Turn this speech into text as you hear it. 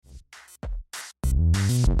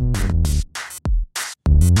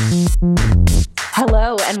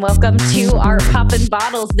and welcome to our Poppin'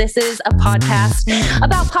 Bottles. This is a podcast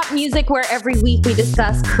about pop music where every week we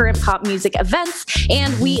discuss current pop music events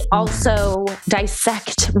and we also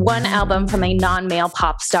dissect one album from a non-male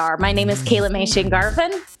pop star. My name is Kaela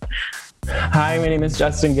Garvin. Hi, my name is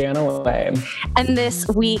Justin Ganaway. And this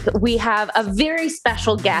week we have a very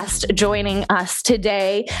special guest joining us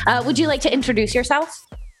today. Would you like to introduce yourself?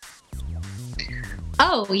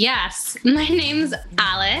 Oh, yes. My name's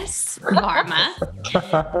Alice Varma,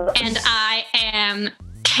 and I am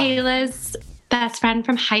Kaela's best friend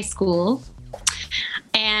from high school,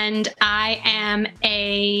 and I am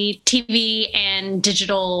a TV and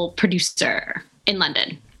digital producer in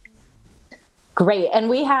London. Great. And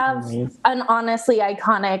we have an honestly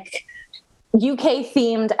iconic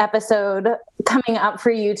UK-themed episode coming up for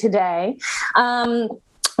you today.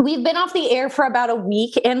 We've been off the air for about a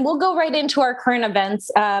week and we'll go right into our current events.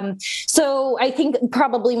 So I think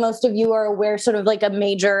probably most of you are aware sort of like a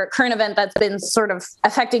major current event that's been sort of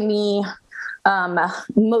affecting me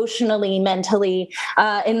emotionally, mentally,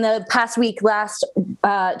 in the past week, last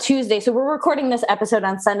Tuesday. So we're recording this episode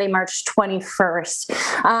on Sunday, March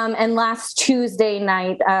 21st. And last Tuesday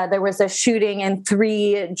night, there was a shooting in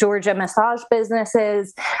 3 Georgia massage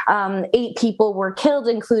businesses. 8 people were killed,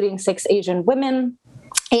 including 6 Asian women.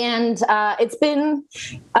 And it's been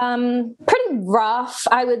pretty rough,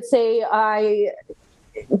 I would say.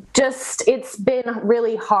 It's been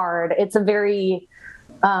really hard. It's a very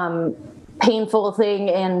painful thing.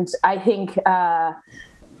 And I think, at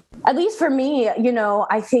least for me,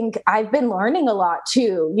 I think I've been learning a lot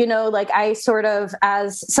too. Like I sort of,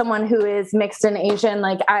 as someone who is mixed and Asian,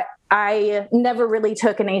 like I never really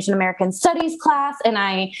took an Asian American studies class. And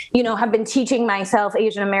I, have been teaching myself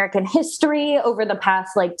Asian American history over the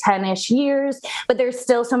past like 10-ish years, but there's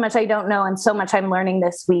still so much I don't know and so much I'm learning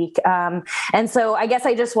this week. And so I guess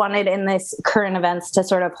I just wanted in this current events to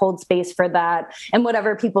sort of hold space for that and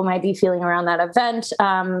whatever people might be feeling around that event,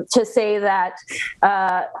 to say that,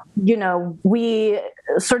 we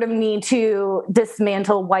sort of need to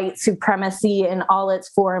dismantle white supremacy in all its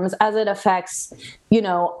forms as it affects,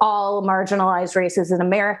 all marginalized races in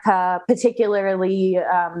America, particularly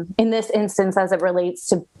in this instance as it relates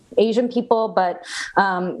to Asian people. But,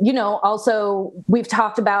 also we've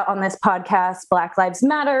talked about on this podcast, Black Lives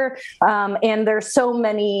Matter. And there's so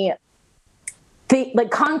many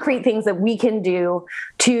concrete things that we can do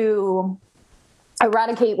to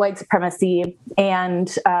eradicate white supremacy and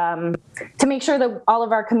to make sure that all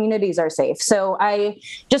of our communities are safe. So I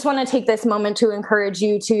just want to take this moment to encourage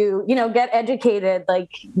you to, get educated,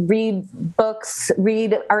 like read books,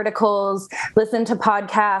 read articles, listen to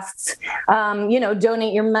podcasts,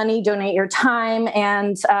 donate your money, donate your time,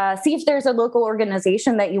 and see if there's a local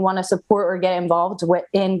organization that you want to support or get involved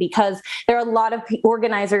in, because there are a lot of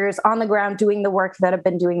organizers on the ground doing the work that have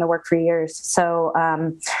been doing the work for years. So,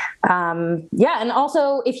 and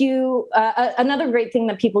also, if you, another great thing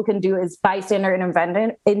that people can do is bystander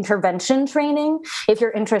intervention training. If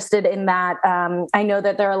you're interested in that, I know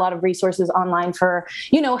that there are a lot of resources online for,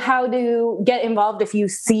 how to get involved if you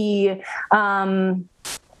see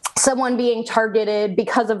someone being targeted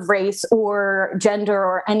because of race or gender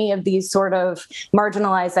or any of these sort of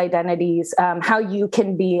marginalized identities, how you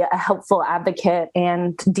can be a helpful advocate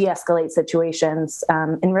and de-escalate situations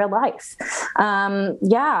in real life. So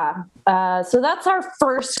that's our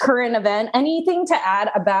first current event. Anything to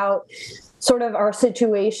add about sort of our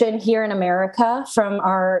situation here in America from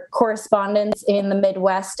our correspondents in the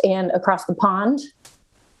Midwest and across the pond?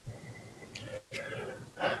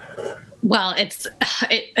 Well, it's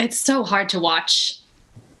so hard to watch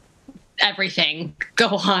everything go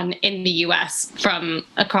on in the U.S. from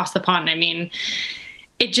across the pond. I mean,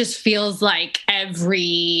 it just feels like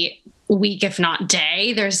every week, if not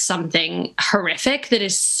day, there's something horrific that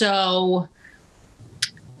is so,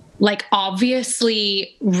 like,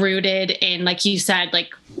 obviously rooted in, like you said,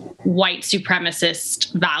 like white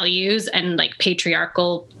supremacist values and like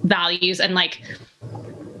patriarchal values and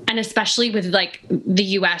especially with like the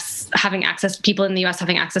US people in the US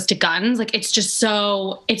having access to guns, like it's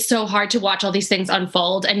so hard to watch all these things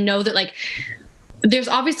unfold and know that like there's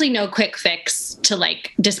obviously no quick fix to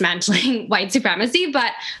like dismantling white supremacy,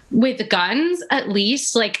 but with guns, at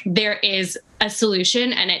least like there is a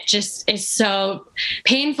solution, and it just is so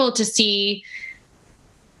painful to see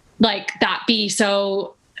like that be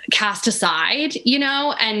so cast aside,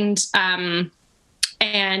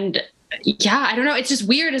 and yeah, I don't know. It's just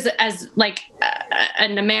weird as like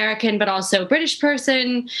an American, but also British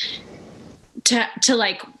person to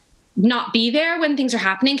like not be there when things are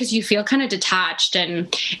happening, because you feel kind of detached,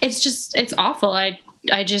 and it's awful. I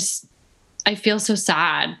feel so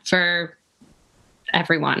sad for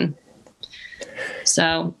everyone.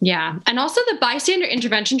 So, yeah. And also the bystander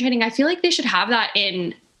intervention training, I feel like they should have that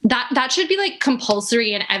in that should be like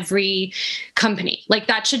compulsory in every company. Like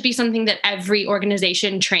that should be something that every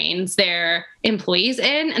organization trains their employees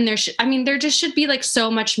in. And there just should be like so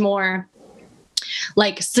much more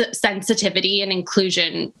like sensitivity and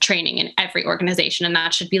inclusion training in every organization. And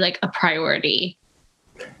that should be like a priority.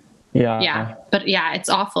 Yeah. But yeah, it's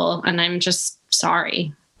awful. And I'm just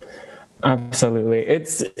sorry. Absolutely.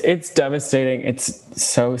 It's devastating. It's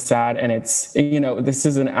so sad. And it's, this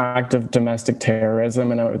is an act of domestic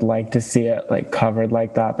terrorism, and I would like to see it like covered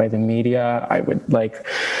like that by the media.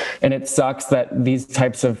 And it sucks that these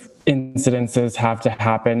types of incidences have to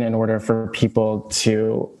happen in order for people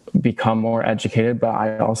to become more educated. But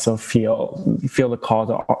I also feel the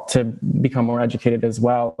call to become more educated as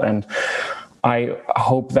well. And I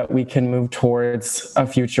hope that we can move towards a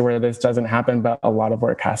future where this doesn't happen, but a lot of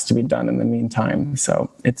work has to be done in the meantime.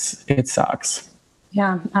 So it sucks.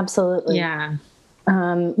 Yeah, absolutely. Yeah.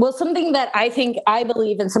 Well, something that I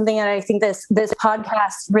believe and something that I think this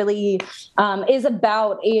podcast really is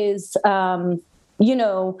about is,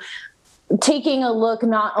 taking a look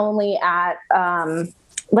not only at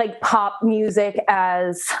like pop music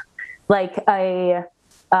as like a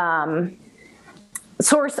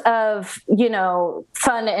source of,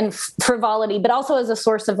 fun and frivolity, but also as a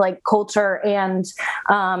source of like culture and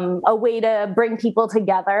a way to bring people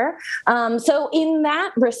together. So in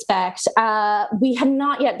that respect, we have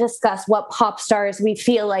not yet discussed what pop stars we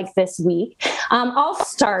feel like this week. I'll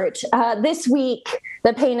start. This week,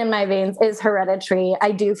 the pain in my veins is Hereditary.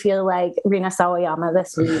 I do feel like Rina Sawayama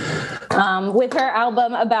this week with her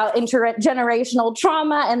album about intergenerational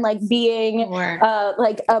trauma and like being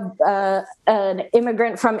like an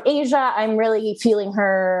immigrant from Asia. I'm really feeling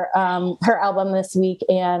her album this week,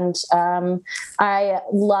 and I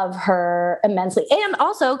love her immensely. And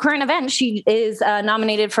also, current event, she is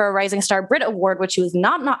nominated for a Rising Star Brit Award, which she was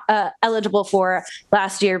not eligible for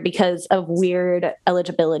last year because of weird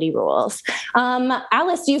eligibility rules.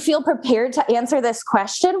 Alice, do you feel prepared to answer this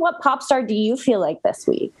question? What pop star do you feel like this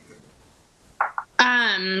week?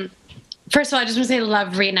 First of all, I just want to say I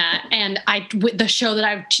love Rena, and with the show that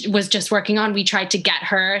I was just working on, we tried to get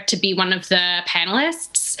her to be one of the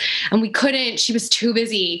panelists, and we couldn't. She was too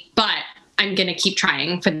busy, but I'm going to keep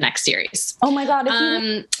trying for the next series. Oh my God. If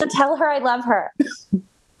you tell her I love her.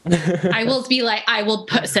 I will be like,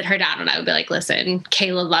 sit her down and I will be like, listen,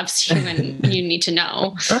 Kaela loves you and you need to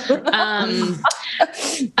know. Who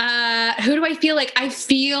do I feel like? I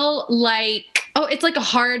feel like, it's like a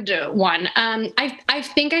hard one. I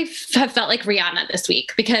think I have felt like Rihanna this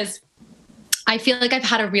week because I feel like I've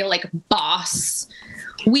had a real like boss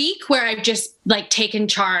week where I've just like taken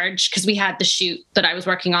charge because we had the shoot that I was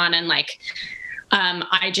working on, and like,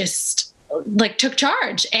 I just like took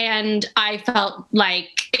charge, and I felt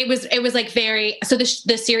like it was like very, so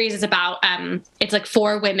this series is about, it's like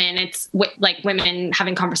 4 women. It's like women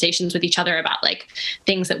having conversations with each other about like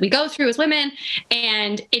things that we go through as women.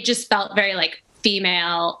 And it just felt very like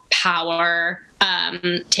female power,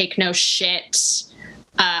 take no shit.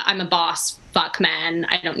 I'm a boss, fuck men.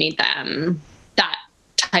 I don't need them. That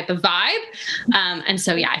type of vibe. And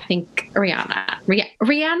so, yeah, I think Rihanna.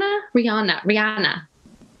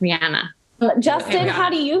 Justin, how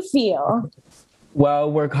do you feel?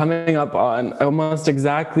 Well, we're coming up on almost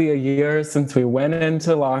exactly a year since we went into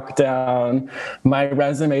lockdown. My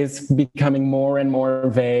resume is becoming more and more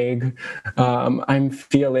vague. I'm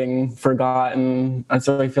feeling forgotten.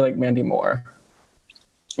 So I feel like Mandy Moore.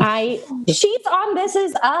 She's on This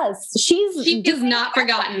Is Us. She is not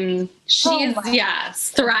forgotten. She is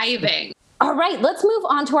thriving. All right, let's move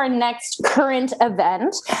on to our next current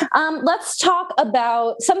event. Let's talk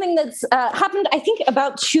about something that's happened, I think,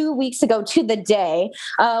 about 2 weeks ago to the day,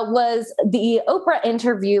 was the Oprah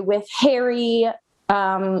interview with Harry,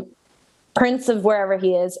 Prince of wherever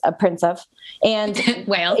he is, a prince of, and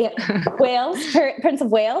Wales, Prince of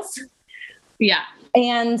Wales. Yeah.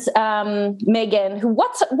 And Meaghan, who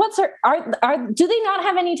what's her do they not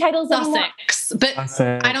have any titles anymore? Sussex, but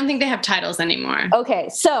I don't think they have titles anymore. Okay,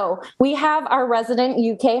 so we have our resident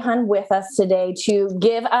UK hun with us today to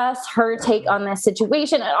give us her take on this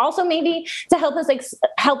situation, and also maybe to help us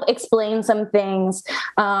help explain some things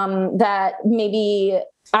that maybe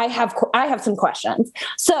I have some questions.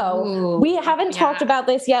 So we haven't talked about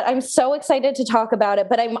this yet. I'm so excited to talk about it,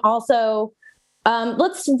 but I'm also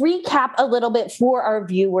let's recap a little bit for our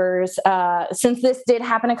viewers, since this did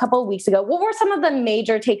happen a couple of weeks ago. What were some of the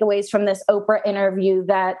major takeaways from this Oprah interview,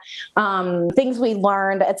 that things we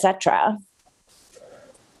learned, etc.?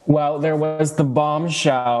 Well, there was the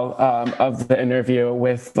bombshell of the interview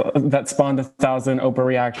that spawned 1,000 Oprah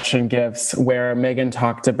reaction gifs, where Meaghan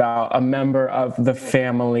talked about a member of the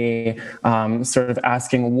family sort of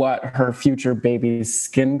asking what her future baby's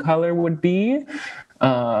skin color would be,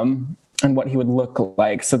 and what he would look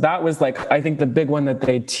like. So that was I think the big one that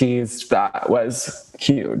they teased that was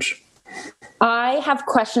huge. I have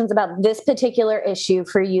questions about this particular issue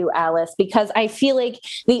for you, Alice, because I feel like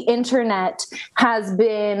the internet has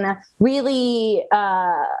been really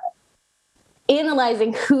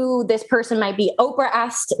analyzing who this person might be. Oprah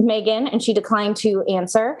asked Meaghan and she declined to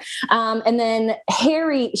answer. And then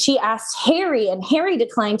she asked Harry and Harry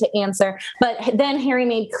declined to answer. But then Harry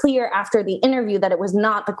made clear after the interview that it was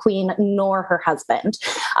not the Queen nor her husband.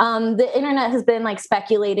 The internet has been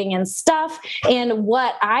speculating and stuff. And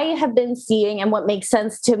what I have been seeing and what makes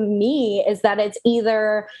sense to me is that it's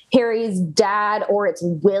either Harry's dad or it's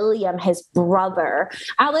William, his brother.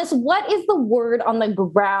 Alice, what is the word on the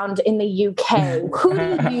ground in the UK? Who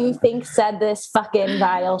do you think said this fucking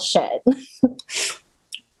vile shit?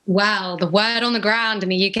 Wow, the word on the ground in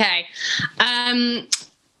the UK.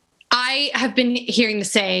 I have been hearing the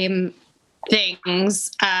same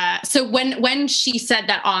things. So when she said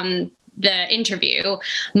that on the interview,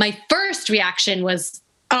 my first reaction was,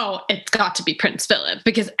 oh, it's got to be Prince Philip,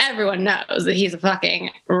 because everyone knows that he's a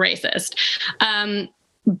fucking racist.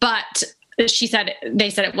 But they said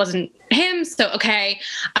it wasn't him. So, okay.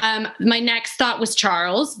 My next thought was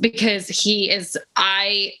Charles, because he is,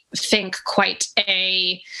 I think, quite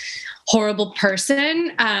a horrible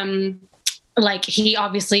person. He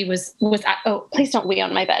obviously was at, oh, please don't wee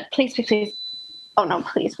on my bed. Please, please, please. Oh no,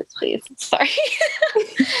 please, please, please. Sorry.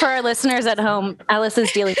 For our listeners at home, Alice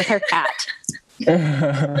is dealing with her cat.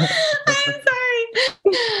 I'm sorry.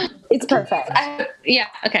 It's perfect. Yeah.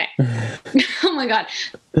 Okay. Oh my God.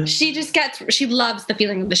 She loves the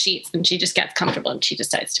feeling of the sheets, and she just gets comfortable and she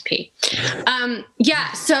decides to pee.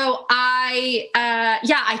 So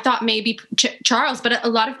I thought maybe Charles, but a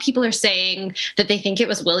lot of people are saying that they think it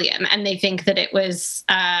was William, and they think that it was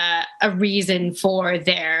a reason for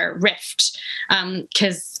their rift.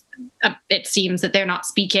 'Cause it seems that they're not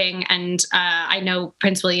speaking. And I know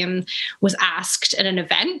Prince William was asked at an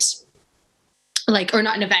event, or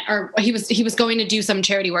not an event, or he was going to do some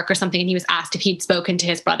charity work or something, and he was asked if he'd spoken to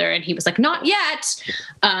his brother, and he was like, not yet.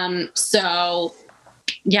 So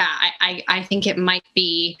yeah, I think it might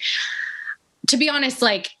be, to be honest,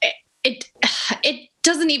 it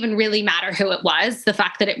doesn't even really matter who it was. The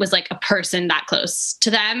fact that it was a person that close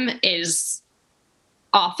to them is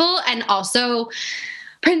awful. And also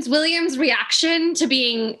Prince William's reaction to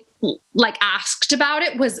being asked about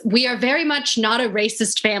it was, we are very much not a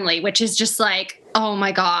racist family, which is just oh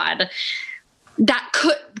my God, that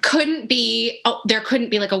couldn't be, there couldn't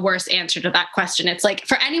be a worse answer to that question. It's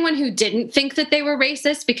for anyone who didn't think that they were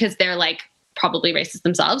racist, because they're probably racist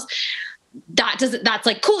themselves, that's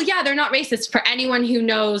cool. Yeah, they're not racist. For anyone who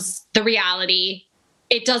knows the reality,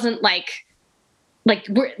 it doesn't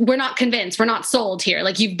we're not convinced, we're not sold here.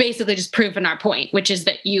 You've basically just proven our point, which is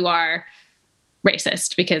that you are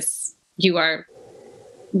racist because you are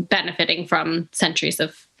benefiting from centuries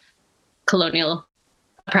of colonial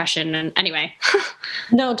oppression. And anyway,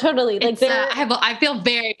 no, totally. I feel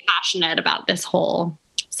very passionate about this whole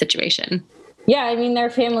situation. Yeah, I mean,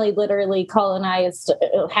 their family literally colonized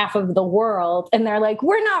half of the world, and they're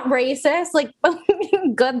we're not racist.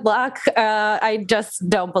 Good luck. I just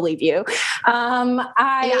don't believe you. And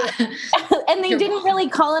they didn't really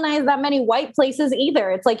colonize that many white places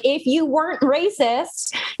either. It's if you weren't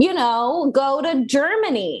racist, go to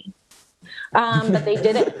Germany. But they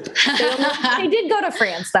didn't. They did go to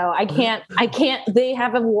France, though. I can't. They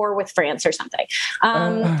have a war with France or something.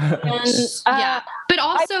 But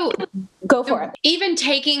also, go for it. Even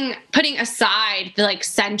putting aside the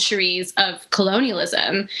centuries of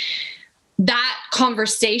colonialism, that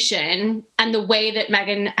conversation and the way that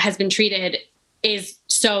Meaghan has been treated is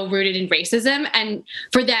so rooted in racism. And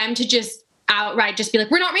for them to just outright just be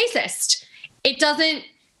we're not racist, it doesn't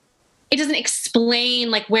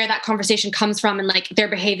explain where that conversation comes from and their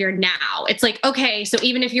behavior now. It's okay, so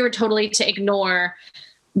even if you were totally to ignore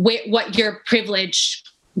where your privilege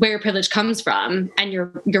comes from, and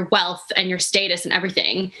your wealth and your status and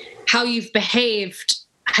everything, how you've behaved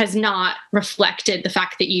has not reflected the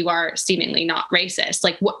fact that you are seemingly not racist.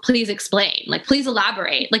 What? Please explain. Please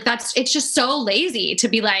elaborate. It's just so lazy to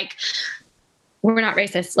be we're not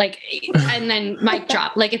racist. And then mic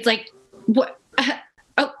drop. It's what?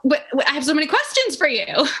 Oh, I have so many questions for you.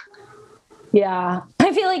 Yeah.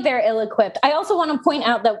 I feel like they're ill-equipped. I also want to point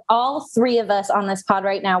out that all three of us on this pod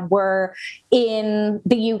right now were in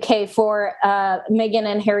the UK for Meghan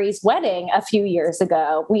and Harry's wedding a few years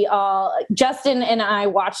ago. Justin and I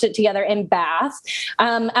watched it together in Bath.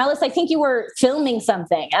 Alice, I think you were filming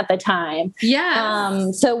something at the time.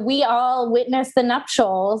 Yeah. So we all witnessed the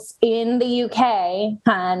nuptials in the UK,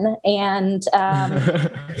 hun, and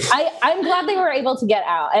I'm glad they were able to get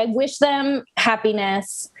out. I wish them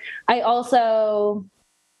happiness. I also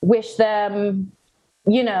wish them,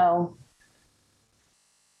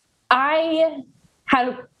 I had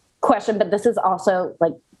a question, but this is also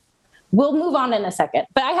like, we'll move on in a second.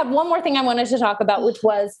 But I have one more thing I wanted to talk about, which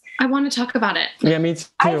was... I want to talk about it. Yeah, me too.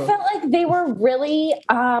 I felt like they were really...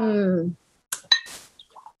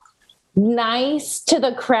 nice to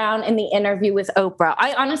the Crown in the interview with Oprah.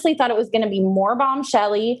 I honestly thought it was going to be more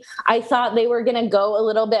bombshelly. I thought they were going to go a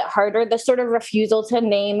little bit harder. The sort of refusal to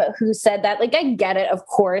name who said that, like, I get it, of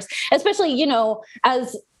course, especially,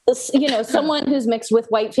 as someone who's mixed with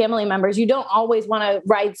white family members, you don't always want to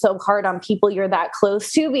ride so hard on people you're that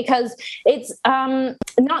close to, because it's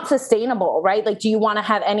not sustainable, right? Like, do you want to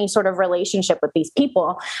have any sort of relationship with these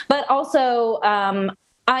people? But also,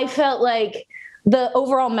 I felt like the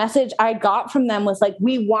overall message I got from them was like,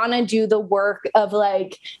 we want to do the work of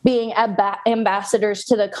like being ambassadors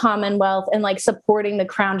to the Commonwealth and like supporting the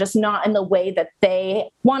Crown, just not in the way that they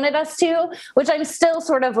wanted us to, which I'm still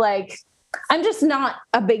sort of like, I'm just not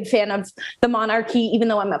a big fan of the monarchy, even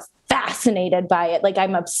though I'm fascinated by it. Like,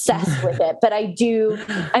 I'm obsessed with it, but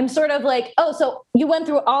I'm sort of like, oh, so you went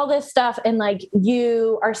through all this stuff and like,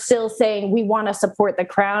 you are still saying we want to support the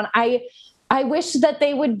Crown. I wish that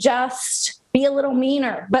they would just be a little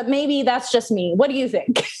meaner, but maybe that's just me. What do you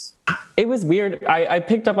think? It was weird. I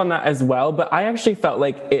picked up on that as well, but I actually felt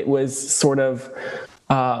like it was sort of,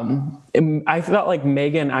 I felt like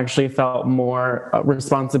Meghan actually felt more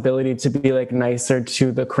responsibility to be like nicer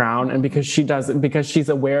to the Crown. And because she's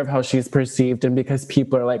aware of how she's perceived, and because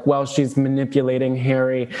people are like, well, she's manipulating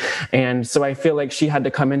Harry. And so I feel like she had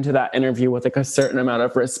to come into that interview with like a certain amount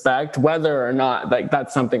of respect, whether or not like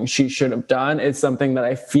that's something she should have done. It's something that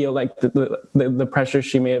I feel like the pressure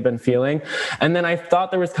she may have been feeling. And then I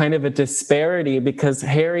thought there was kind of a disparity because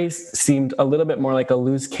Harry seemed a little bit more like a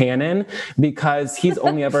loose cannon, because he's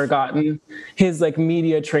only ever gotten his like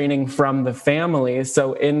media training from the family.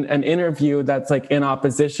 So in an interview that's like in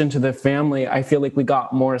opposition to the family, I feel like we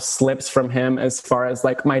got more slips from him as far as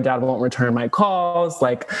like, my dad won't return my calls.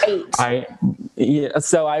 Like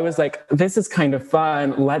so I was like, this is kind of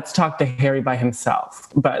fun. Let's talk to Harry by himself.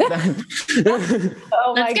 But then,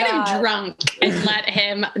 let's get him drunk and let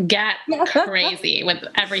him get crazy with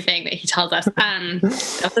everything that he tells us.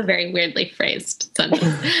 That's a very weirdly phrased sentence.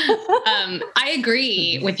 I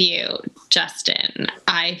agree with you, Justin.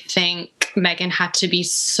 I think Meghan had to be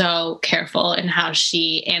so careful in how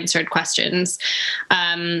she answered questions.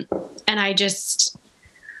 And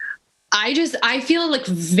I feel like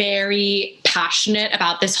very passionate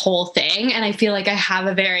about this whole thing. And I feel like I have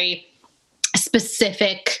a very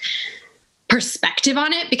specific perspective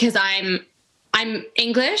on it because I'm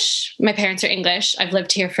English. My parents are English. I've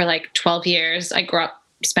lived here for like 12 years. I grew up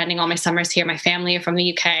spending all my summers here. My family are from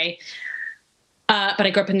the UK. But I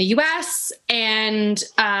grew up in the US, and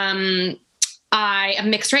I am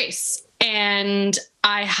mixed race, and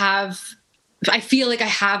I feel like I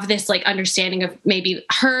have this like understanding of maybe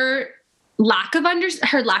her lack of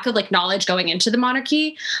like knowledge going into the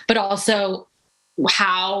monarchy, but also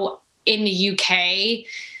how in the UK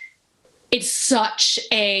it's such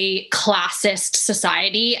a classist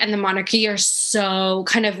society, and the monarchy are so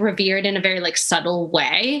kind of revered in a very like subtle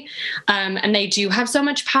way, and they do have so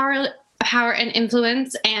much power and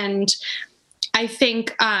influence. And I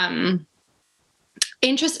think so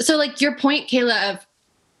like your point, Kaela, of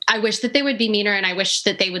I wish that they would be meaner, and I wish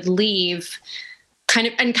that they would leave kind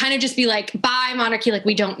of just be like, bye monarchy, like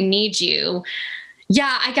we don't need you.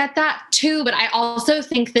 Yeah, I get that too, but I also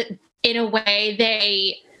think that in a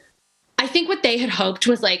way I think what they had hoped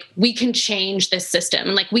was like, we can change this system,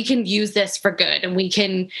 and like we can use this for good, and we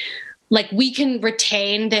can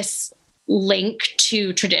retain this link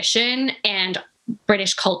to tradition and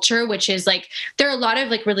British culture, which is like, there are a lot of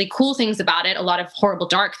like really cool things about it, a lot of horrible,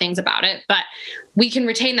 dark things about it, but we can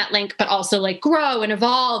retain that link, but also like grow and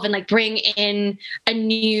evolve and like bring in a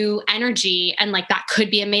new energy. And like, that could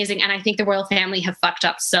be amazing. And I think the royal family have fucked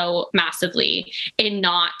up so massively in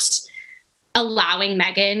not allowing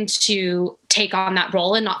Meghan to take on that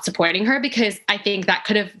role and not supporting her, because I think that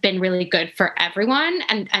could have been really good for everyone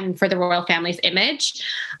and for the royal family's image.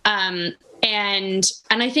 And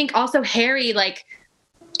I think also Harry, like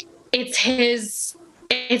it's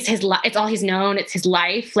it's it's all he's known. It's his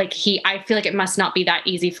life. Like I feel like it must not be that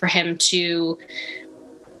easy for him to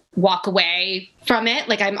walk away from it.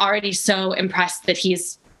 Like, I'm already so impressed that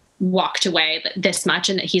he's walked away this much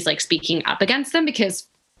and that he's like speaking up against them, because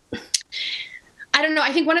I don't know.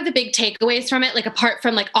 I think one of the big takeaways from it, like apart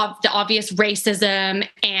from like the obvious racism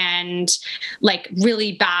and like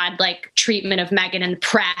really bad like treatment of Meaghan and the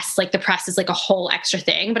press, like the press is like a whole extra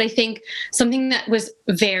thing. But I think something that was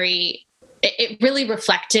it really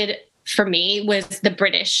reflected for me was the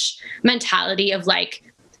British mentality of like,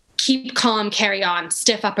 keep calm, carry on,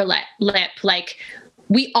 stiff upper lip. Like,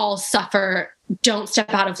 we all suffer. Don't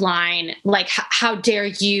step out of line. Like, how dare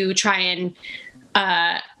you try and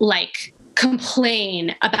like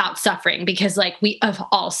complain about suffering, because like we have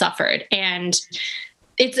all suffered. And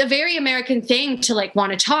it's a very American thing to like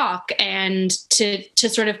want to talk and to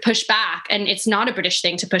sort of push back. And it's not a British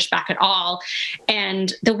thing to push back at all.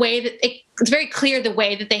 And the way that it's very clear, the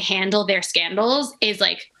way that they handle their scandals is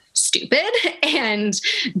like stupid and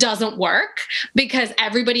doesn't work, because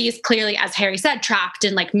everybody is clearly, as Harry said, trapped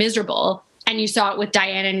and like miserable. And you saw it with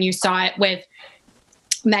Diana, and you saw it with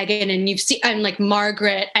Meaghan, and you've seen, and like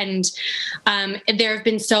Margaret, and there have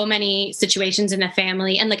been so many situations in the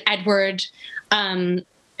family, and like Edward,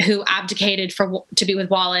 who abdicated to be with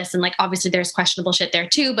Wallace, and like obviously there's questionable shit there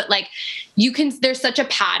too, but like there's such a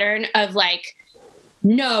pattern of like,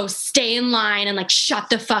 no, stay in line and like shut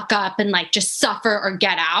the fuck up and like just suffer or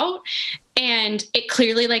get out. And it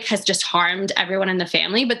clearly like has just harmed everyone in the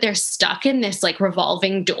family, but they're stuck in this like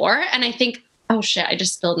revolving door. And I think, oh shit, I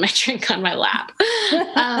just spilled my drink on my lap.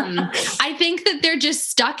 I think that they're just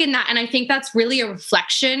stuck in that. And I think that's really a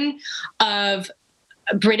reflection of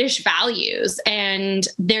British values. And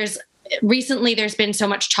recently there's been so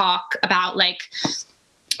much talk about like,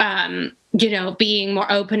 you know, being more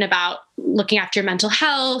open about looking after your mental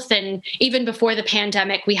health. And even before the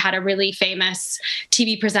pandemic, we had a really famous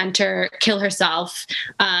TV presenter kill herself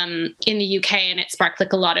in the UK, and it sparked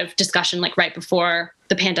like a lot of discussion like right before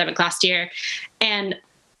the pandemic last year. And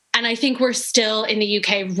I think we're still in the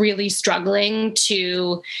UK really struggling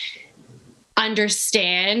to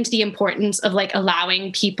understand the importance of like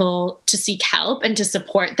allowing people to seek help and to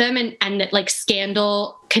support them, and that like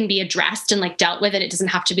scandal can be addressed and like dealt with, and it doesn't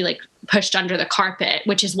have to be like pushed under the carpet,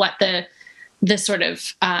 which is what the sort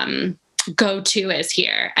of go-to is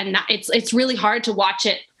here. And it's really hard to watch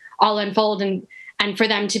it all unfold, and for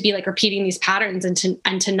them to be like repeating these patterns, and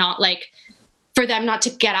to not like, for them not to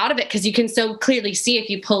get out of it, because you can so clearly see if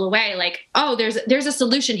you pull away like, oh, there's a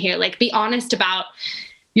solution here. Like, be honest about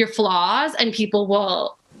your flaws and people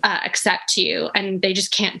will accept you, and they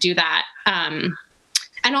just can't do that.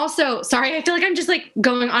 And also, sorry, I feel like I'm just like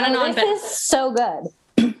going on and on. This is so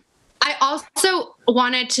good. I also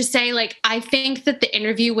wanted to say, like, I think that the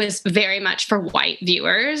interview was very much for white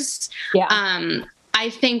viewers. Yeah. I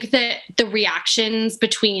think that the reactions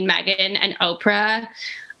between Meaghan and Oprah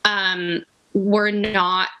were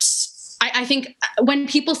not. I think when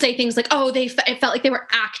people say things like, "Oh, it felt like they were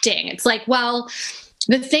acting," it's like, well,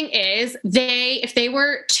 the thing is, if they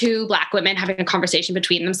were two Black women having a conversation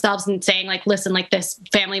between themselves and saying like, listen, like this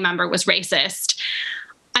family member was racist,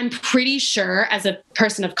 I'm pretty sure as a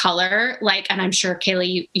person of color, like, and I'm sure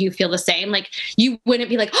Kaela, you feel the same, like you wouldn't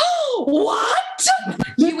be like, oh, what?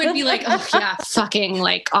 You would be like, oh yeah, fucking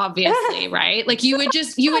like, obviously, right? Like you would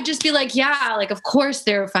just be like, yeah, like, of course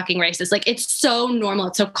they're fucking racist. Like, it's so normal.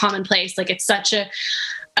 It's so commonplace. Like, it's such a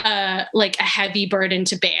heavy burden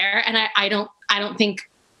to bear. And I don't think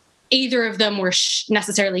either of them were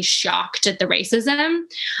necessarily shocked at the racism.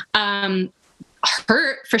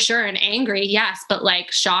 Hurt for sure, and angry, yes, but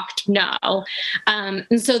like shocked, no.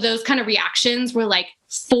 And so those kind of reactions were like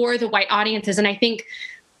for the white audiences. And I think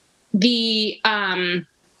the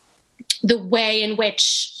way in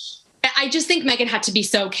which, I just think Meaghan had to be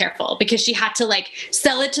so careful, because she had to like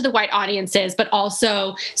sell it to the white audiences, but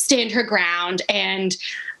also stand her ground. And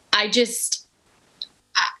I just,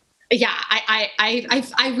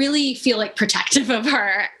 I really feel like protective of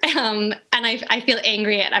her. And I feel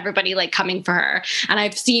angry at everybody like coming for her. And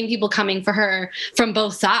I've seen people coming for her from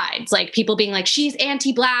both sides, like people being like, she's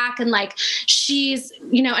anti-Black and like, she's,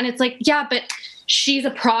 you know, and it's like, yeah, but she's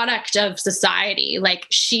a product of society. Like,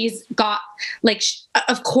 she's got like,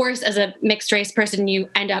 of course, as a mixed race person, you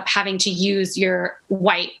end up having to use your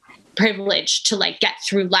white privilege to like get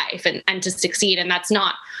through life and to succeed. And that's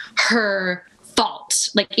not her fault.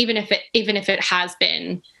 Like, even if it has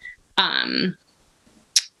been,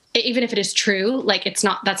 even if it is true, like that's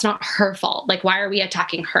not her fault. Like, why are we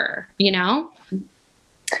attacking her? You know?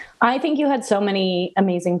 I think you had so many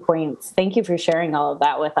amazing points. Thank you for sharing all of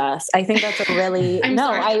that with us. I think that's a really,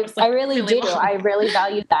 I really do. Long. I really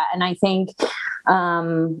valued that. And I think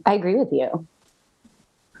I agree with you.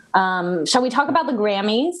 Shall we talk about the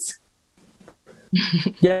Grammys?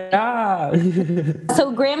 Yeah.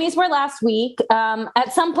 So Grammys were last week.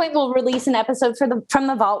 At some point, we'll release an episode from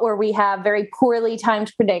the vault where we have very poorly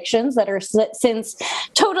timed predictions that are since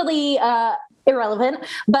totally irrelevant.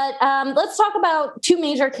 But let's talk about two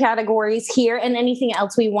major categories here and anything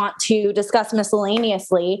else we want to discuss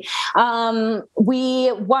miscellaneously.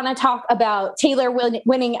 We want to talk about Taylor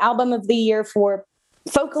winning Album of the Year for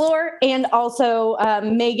Folklore, and also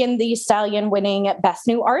Megan Thee Stallion winning Best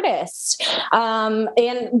New Artist.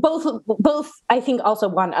 And both I think also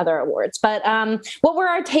won other awards. But what were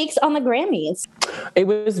our takes on the Grammys? It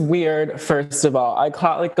was weird, first of all. I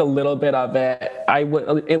caught like a little bit of it.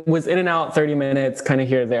 It was in and out, 30 minutes, kind of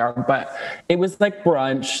here, there. But it was like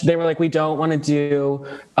brunch. They were like, we don't want to do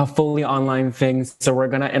a fully online thing, so we're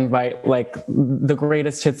going to invite like the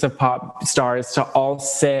greatest hits of pop stars to all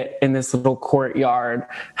sit in this little courtyard,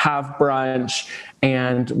 have brunch,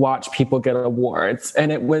 and watch people get awards.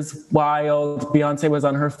 And it was wild. Beyonce was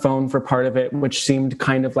on her phone for part of it, which seemed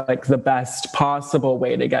kind of like the best possible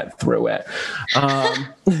way to get through it.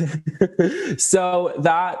 So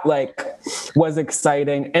that like was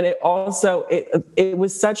exciting. And it also, it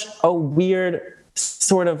was such a weird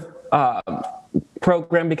sort of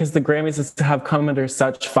program, because the Grammys have come under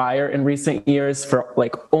such fire in recent years for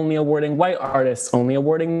like only awarding white artists, only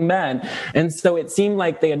awarding men. And so it seemed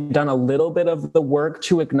like they had done a little bit of the work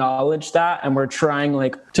to acknowledge that, and were trying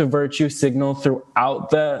like to virtue signal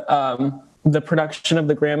throughout the production of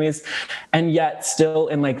the Grammys, and yet still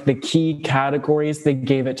in like the key categories, they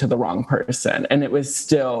gave it to the wrong person, and it was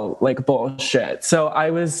still like bullshit. So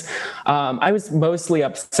I was mostly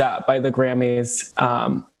upset by the Grammys.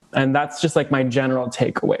 And that's just like my general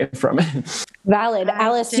takeaway from it. Valid.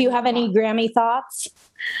 Alice, do you have any Grammy thoughts?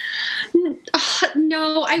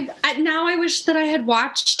 No, now I wish that I had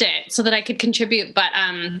watched it so that I could contribute. But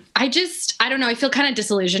I don't know. I feel kind of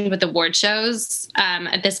disillusioned with award shows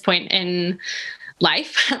at this point in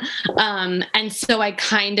life. And so I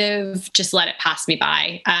kind of just let it pass me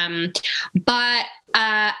by. But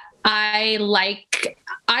I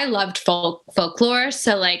loved folklore.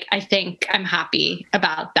 So like, I think I'm happy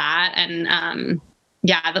about that. And,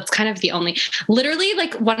 yeah, that's kind of literally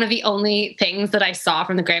like one of the only things that I saw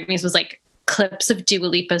from the Grammys was like clips of Dua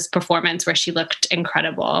Lipa's performance where she looked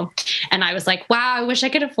incredible. And I was like, wow, I wish I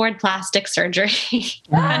could afford plastic surgery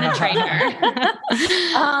and a trainer.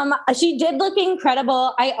 She did look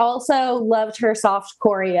incredible. I also loved her soft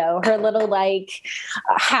choreo, her little like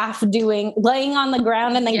laying on the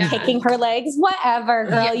ground and then kicking her legs. Whatever,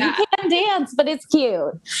 girl, you can dance, but it's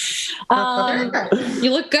cute.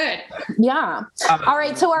 You look good. Yeah. All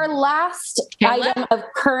right. So our last item of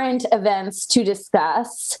current events to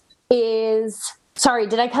discuss is, sorry,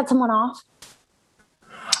 did I cut someone off?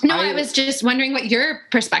 No, I was just wondering what your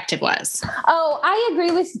perspective was. Oh, I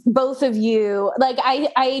agree with both of you. Like,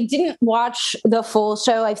 I didn't watch the full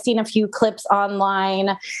show. I've seen a few clips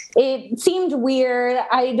online. It seemed weird.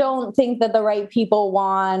 I don't think that the right people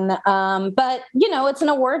won. But, you know, it's an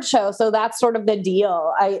award show, so that's sort of the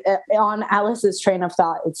deal. On Alice's train of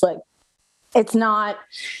thought, it's like, it's not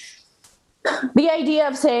the idea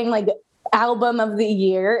of saying like, Album of the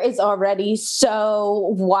Year is already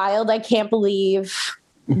so wild. I can't believe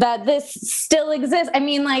that this still exists. I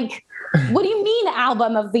mean, like, what do you mean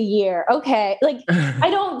Album of the Year? Okay. Like, I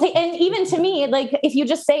don't think, and even to me, like, if you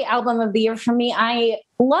just say Album of the Year, for me, I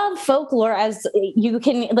love folklore, as you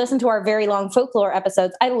can listen to our very long folklore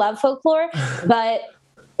episodes. I love folklore, but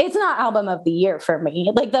it's not Album of the Year for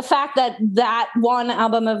me. Like, the fact that one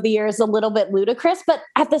Album of the Year is a little bit ludicrous, but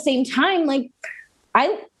at the same time, like,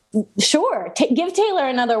 give Taylor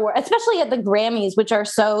another award, especially at the Grammys, which are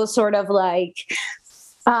so sort of like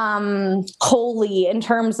holy in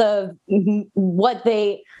terms of what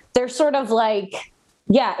they're sort of like,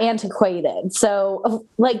 antiquated. So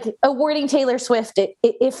like awarding Taylor Swift,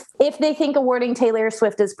 if they think awarding Taylor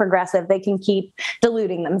Swift is progressive, they can keep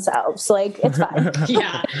deluding themselves. Like, it's fine.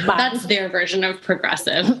 Yeah, that's their version of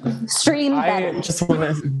progressive. Stream better. I just want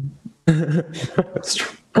to...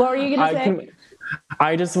 What were you going to say?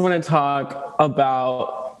 I just want to talk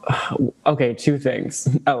about, two things.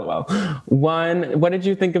 LOL. One, what did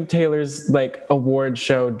you think of Taylor's like award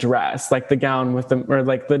show dress? Like the gown with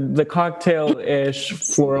the cocktail-ish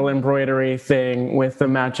floral embroidery thing with the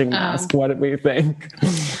matching mask. What did we think?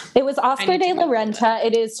 It was Oscar de la Renta.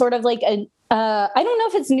 It is sort of like I don't know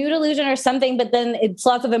if it's Nude Illusion or something, but then it's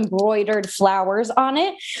lots of embroidered flowers on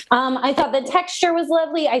it. I thought the texture was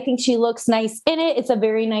lovely. I think she looks nice in it. It's a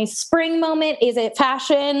very nice spring moment. Is it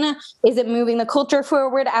fashion? Is it moving the culture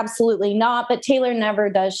forward? Absolutely not. But Taylor never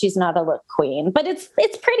does. She's not a look queen, but it's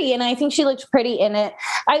pretty. And I think she looked pretty in it.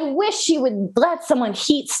 I wish she would let someone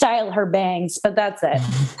heat style her bangs, but that's it.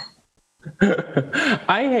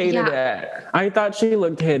 I hated it. I thought she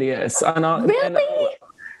looked hideous. Really?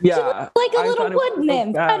 Yeah, she looked like a little wood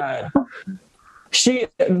nymph.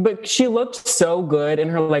 But she looked so good in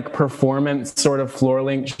her like performance sort of floor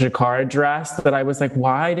length jacquard dress that I was like,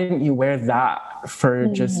 why didn't you wear that for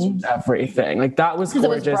just everything? Like that was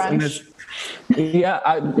gorgeous.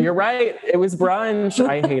 You're right. It was brunch.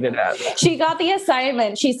 I hated it. She got the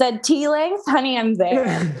assignment. She said, tea length, honey, I'm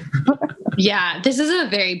there. Yeah, this is a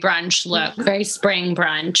very brunch look, very spring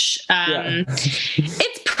brunch.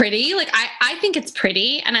 It's pretty. Like I think it's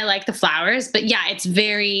pretty and I like the flowers, but yeah, it's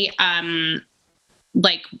very kind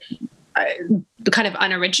of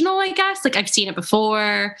unoriginal, I guess. Like I've seen it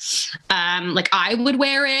before. Like I would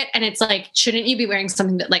wear it and it's like, shouldn't you be wearing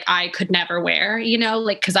something that like I could never wear, you know,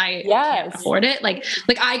 like, cause I can't afford it. Like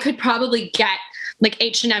I could probably get like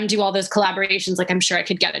H&M do all those collaborations. Like I'm sure I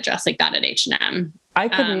could get a dress like that at H&M. I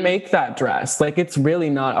could make that dress. Like it's really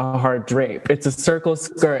not a hard drape. It's a circle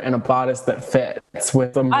skirt and a bodice that fits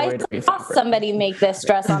with embroidery. I saw somebody make this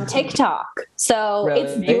dress on TikTok. So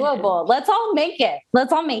It's doable. Let's all make it. But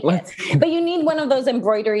you need one of those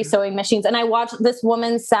embroidery sewing machines. And I watched this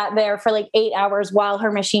woman sat there for like 8 hours while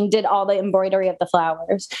her machine did all the embroidery of the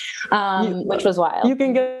flowers, which was wild. You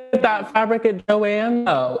can get that fabric at Joanne.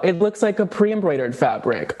 Oh, it looks like a pre-embroidered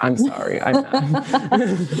fabric. I'm sorry.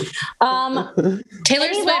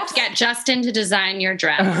 Taylor Swift, get Justin to design your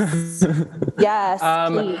dress. Yes,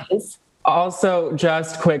 please. Also,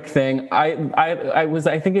 just quick thing. I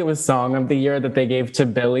think it was Song of the Year that they gave to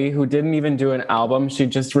Billie, who didn't even do an album. She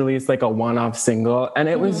just released like a one-off single, and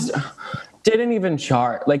it was didn't even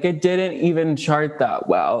chart. Like it didn't even chart that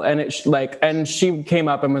well. And and she came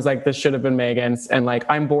up and was like, "This should have been Megan's." And like,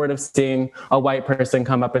 I'm bored of seeing a white person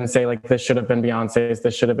come up and say like, "This should have been Beyonce's.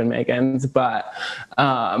 This should have been Megan's." But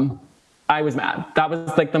I was mad. That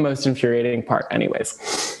was like the most infuriating part,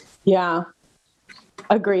 anyways. Yeah.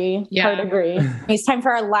 Agree. Yeah. Hard agree. It's time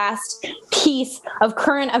for our last piece of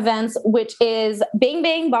current events, which is Bing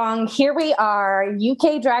Bang Bong. Here we are.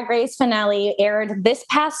 UK Drag Race finale aired this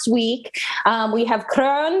past week. We have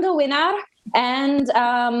crowned the winner, and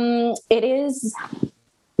it is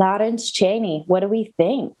Lawrence Chaney. What do we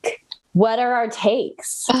think? What are our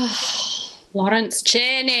takes? Lawrence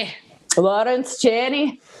Chaney.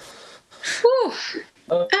 Whew.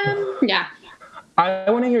 Yeah.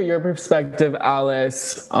 I want to hear your perspective,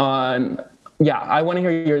 Alice, on, I want to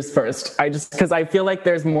hear yours first. Because I feel like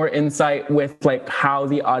there's more insight with like how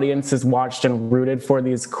the audience is watched and rooted for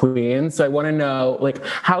these queens. So I want to know like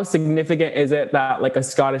how significant is it that like a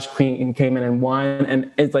Scottish queen came in and won,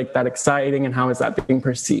 and is like that exciting, and how is that being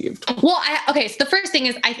perceived? Well, so the first thing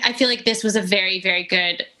is I feel like this was a very, very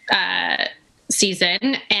good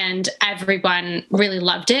season and everyone really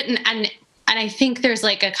loved it. And I think there's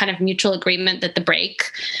like a kind of mutual agreement that the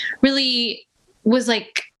break really was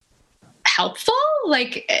like helpful.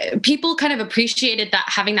 Like people kind of appreciated that,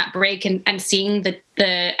 having that break and seeing the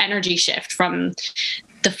energy shift from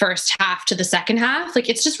the first half to the second half. Like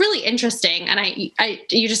it's just really interesting. And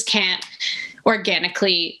you just can't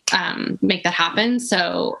organically make that happen.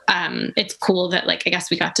 So it's cool that like, I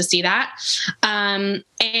guess we got to see that. And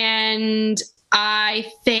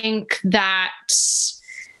I think that,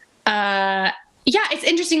 it's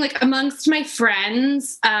interesting. Like amongst my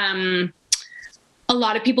friends, a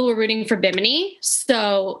lot of people were rooting for Bimini,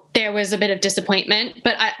 so there was a bit of disappointment.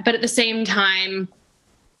 But at the same time,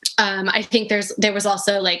 I think there was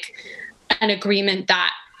also like an agreement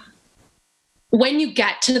that when you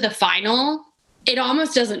get to the final, it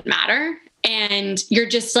almost doesn't matter, and you're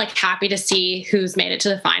just like happy to see who's made it to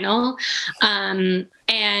the final.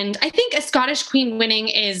 And I think a Scottish queen winning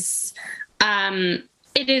is.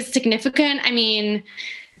 It is significant. I mean,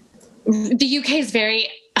 the UK is very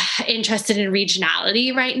interested in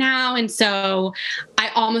regionality right now. And so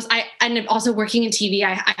and also working in TV,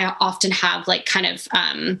 I often have like kind of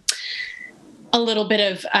a little bit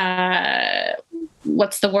of,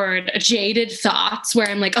 jaded thoughts where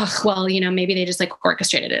I'm like, oh, well, maybe they just like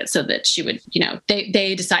orchestrated it so that she would,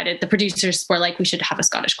 they decided, the producers were like, we should have a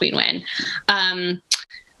Scottish queen win.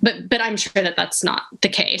 But I'm sure that that's not the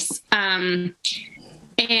case. I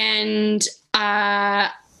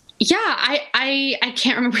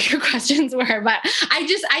can't remember what your questions were, but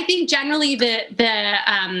I think generally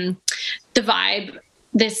the vibe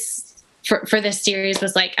this for this series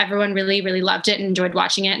was like everyone really, really loved it and enjoyed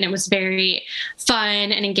watching it. And it was very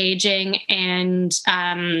fun and engaging. And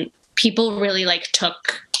people really like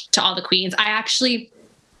took to all the queens.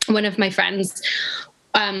 One of my friends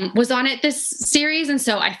was on it this series. And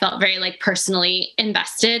so I felt very like personally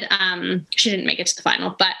invested. She didn't make it to the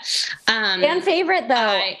final, but fan favorite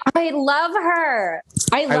though. I love her.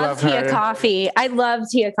 I love Tia Coffee. I love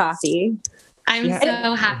Tia Coffee. I'm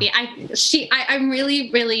so happy. I'm really,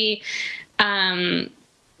 really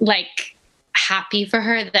like happy for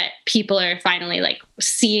her that people are finally like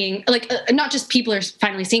seeing, like not just people are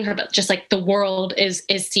finally seeing her, but just like the world is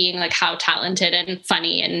seeing like how talented and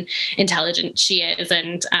funny and intelligent she is.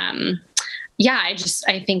 And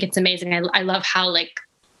I think it's amazing. I love how like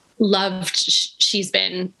loved she's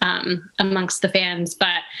been amongst the fans,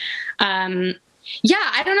 but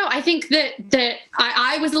I don't know. I think that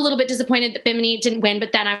I was a little bit disappointed that Bimini didn't win,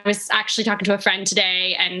 but then I was actually talking to a friend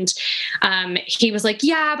today and he was like,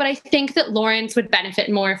 yeah, but I think that Lawrence would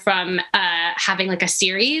benefit more from having like a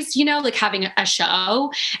series, you know, like having a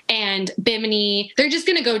show, and Bimini, they're just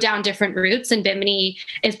going to go down different routes, and Bimini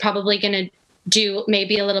is probably going to do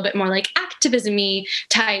maybe a little bit more like activism-y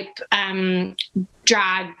type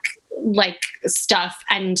drag like stuff,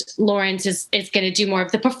 and Lawrence is going to do more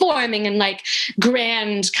of the performing and like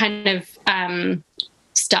grand kind of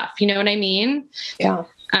stuff, you know what I mean? Yeah.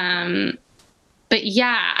 But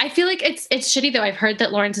yeah, I feel like it's shitty though. I've heard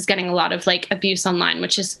that Lawrence is getting a lot of like abuse online,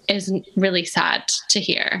 which is really sad to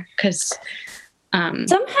hear, because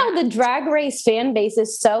somehow the Drag Race fan base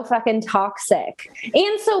is so fucking toxic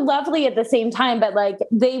and so lovely at the same time, but like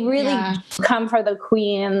they really come for the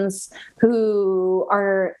queens who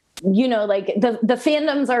are, you know, like the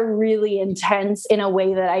fandoms are really intense in a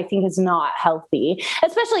way that I think is not healthy.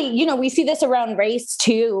 Especially, you know, we see this around race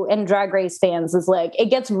too, and Drag Race fans is like,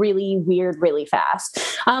 it gets really weird really fast.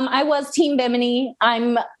 I was Team Bimini.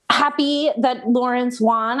 I'm happy that Lawrence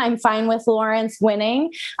won. I'm fine with Lawrence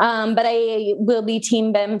winning, but I will be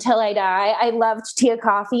Team Bim till I die. I loved Tia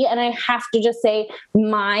Coffee, and I have to just say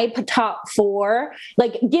my top 4,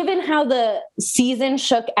 like given how the season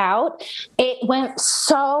shook out, it went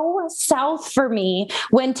so south for me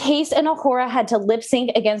when Taste and Ahura had to lip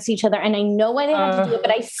sync against each other. And I know why they had to do it,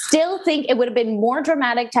 but I still think it would have been more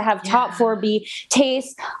dramatic to have top 4 be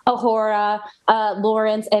Taste, Ahura,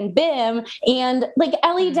 Lawrence, and Bim. And like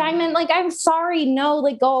Ellie Diamond, like, I'm sorry, no,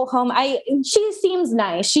 like, go home. She seems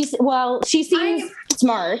nice. She seems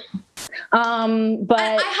smart. But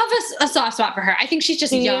I have a soft spot for her. I think she's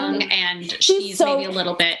just young and she's maybe a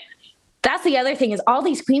little bit. That's the other thing, is all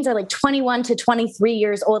these queens are like 21 to 23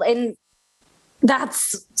 years old. And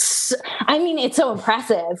it's so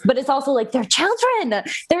impressive, but it's also like they're children.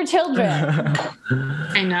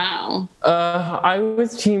 I know. I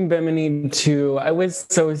was Team Bimini too. I was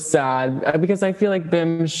so sad because I feel like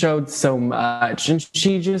Bim showed so much, and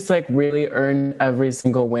she just like really earned every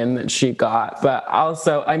single win that she got. But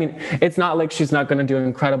also, I mean, it's not like she's not going to do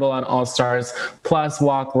incredible on All Stars, plus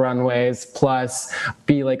walk runways, plus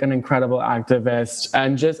be like an incredible activist,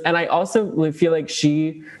 and I also feel like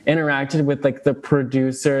she interacted with like the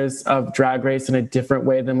producers of Drag Race in a different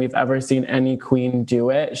way than we've ever seen any queen do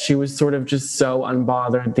it. She was sort of just so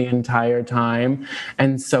unbothered the entire time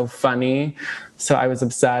and so funny. So I was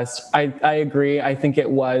obsessed. I agree. I think it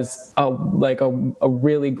was a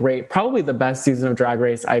really great, probably the best season of Drag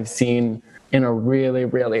Race I've seen in a really,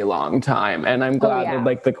 really long time. And I'm glad that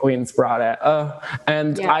like the queens brought it.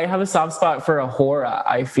 I have a soft spot for Ahura,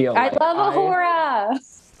 I feel like. I love Ahura.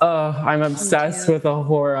 I'm obsessed with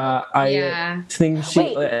Ahura. I think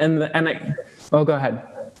she go ahead.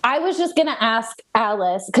 I was just going to ask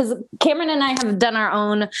Alice, because Cameron and I have done our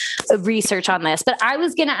own research on this, but I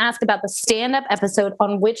was going to ask about the stand-up episode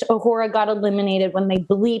on which Ahura got eliminated when they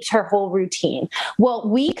bleeped her whole routine. What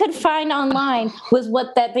we could find online was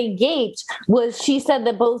what they gaped was, she said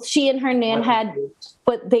that both she and her nan had...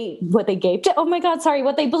 What they gaped. Oh my God, sorry.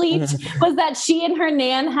 What they bleeped was that she and her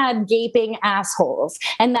nan had gaping assholes,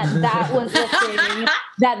 and that was the thing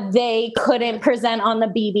that they couldn't present on the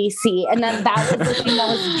BBC, and that was the thing that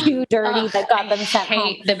was too dirty that got them sent home. I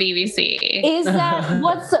hate the BBC. Is that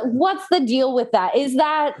what's the deal with that? Is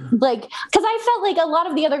that like, because I felt like a lot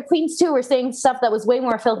of the other queens too were saying stuff that was way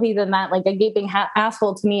more filthy than that. Like a gaping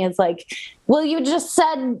asshole to me is like, well, you just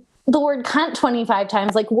said the word cunt 25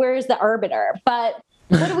 times. Like, where's the arbiter? But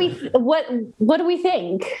what do we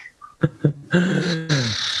think?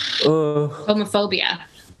 Homophobia.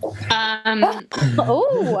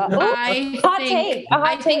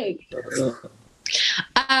 Hot take.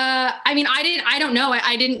 I mean,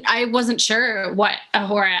 I wasn't sure what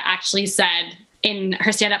Ahura actually said in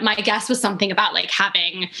her stand-up. My guess was something about like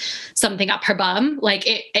having something up her bum. Like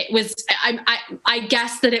it was, I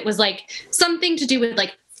guess that it was like something to do with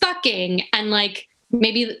like fucking, and like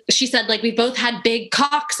maybe she said like we both had big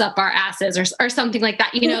cocks up our asses or something like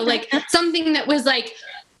that, you know, like something that was like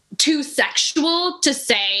too sexual to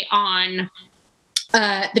say on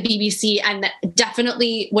the BBC, and that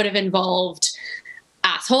definitely would have involved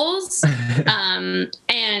assholes.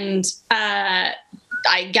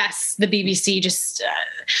 I guess the BBC just,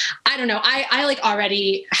 I don't know. I like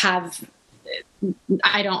already have,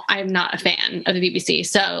 I'm not a fan of the BBC.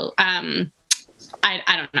 So, I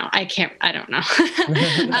don't know. I don't know.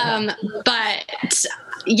 But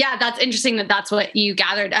yeah, that's interesting that that's what you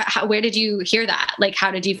gathered. Where did you hear that? Like, how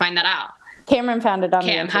did you find that out? Cameron found it on the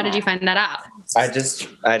Cam, internet. how did you find that out? I just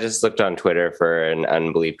looked on Twitter for an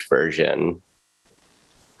unbleeped version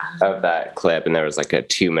of that clip, and there was like a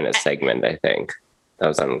 2-minute segment, I think. That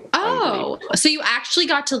was unbleeped. So you actually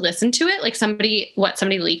got to listen to it? Like somebody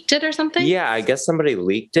leaked it or something? Yeah, I guess somebody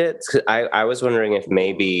leaked it. I was wondering if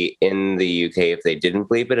maybe in the UK, if they didn't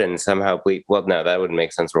bleep it and somehow bleep, well, no, that wouldn't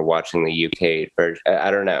make sense. We're watching the UK version. I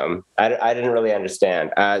don't know. I didn't really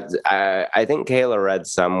understand. I think Kaela read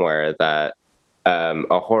somewhere that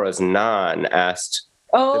Horace Nan asked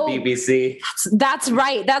the BBC. That's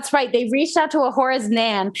right. They reached out to a Horace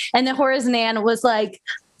Nan, and the Horace Nan was like,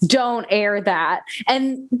 don't air that.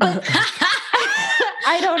 And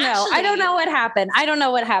I don't know. Actually, I don't know what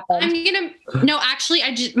happened.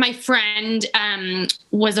 My friend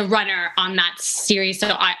was a runner on that series,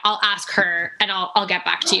 so I'll ask her and I'll get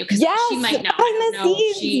back to you because she might know. I don't know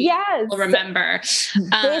if she will remember. This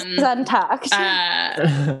is Untucked.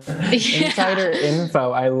 Insider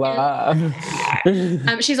info, I love.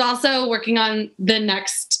 She's also working on the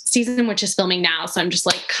next season, which is filming now. So I'm just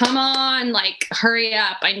like, come on, like hurry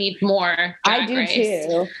up. I need more Drag Race.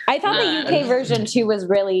 Too. I thought the UK version too was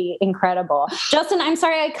really incredible. Justin, I'm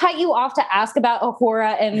sorry I cut you off to ask about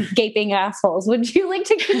Ahura and gaping assholes. Would you like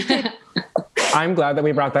to continue? I'm glad that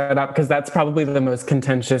we brought that up because that's probably the most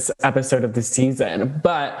contentious episode of the season.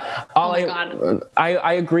 But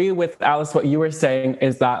I agree with Alice. What you were saying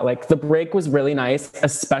is that like the break was really nice,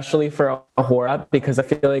 especially for Ahura, because I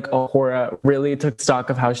feel like Ahura really took stock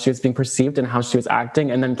of how she was being perceived and how she was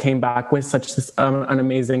acting, and then came back with such an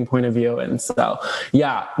amazing point of view. And so,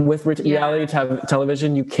 yeah, with reality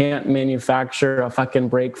television, you can't manufacture a fucking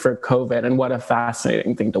break for COVID. And what a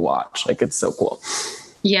fascinating thing to watch. Like, it's so cool.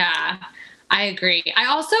 Yeah. I agree. I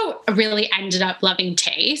also really ended up loving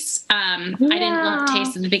Tace. I didn't love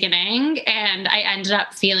Tace in the beginning, and I ended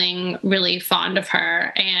up feeling really fond of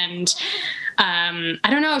her. And I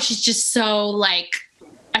don't know, she's just so like,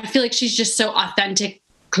 I feel like she's just so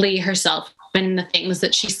authentically herself in the things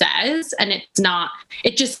that she says, and it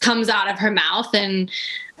just comes out of her mouth. And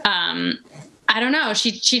I don't know,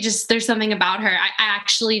 she just, there's something about her. I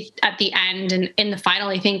actually, at the end and in the final,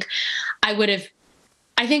 I think I would have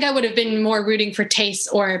been more rooting for Tace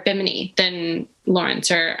or Bimini than Lawrence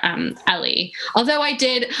or Ellie. Although I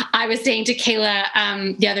was saying to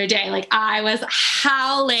Kaela the other day, like I was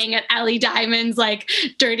howling at Ellie Diamond's like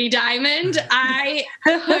Dirty Diamond. I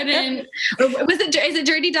couldn't. Is it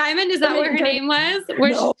Dirty Diamond? Is that what her name was?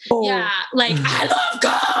 No. Yeah, like I love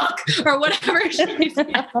cock or whatever.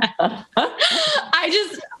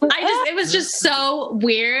 It was just so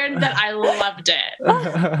weird that I loved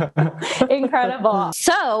it. Incredible.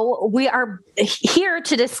 So we are here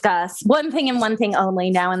to discuss one thing and one thing only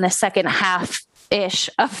now in the second half-ish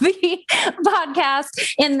of the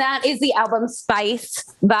podcast, and that is the album Spice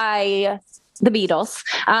by the Beatles.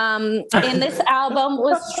 And this album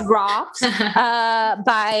was dropped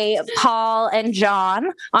by Paul and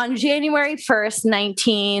John on January 1st,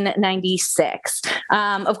 1996.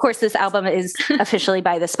 Of course, this album is officially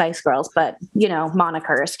by the Spice Girls, but, you know,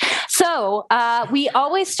 monikers. So we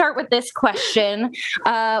always start with this question.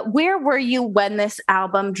 Where were you when this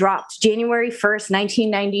album dropped? January 1st,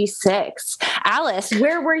 1996. Alice,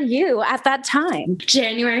 where were you at that time?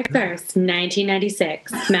 January 1st,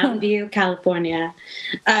 1996, Mountain View, California. Well,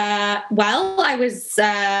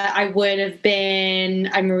 I would have been,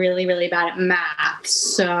 I'm really, really bad at math.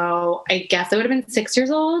 So I guess I would have been 6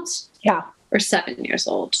 years old. Yeah. Or 7 years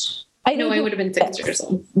old. I would have been 6 years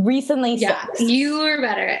old. Recently 6. Yeah, you were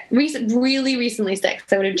better. Really recently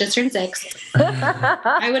 6. I would have just turned 6.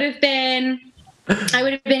 I would have been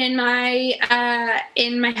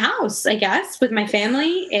in my house, I guess, with my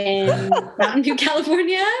family in Mountain View,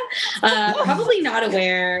 California. Probably not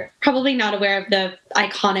aware of the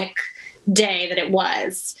iconic day that it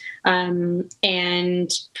was.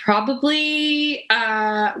 And probably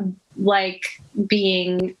like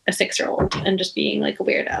being a 6-year-old and just being like a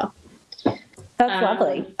weirdo. That's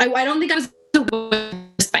lovely. I don't think I was the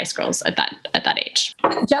Spice Girls at that age.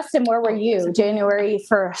 Justin, where were you? January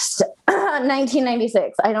 1st,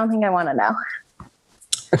 1996. I don't think I want to know.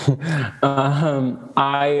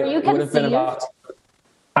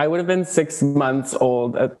 I would have been 6 months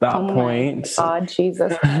old at that point. God,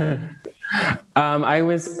 Jesus. I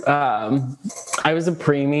was a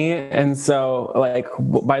preemie, and so like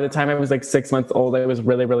by the time I was like 6 months old, I was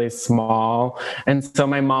really, really small, and so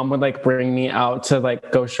my mom would like bring me out to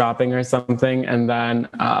like go shopping or something, and then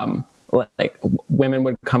like women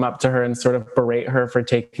would come up to her and sort of berate her for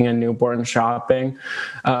taking a newborn shopping,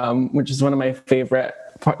 which is one of my favorite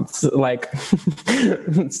parts, like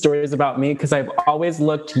stories about me, because I've always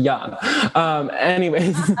looked young.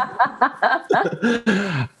 Anyways,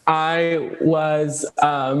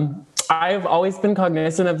 I've always been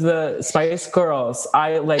cognizant of the Spice Girls.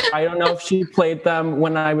 I don't know if she played them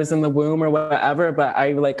when I was in the womb or whatever, but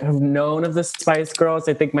I like have known of the Spice Girls.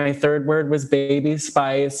 I think my third word was Baby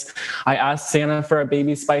Spice. I asked Santa for a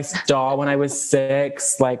Baby Spice doll when I was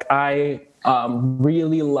 6. Like I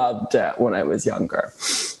really loved it when I was younger.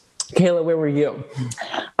 Kaela, where were you?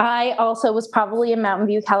 I also was probably in Mountain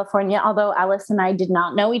View, California, although Alice and I did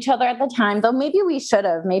not know each other at the time, though maybe we should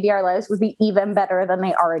have. Maybe our lives would be even better than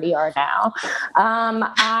they already are now.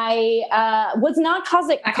 I was not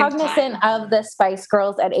cognizant of the Spice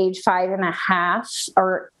Girls at age 5.5,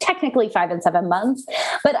 or technically 5 and 7 months,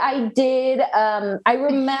 but I did. I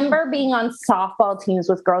remember being on softball teams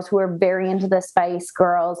with girls who were very into the Spice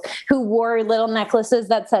Girls, who wore little necklaces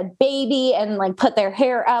that said baby and like put their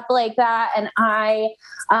hair up like that. And I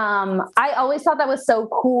always thought that was so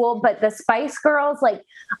cool, but the Spice Girls, like,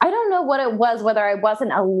 I don't know what it was, whether I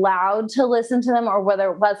wasn't allowed to listen to them or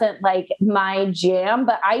whether it wasn't like my jam,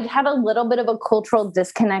 but I had a little bit of a cultural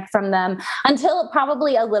disconnect from them until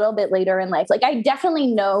probably a little bit later in life. Like I definitely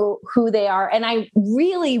know who they are. And I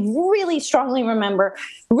really, really strongly remember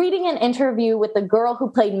reading an interview with the girl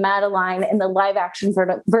who played Madeline in the live action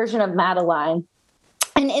version of Madeline.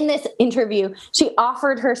 And in this interview, she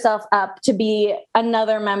offered herself up to be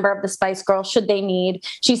another member of the Spice Girls should they need.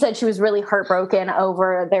 She said she was really heartbroken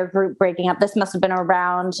over their group breaking up. This must have been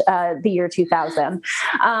around the year 2000.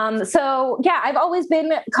 So yeah, I've always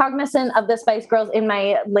been cognizant of the Spice Girls in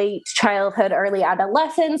my late childhood, early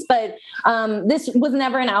adolescence, but this was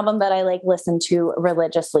never an album that I like listened to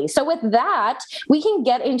religiously. So with that, we can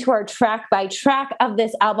get into our track by track of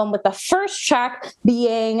this album, with the first track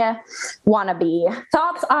being Wannabe.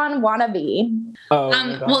 Thoughts on Wannabe?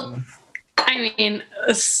 Well, I mean,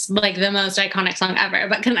 it's like the most iconic song ever,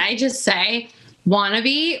 but can I just say,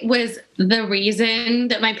 Wannabe was the reason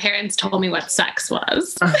that my parents told me what sex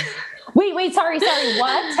was. Wait, sorry.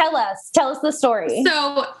 What? Tell us the story.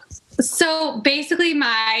 So basically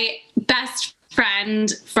my best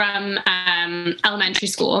friend from elementary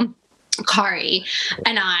school, Kari,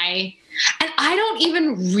 and I don't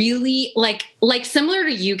even really like similar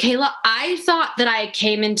to you, Kaela, I thought that I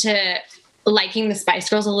came into liking the Spice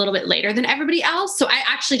Girls a little bit later than everybody else. So I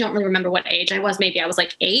actually don't really remember what age I was. Maybe I was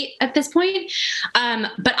like 8 at this point.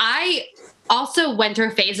 But I also went through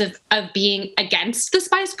a phase of being against the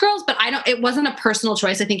Spice Girls, but it wasn't a personal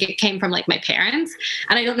choice. I think it came from like my parents,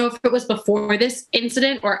 and I don't know if it was before this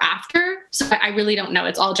incident or after. So I really don't know.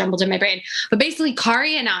 It's all jumbled in my brain. But basically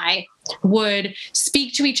Kari and I would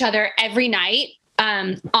speak to each other every night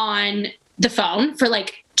on the phone for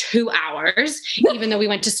like 2 hours, even though we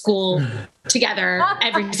went to school together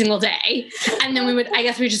every single day. And then we would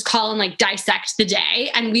just call and like dissect the day.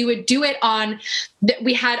 And we would do it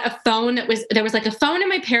we had a phone there was like a phone in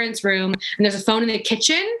my parents' room, and there's a phone in the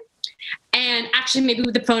kitchen. And actually maybe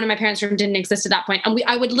the phone in my parents' room didn't exist at that point. And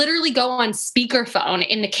I would literally go on speakerphone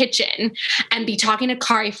in the kitchen and be talking to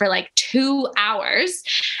Kari for like 2 hours.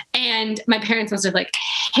 And my parents must have like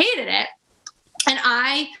hated it. And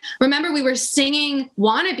I remember we were singing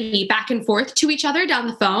Wannabe back and forth to each other down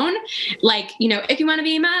the phone. Like, you know, if you want to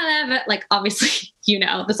be my lover, like obviously, you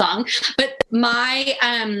know, the song, but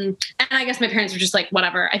and I guess my parents were just like,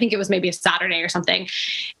 whatever. I think it was maybe a Saturday or something.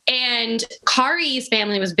 And Kari's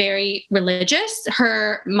family was very religious.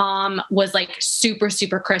 Her mom was like super,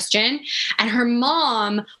 super Christian, and her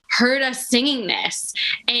mom heard us singing this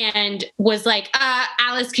and was like,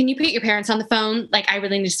 Alice, can you put your parents on the phone? Like, I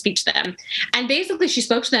really need to speak to them. And basically she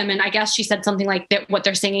spoke to them, and I guess she said something like that what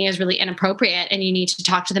they're singing is really inappropriate and you need to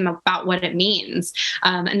talk to them about what it means.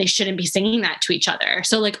 And they shouldn't be singing that to each other.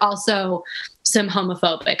 So like also some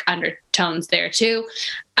homophobic undertones there too.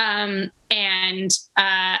 And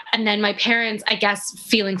then my parents, I guess,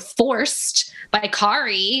 feeling forced by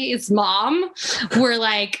Kari's mom, were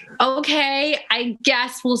like, okay, I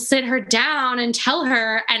guess we'll sit her down and tell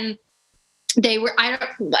her. And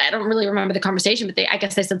I don't really remember the conversation, but I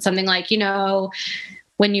guess they said something like,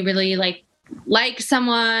 when you really like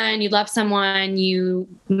someone, you love someone, you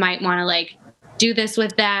might want to do this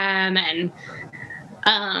with them, and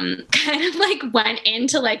kind of went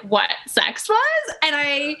into what sex was. And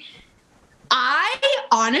I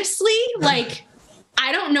honestly,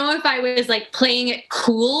 I don't know if I was playing it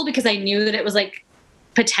cool because I knew that it was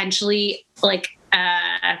potentially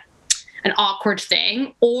an awkward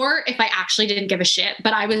thing, or if I actually didn't give a shit,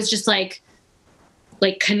 but I was just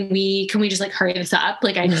can we just hurry this up?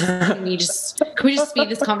 Can we just speed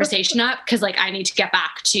this conversation up? Cause I need to get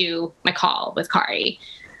back to my call with Kari.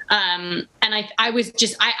 And I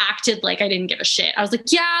acted like I didn't give a shit. I was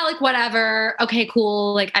yeah, whatever. Okay,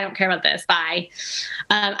 cool. I don't care about this. Bye.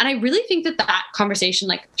 And I really think that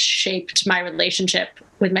conversation shaped my relationship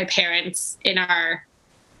with my parents in our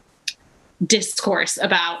discourse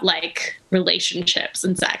about relationships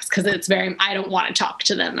and sex. Cause it's I don't want to talk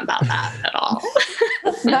to them about that at all.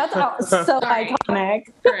 That's so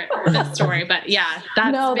iconic for this story. But yeah,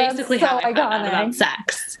 that's basically how I found out about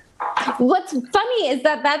sex. What's funny is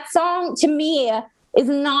that song to me is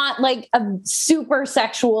not a super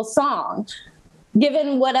sexual song,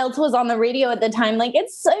 given what else was on the radio at the time.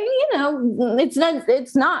 It's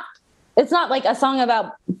not a song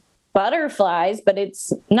about butterflies, but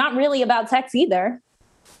it's not really about sex either.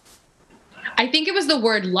 I think it was the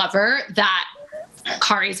word lover that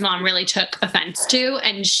Kari's mom really took offense to,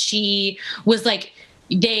 and she was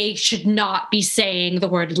they should not be saying the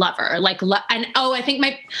word lover. I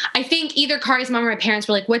think either Kari's mom or my parents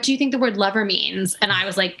were what do you think the word lover means? And I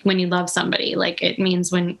was when you love somebody, it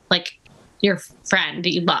means when your friend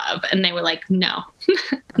you love. And they were no,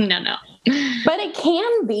 no. But it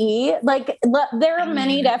can be there are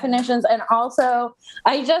many definitions. And also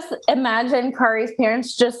I just imagine Kari's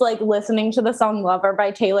parents just listening to the song Lover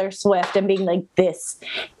by Taylor Swift and being this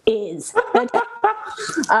is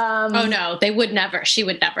oh no, they would never. She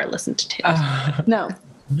would never listen to Taylor. No,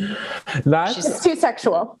 it's too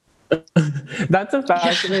sexual. That's a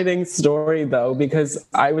fascinating story, though, because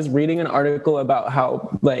I was reading an article about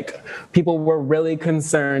how people were really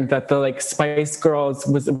concerned that the Spice Girls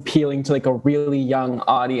was appealing to a really young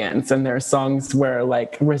audience, and their songs were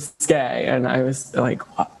risque, and I was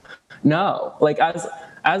no,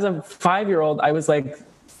 as a 5-year-old, I was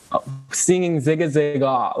singing Zigga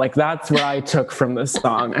Zigga. That's what I took from the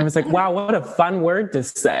song. I was wow, what a fun word to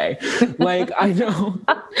say. I don't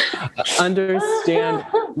understand.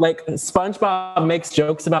 SpongeBob makes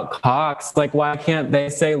jokes about cocks. Why can't they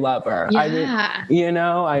say lover? Yeah.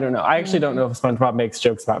 I don't know. I actually don't know if SpongeBob makes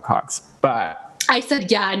jokes about cocks, but I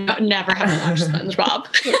said, yeah, no, never have watched SpongeBob.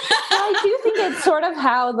 I do think it's sort of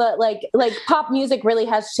how the pop music really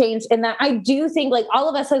has changed, in that I do think all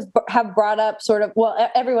of us have brought up sort of, well,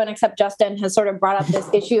 everyone except Justin has sort of brought up this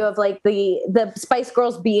issue of the Spice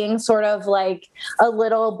Girls being sort of a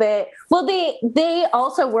little bit, well, they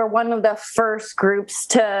also were one of the first groups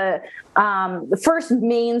to the first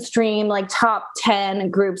mainstream top 10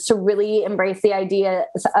 groups to really embrace the idea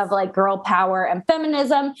of girl power and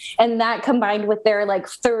feminism, and that combined with their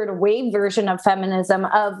third wave version of feminism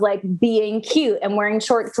of being cute and wearing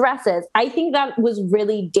short dresses. I think that was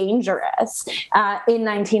really dangerous in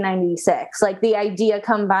 1996. The idea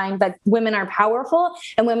combined that women are powerful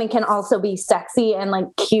and women can also be sexy and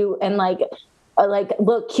cute and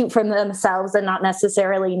look cute for themselves and not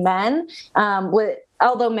necessarily men.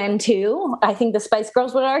 Although men too, I think the Spice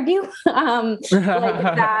Girls would argue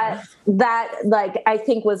that I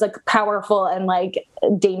think was a powerful and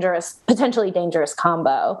dangerous, potentially dangerous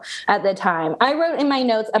combo at the time. I wrote in my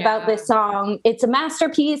notes about this song, it's a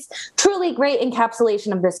masterpiece, truly great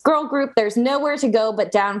encapsulation of this girl group. There's nowhere to go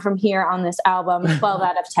but down from here on this album. 12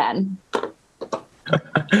 out of 10.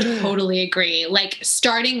 Totally agree.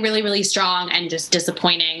 Starting really, really strong and just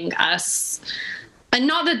disappointing us. And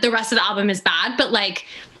not that the rest of the album is bad, but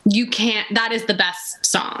you can't, that is the best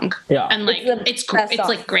song. Yeah. And it's great that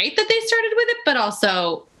they started with it, but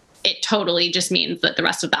also it totally just means that the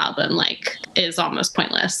rest of the album is almost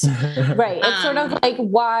pointless. Right. It's sort of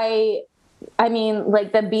why, I mean,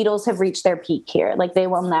 the Beatles have reached their peak here. They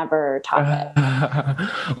will never top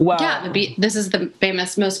it. Wow. Yeah. This is the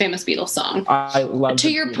most famous Beatles song. I love to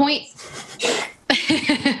your point.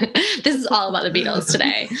 This is all about the Beatles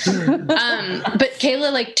today. But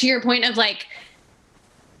Kaela, to your point of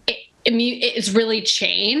it's really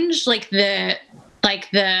changed. I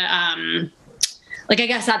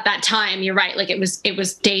guess at that time, you're right. It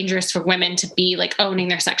was dangerous for women to be owning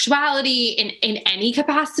their sexuality in any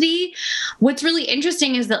capacity. What's really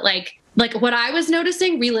interesting is that what I was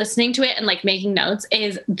noticing, re-listening to it and making notes,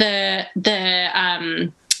 is the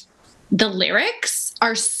the lyrics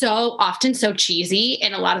are so often so cheesy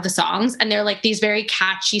in a lot of the songs. And they're like these very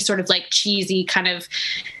catchy, sort of like cheesy kind of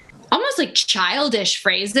almost like childish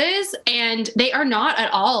phrases. And they are not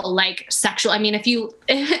at all like sexual. I mean, if you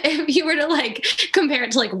were to like compare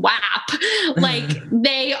it to like WAP, like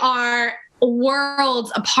they are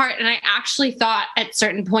worlds apart. And I actually thought at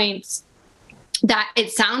certain points that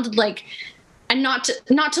it sounded like, and not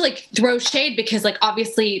to like throw shade, because like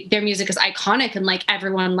obviously their music is iconic and like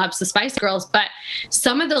everyone loves the Spice Girls, but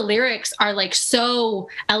some of the lyrics are like so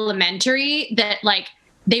elementary that like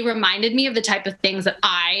they reminded me of the type of things that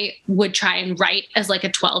I would try and write as like a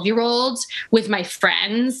 12-year-old with my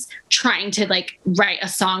friends, trying to like write a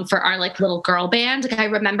song for our like little girl band. Like I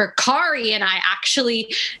remember Kari and I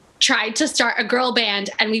actually tried to start a girl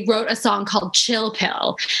band, and we wrote a song called Chill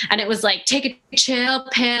Pill. And it was like, take a chill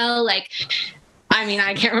pill. Like, I mean,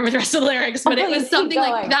 I can't remember the rest of the lyrics, but it was something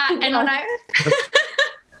like that. And when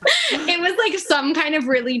it was like some kind of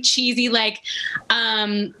really cheesy, like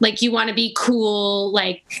you want to be cool,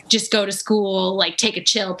 like just go to school, like take a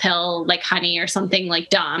chill pill, like honey, or something like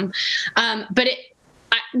dumb. But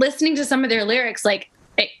listening to some of their lyrics, like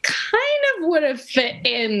it kind of would have fit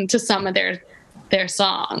into some of their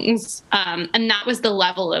songs. And that was the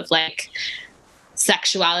level of like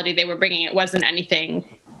sexuality they were bringing. It wasn't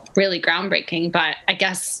anything really groundbreaking, but I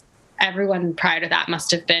guess everyone prior to that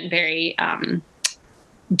must have been very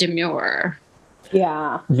demure.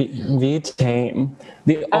 Yeah. The tame.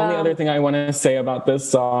 The only other thing I want to say about this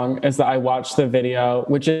song is that I watched the video,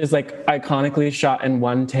 which is like iconically shot in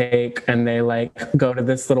one take, and they like go to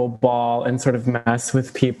this little ball and sort of mess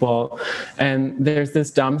with people. And there's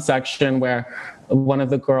this dumb section where one of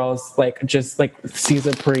the girls like just like sees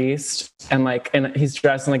a priest, and he's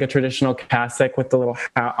dressed in like a traditional cassock with the little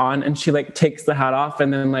hat on, and she like takes the hat off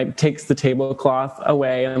and then like takes the tablecloth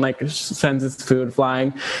away and like sends his food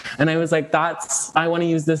flying. And I was like, I want to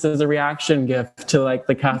use this as a reaction gift to like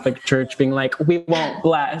the Catholic Church being like, we won't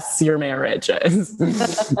bless your marriages.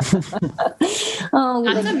 Oh,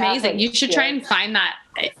 that's amazing. You should try and find that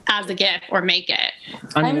as a gift or make it.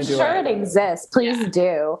 I'm sure it exists. Please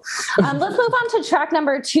do. Let's move on to track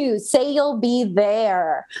number 2, Say You'll Be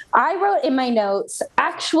There. I wrote in my notes,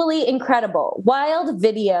 actually incredible, wild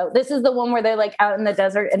video. This is the one where they're like out in the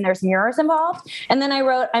desert and there's mirrors involved. And then I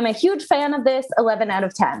wrote, I'm a huge fan of this, 11 out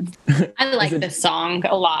of 10. I like this song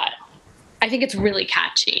a lot. I think it's really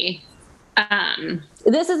catchy.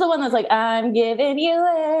 This is the one that's like, I'm giving you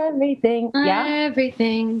everything. Yeah.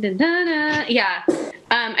 Everything. Da-da-da. Yeah.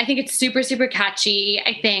 I think it's super, super catchy.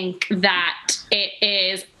 I think that it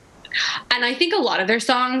is, and I think a lot of their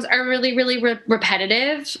songs are really, really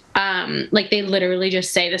repetitive. Like they literally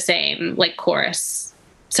just say the same like chorus,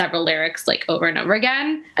 several lyrics like over and over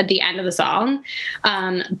again at the end of the song.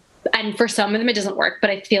 And for some of them it doesn't work, but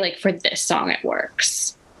I feel like for this song it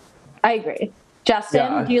works. I agree.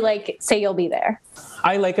 Justin, do you like Say You'll Be There?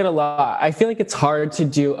 I like it a lot. I feel like it's hard to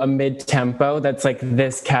do a mid-tempo that's like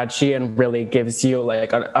this catchy and really gives you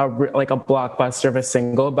like a blockbuster of a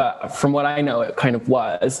single. But from what I know, it kind of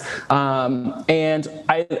was. And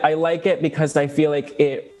I like it because I feel like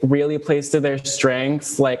it really plays to their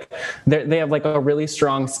strengths. Like they have like a really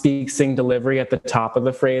strong speak-sing delivery at the top of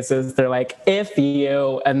the phrases. They're like, if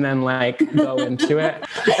you, and then like go into it.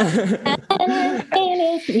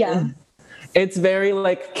 Yeah. It's very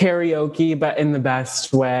like karaoke, but in the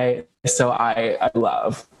best way. So I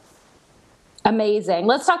love. Amazing.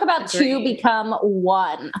 Let's talk about Two Become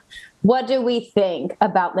One. What do we think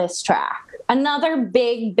about this track? Another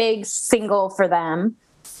big, big single for them.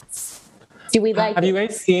 Do we like Have you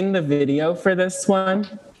guys seen the video for this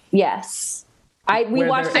one? Yes. We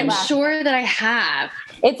watched it. I'm sure that I have.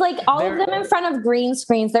 It's like all of them in front of green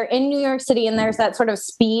screens. They're in New York City, and there's that sort of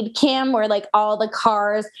speed cam where like all the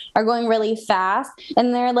cars are going really fast,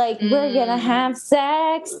 and they're like, we're gonna have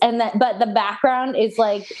sex, but the background is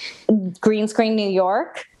like green screen New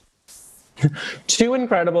York. Two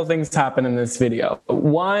incredible things happen in this video.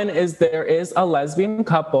 One is there is a lesbian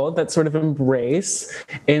couple that sort of embrace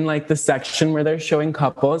in like the section where they're showing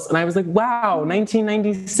couples. And I was like, wow,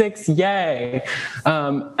 1996, yay.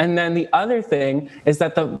 And then the other thing is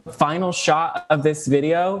that the final shot of this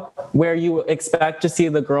video where you expect to see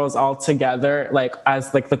the girls all together, like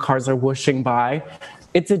as like the cars are whooshing by,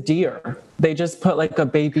 it's a deer. They just put like a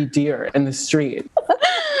baby deer in the street.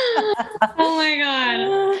 Oh my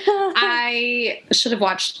God. I should have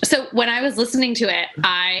watched. So when I was listening to it,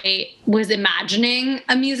 I was imagining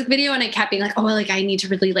a music video, and I kept being like, oh, like I need to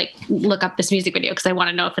really like look up this music video because I want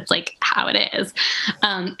to know if it's like how it is.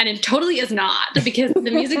 And it totally is not, because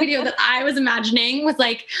the music video that I was imagining was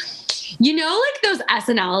like, you know, like those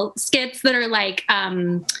SNL skits that are like,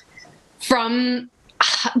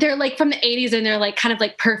 they're like from the 80s, and they're like kind of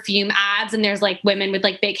like perfume ads, and there's like women with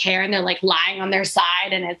like big hair, and they're like lying on their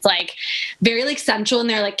side, and it's like very like sensual, and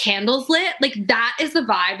they're like candles lit. Like that is the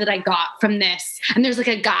vibe that I got from this. And there's like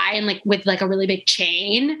a guy and like with like a really big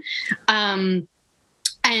chain. And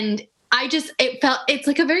it's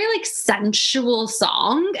like a very like sensual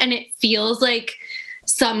song, and it feels like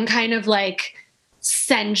some kind of like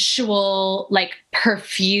sensual like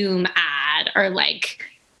perfume ad, or like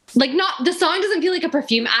not, the song doesn't feel like a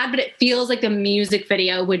perfume ad, but it feels like the music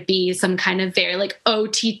video would be some kind of very like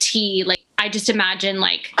OTT. Like I just imagine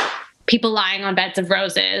like people lying on beds of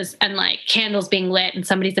roses and like candles being lit, and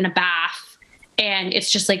somebody's in a bath, and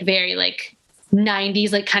it's just like very like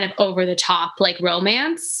 90s, like kind of over the top, like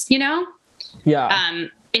romance, you know? Yeah.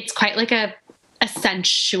 It's quite like a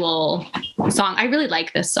sensual song. I really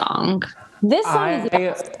like this song. This song is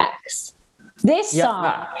about sex. This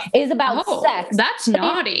song is about sex. That's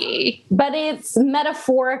naughty. But it's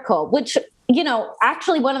metaphorical, which, you know,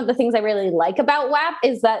 actually one of the things I really like about WAP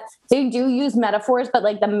is that they do use metaphors, but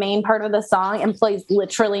like the main part of the song employs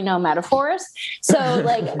literally no metaphors. So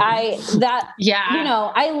like you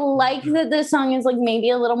know, I like that this song is like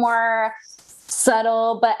maybe a little more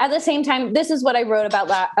subtle, but at the same time, this is what I wrote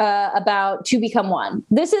about To Become One.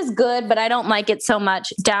 This is good, but I don't like it so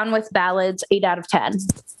much. Down with ballads, 8 out of 10.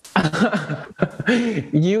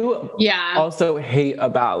 You also hate a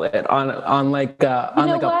ballad on like a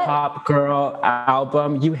pop girl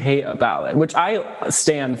album. You hate a ballad, which I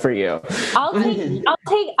stand for you. I'll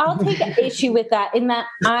take issue with that, in that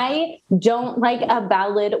I don't like a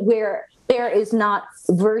ballad where there is not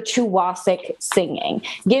virtuosic singing.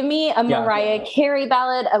 Give me a Mariah Carey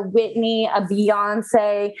ballad, a Whitney, a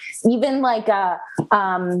Beyonce, even like even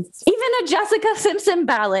a Jessica Simpson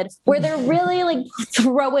ballad, where they're really like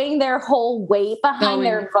throwing their whole weight behind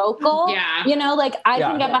their vocal. Yeah. You know, like I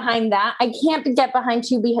can get behind that. I can't get behind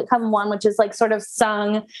To Become One, which is like sort of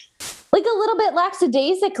sung like a little bit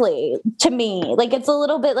lackadaisically to me. Like it's a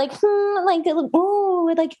little bit like,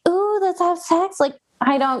 ooh, let's have sex. Like,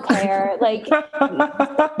 I don't care. Like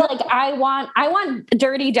I want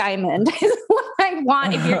Dirty Diamond is what I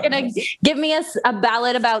want. If you're going to give me a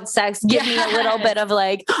ballad about sex, give me a little bit of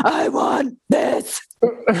like, I want this.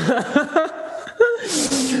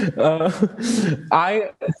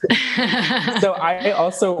 I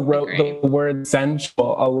also wrote the word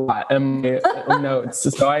sensual a lot in my notes.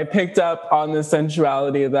 So I picked up on the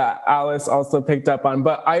sensuality that Alice also picked up on,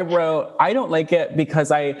 but I wrote, I don't like it because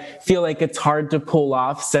I feel like it's hard to pull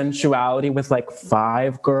off sensuality with like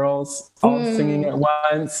 5 girls all singing at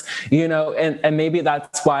once, you know, and maybe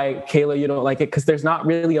that's why, Kaela, you don't like it, because there's not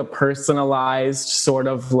really a personalized sort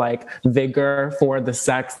of like vigor for the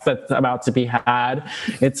sex that's about to be had.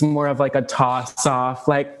 It's more of like a toss off,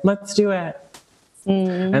 like, let's do it.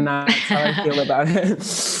 And that's how I feel about it.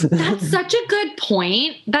 That's such a good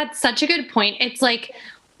point. It's like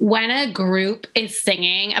when a group is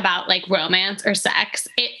singing about like romance or sex,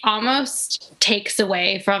 it almost takes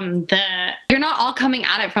away from you're not all coming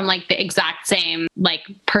at it from like the exact same like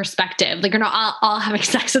perspective. Like you're not all having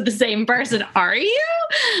sex with the same person, are you?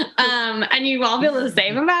 And you all feel the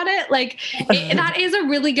same about it. Like that is a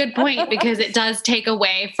really good point, because it does take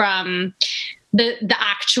away from the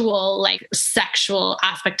actual like sexual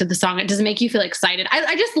aspect of the song. It doesn't make you feel excited.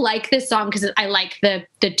 I just like this song because I like the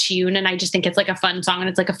tune, and I just think it's like a fun song, and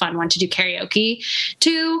it's like a fun one to do karaoke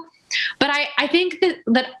to. But I think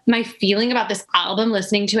that my feeling about this album,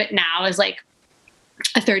 listening to it now, is like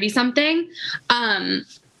a 30-something.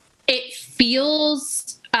 It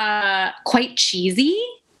feels quite cheesy.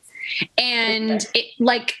 And it,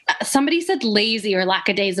 like somebody said, lazy or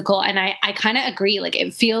lackadaisical, and I kind of agree. Like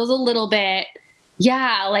it feels a little bit,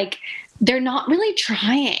 like they're not really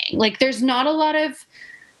trying. Like there's not a lot of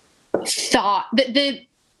thought.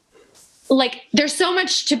 Like there's so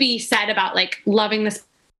much to be said about like loving the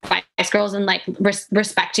Spice Girls and like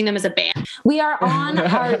respecting them as a band. We are on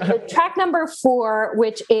our track number 4,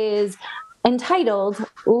 which is entitled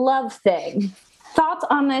 "Love Thing." Thoughts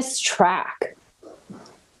on this track?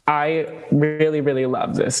 I really, really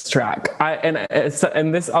love this track. And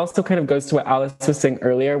this also kind of goes to what Alice was saying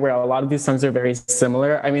earlier, where a lot of these songs are very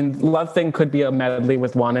similar. I mean, Love Thing could be a medley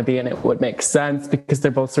with Wannabe, and it would make sense because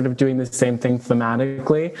they're both sort of doing the same thing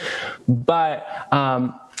thematically. But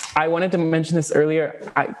I wanted to mention this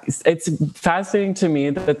earlier. It's fascinating to me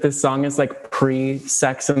that this song is like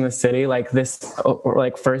pre-Sex in the City. Like this, or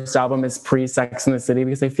like first album is pre-Sex in the City,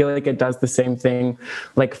 because I feel like it does the same thing,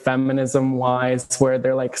 like feminism-wise, where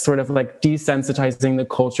they're like sort of like desensitizing the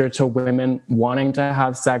culture to women wanting to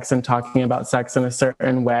have sex and talking about sex in a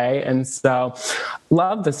certain way. And so,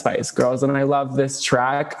 love the Spice Girls, and I love this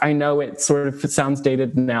track. I know it sort of sounds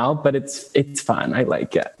dated now, but it's fun. I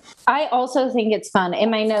like it. I also think it's fun.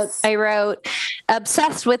 In my notes, I wrote,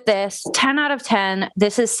 obsessed with this, 10 out of 10.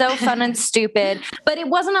 This is so fun and stupid. But it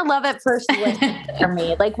wasn't a love at first listen for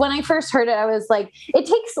me. Like when I first heard it, I was like, it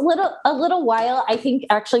takes a little while, I think,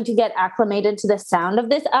 actually to get acclimated to the sound of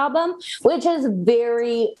this album, which is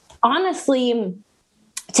very, honestly,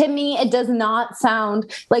 to me, it does not sound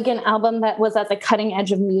like an album that was at the cutting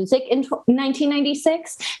edge of music in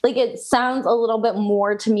 1996. Like it sounds a little bit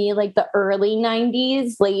more to me like the early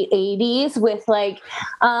 90s, late 80s with like...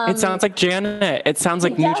 it sounds like Janet. It sounds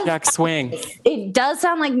like New Jack Swing. It does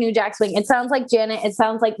sound like New Jack Swing. It sounds like Janet. It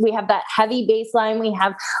sounds like we have that heavy bass line. We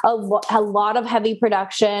have a lot of heavy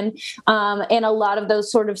production and a lot of those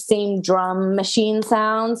sort of same drum machine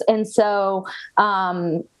sounds. And so,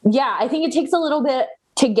 I think it takes a little bit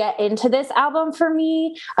to get into this album for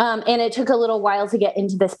me. And it took a little while to get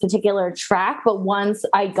into this particular track. But once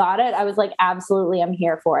I got it, I was like, absolutely, I'm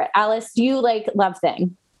here for it. Alice, do you like Love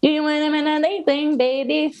Thing? Do you want him in anything,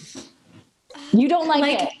 baby? You don't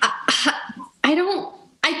like it? I don't.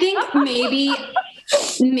 I think maybe,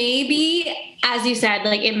 as you said,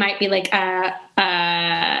 like it might be like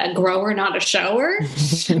a grower, not a shower.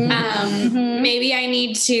 Maybe I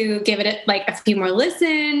need to give it like a few more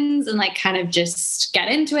listens and like kind of just get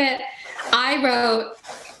into it. I wrote,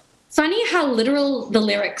 funny how literal the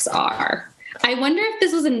lyrics are. I wonder if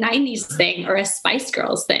this was a 90s thing or a Spice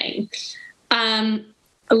Girls thing.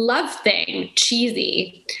 Love Thing,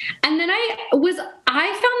 cheesy. And then I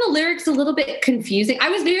found the lyrics a little bit confusing. I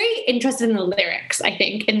was very interested in the lyrics, I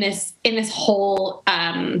think, in this whole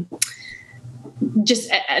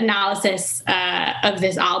just analysis of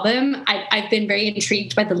this album. I've been very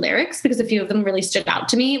intrigued by the lyrics because a few of them really stood out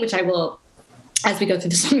to me, which I will, as we go through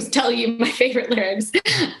the songs, tell you my favorite lyrics.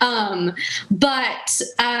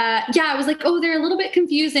 I was like, oh, they're a little bit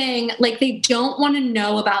confusing. Like they don't want to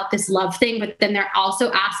know about this love thing, but then they're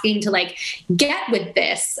also asking to like get with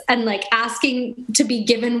this and like asking to be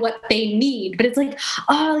given what they need. But it's like,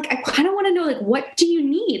 oh, like I kind of want to know, like, what do you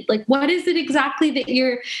need? Like, what is it exactly that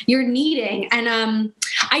you're needing? And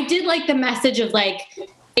I did like the message of like,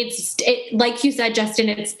 it like you said, Justin,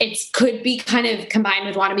 it's could be kind of combined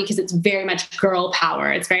with Wannabe because it's very much girl power.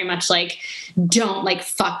 It's very much like, don't like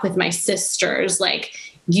fuck with my sisters. Like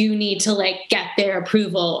you need to like get their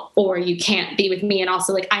approval or you can't be with me. And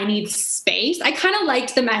also like, I need space. I kind of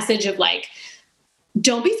liked the message of like,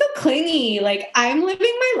 don't be so clingy. Like I'm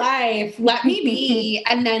living my life. Let me be.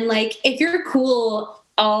 And then like, if you're cool,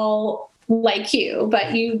 I'll like you,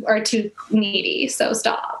 but you are too needy. So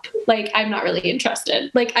stop. Like, I'm not really interested.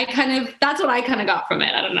 Like that's what I kind of got from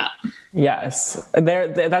it. I don't know. Yes.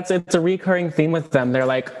 It's a recurring theme with them. They're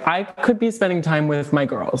like, I could be spending time with my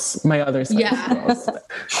girls, my other Spice Girls.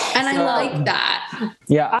 And I like that.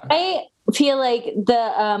 Yeah. I feel like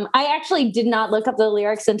I actually did not look up the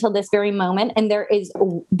lyrics until this very moment, and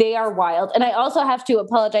they are wild. And I also have to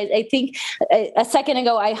apologize. I think a second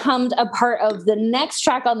ago I hummed a part of the next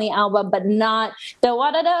track on the album, but not the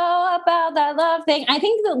 "What I Know About That Love Thing." I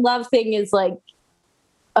think the love thing is like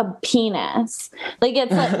a penis. Like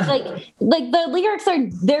it's like the lyrics are,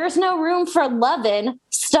 there's no room for loving.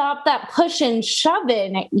 Stop that pushing,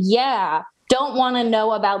 shoving. Yeah. Don't want to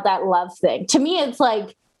know about that love thing. To me, it's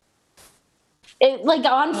like, like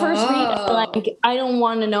on first read, like I don't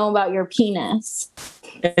want to know about your penis.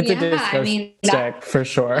 It's a disco stick for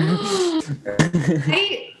sure.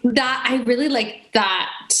 I really like that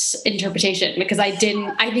interpretation because I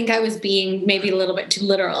think I was being maybe a little bit too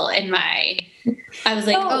literal in my. I was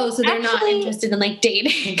like, so they're not interested in like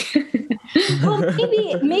dating. Well,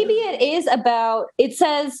 maybe it is about. It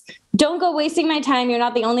says, "Don't go wasting my time. You're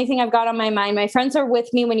not the only thing I've got on my mind. My friends are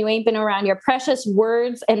with me when you ain't been around. Your precious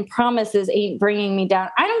words and promises ain't bringing me down."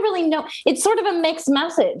 I don't really know. It's sort of a mixed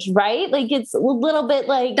message, right? Like it's a little bit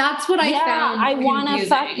like, that's what I found. I want to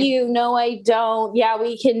fuck you. No, I don't. Yeah,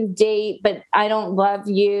 we can date, but I don't love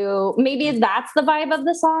you. Maybe that's the vibe of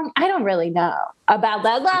the song. I don't really know about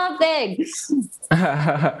that love thing.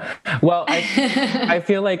 Well, I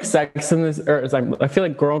feel like I feel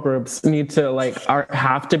like girl groups need to like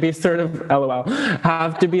have to be sort of LOL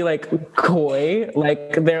have to be like coy.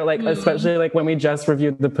 Like they're like, especially like when we just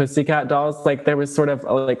reviewed the Pussycat Dolls, like there was sort of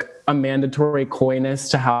like a mandatory coyness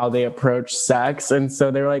to how they approach sex. And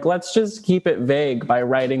so they're like, let's just keep it vague by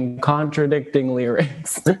writing contradicting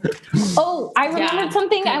lyrics. Oh, I remembered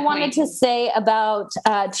something I wanted to say about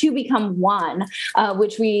To Become One,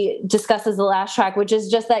 which we discussed as the last track, which is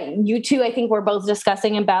just that you two, I think we're both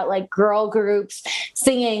discussing about like girl groups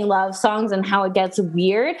singing love songs and how it gets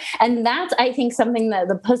weird. And that's, I think, something that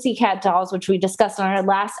the Pussycat Dolls, which we discussed on our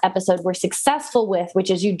last episode, were successful with,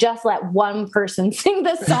 which is you just let one person sing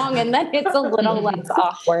the song and then it's a little less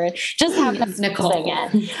awkward. Just have them sing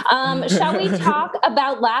it. Shall we talk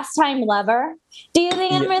about Last Time Lover? Do you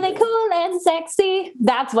think I'm really cool and sexy?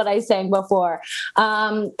 That's what I sang before.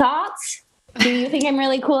 Thoughts? Do you think I'm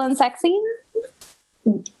really cool and sexy?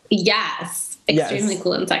 Yes. Extremely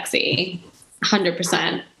cool and sexy.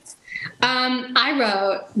 100%. I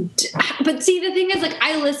wrote, but see, the thing is, like,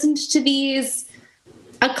 I listened to these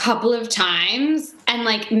a couple of times, and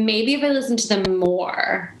like, maybe if I listened to them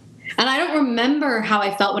more, and I don't remember how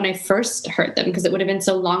I felt when I first heard them because it would have been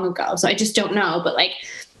so long ago. So I just don't know. But like,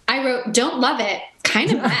 I wrote, don't love it, kind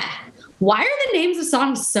of meh. Why are the names of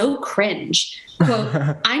songs so cringe? Quote,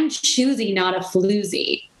 I'm choosy, not a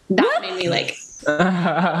floozy. That made me like,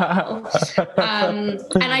 and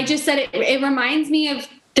I just said it reminds me of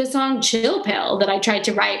the song Chill Pill that I tried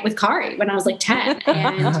to write with Kari when I was like 10.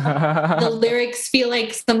 And the lyrics feel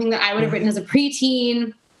like something that I would have written as a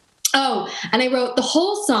preteen. Oh, and I wrote the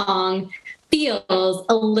whole song feels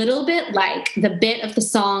a little bit like the bit of the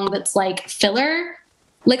song that's like filler,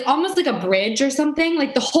 like almost like a bridge or something.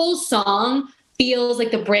 Like the whole song feels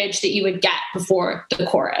like the bridge that you would get before the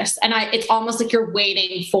chorus. And it's almost like you're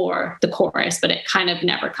waiting for the chorus, but it kind of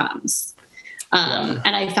never comes.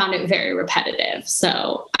 And I found it very repetitive.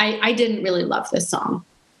 So I didn't really love this song.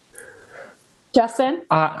 Justin?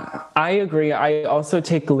 I agree. I also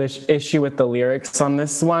take issue with the lyrics on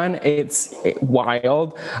this one. It's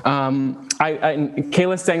wild.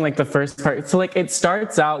 Kaela's saying like the first part. So like it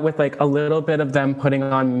starts out with like a little bit of them putting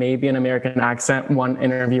on maybe an American accent. One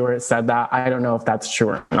interviewer said that. I don't know if that's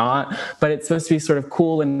true or not, but it's supposed to be sort of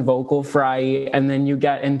cool and vocal fry. And then you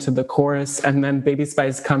get into the chorus and then Baby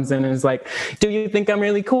Spice comes in and is like, do you think I'm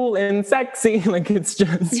really cool and sexy? Like it's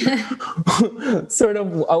just sort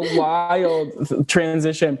of a wild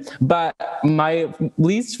transition. But my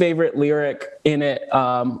least favorite lyric in it,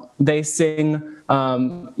 they sing,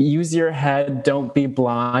 use your head, don't be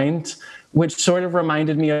blind, which sort of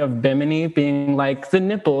reminded me of Bimini being like, the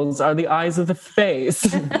nipples are the eyes of the face.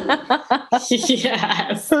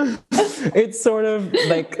 Yes. It's sort of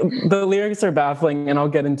like, the lyrics are baffling, and I'll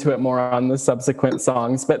get into it more on the subsequent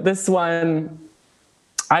songs. But this one,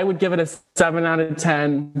 I would give it a 7 out of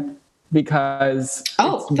 10 because it's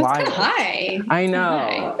that's wild. kind of high. I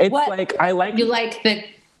know. It's like, I like... You like the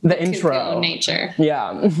intro nature.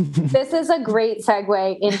 Yeah. This is a great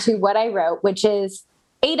segue into what I wrote, which is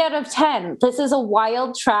 8 out of 10. This is a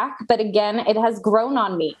wild track, but again, it has grown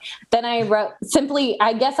on me. Then I wrote simply,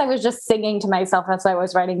 I guess I was just singing to myself as I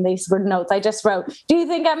was writing these notes. I just wrote, do you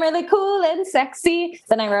think I'm really cool and sexy?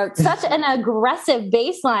 Then I wrote, such an aggressive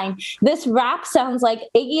bass line. This rap sounds like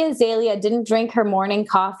Iggy Azalea didn't drink her morning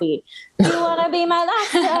coffee. Do you want to be my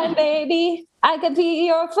last time, baby? I could be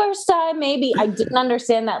your first time, maybe. I didn't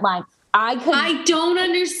understand that line. I don't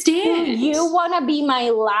understand. You want to be my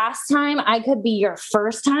last time? I could be your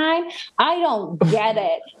first time? I don't get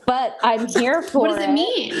it, but I'm here for it. What does it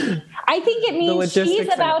mean? I think it means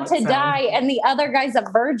she's about to die and the other guy's a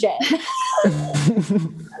virgin.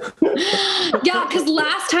 Yeah, because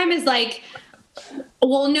last time is like,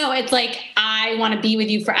 well, no, it's like, I want to be with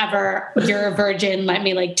you forever. You're a virgin. Let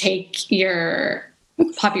me like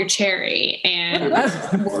pop your cherry and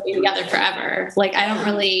we'll be together forever. Like, I don't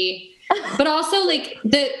really... But also, like,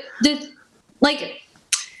 like,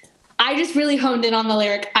 I just really honed in on the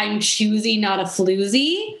lyric, I'm choosy, not a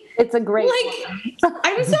floozy. It's a great one.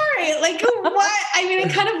 I'm sorry. Like, what? I mean,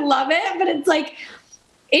 I kind of love it, but it's like,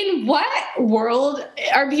 in what world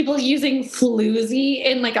are people using floozy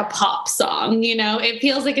in, like, a pop song, you know? It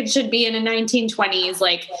feels like it should be in a 1920s,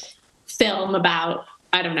 like, film about,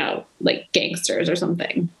 I don't know, like, gangsters or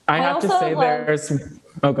something. I have to say there's...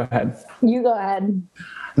 Oh, go ahead. You go ahead.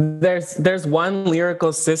 There's one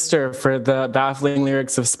lyrical sister for the baffling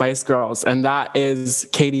lyrics of Spice Girls, and that is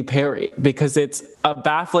Katy Perry, because it's a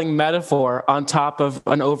baffling metaphor on top of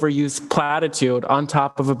an overused platitude on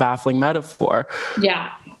top of a baffling metaphor.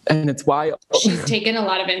 Yeah. And it's wild. She's taken a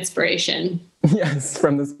lot of inspiration. Yes,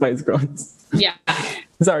 from the Spice Girls. Yeah.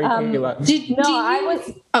 Sorry, Kaela.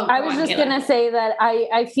 I was just gonna say that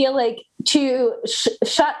I feel like to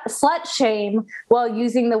slut shame while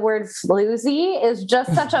using the word floozy is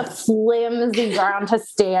just such a flimsy ground to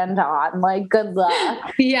stand on. Like, good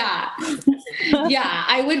luck. Yeah.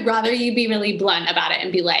 I would rather you be really blunt about it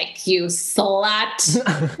and be like, you slut,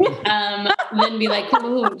 than be like,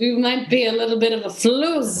 oh, you might be a little bit of a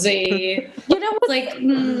floozy. You know what's like,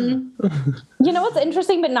 you know what's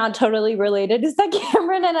interesting but not totally related is that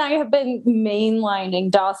Cameron and I have been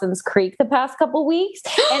mainlining Dawson's Creek the past couple weeks.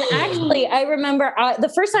 And actually, I remember the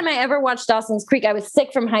first time I ever watched Dawson's Creek, I was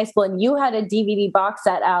sick from high school, and you had a DVD box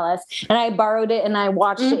set, Alice, and I borrowed it and I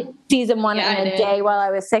watched it, season 1 in a day while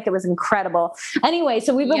I was sick. It was incredible. Anyway,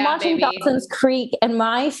 so we've been watching Dawson's Creek, and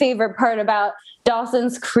my favorite part about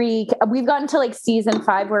Dawson's Creek, we've gotten to like season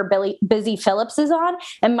 5 where Busy Phillips is on,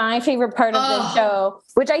 and my favorite part of the show,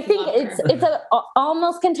 which I think it's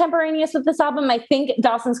almost contemporaneous with this album. I think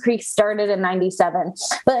Dawson's Creek started in 97,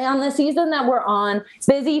 but on the season that we're on,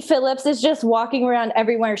 Busy Phillips is just walking around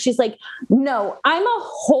everywhere. She's like, no, I'm a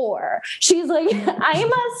whore. She's like,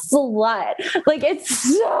 I'm a slut. Like, it's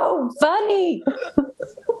so funny.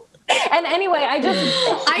 And anyway, I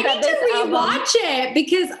need to rewatch it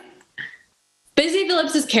because Busy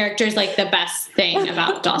Phillips's character is like the best thing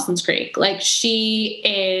about Dawson's Creek. Like, she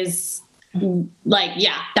is like,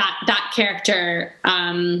 that character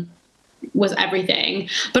was everything.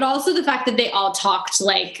 But also the fact that they all talked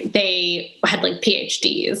like they had like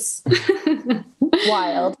PhDs.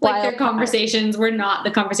 Wild. Their conversations were not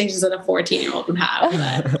the conversations that a 14-year-old would have.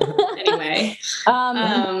 But anyway.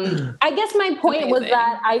 I guess my point was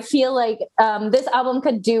that I feel like this album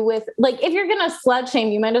could do with, like, if you're going to slut shame,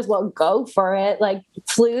 you might as well go for it. Like,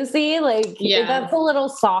 floozy, that's a little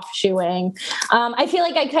soft shoeing. I feel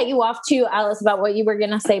like I cut you off too, Alice, about what you were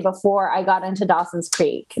going to say before I got into Dawson's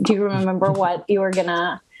Creek. Do you remember what you were going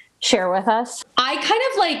to share with us? I kind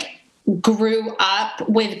of like grew up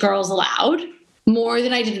with Girls Aloud more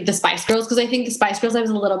than I did the Spice Girls, because I think the Spice Girls, I was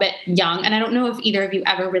a little bit young, and I don't know if either of you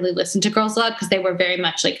ever really listened to Girls Aloud because they were very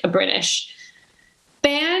much like a British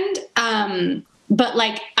band. But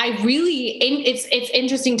like, it's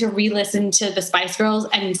interesting to re-listen to the Spice Girls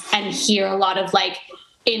and hear a lot of like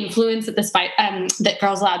influence that that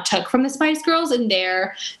Girls Aloud took from the Spice Girls in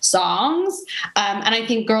their songs. And I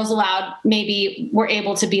think Girls Aloud maybe were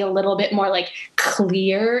able to be a little bit more like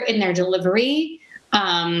clear in their delivery,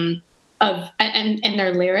 and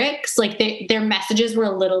their lyrics. Like their messages were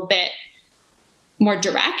a little bit more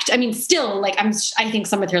direct. I mean, still, like, I think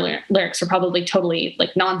some of their lyrics are probably totally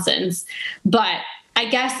like nonsense, but I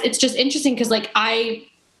guess it's just interesting because like I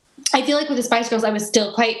feel like with the Spice Girls, I was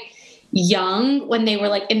still quite young when they were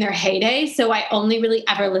like in their heyday. So I only really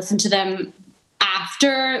ever listened to them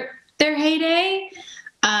after their heyday.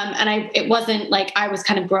 And it wasn't like I was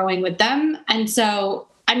kind of growing with them. And so,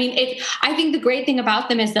 I mean, I think the great thing about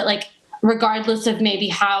them is that, like, regardless of maybe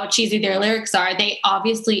how cheesy their lyrics are, they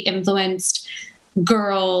obviously influenced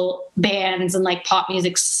girl bands and like pop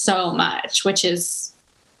music so much, which is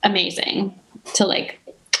amazing to like,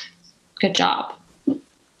 good job.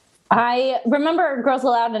 I remember Girls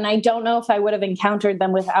Aloud, and I don't know if I would have encountered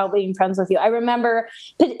them without being friends with you. I remember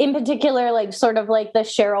in particular, like sort of like the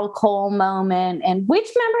Cheryl Cole moment. And which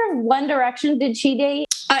member of One Direction did she date?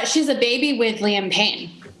 She's a baby with Liam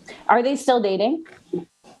Payne. Are they still dating?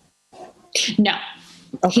 No,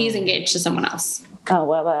 he's engaged to someone else. Oh,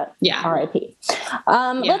 well, yeah. R.I.P.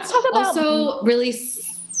 Let's talk about also really.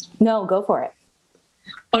 No, go for it.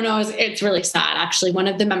 Oh no, it's really sad. Actually, one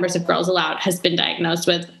of the members of Girls Aloud has been diagnosed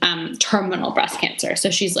with terminal breast cancer. So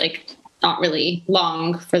she's like not really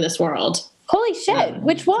long for this world. Holy shit!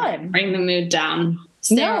 Which one? Bring the mood down.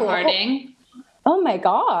 Sarah Harding. Oh my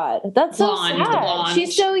God, that's blonde, so sad. Blonde.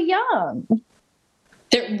 She's so young.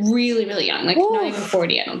 They're really, really young. Like not even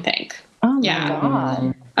 40, I don't think. Oh my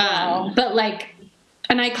God. Wow. But like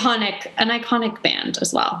an iconic band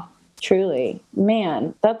as well. Truly,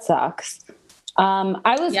 man, that sucks.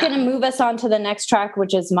 I was going to move us on to the next track,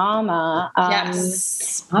 which is Mama.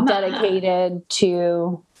 Yes. Mama. Dedicated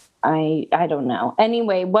to, I don't know.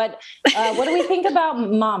 Anyway, what do we think about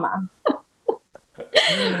Mama?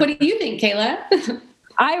 What do you think, Kaela?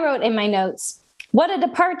 I wrote in my notes, what a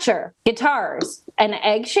departure. Guitars, an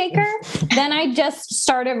egg shaker. Then I just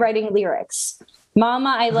started writing lyrics.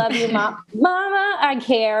 Mama, I love you. Mama, I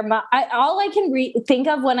care. All I can think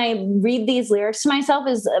of when I read these lyrics to myself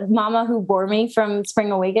is Mama Who Bore Me from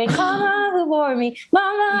Spring Awakening. Mama Who Bore Me.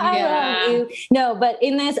 Mama, I love you. No, but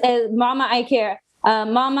in this, Mama, I care.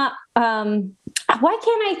 Mama, why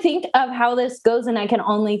can't I think of how this goes and I can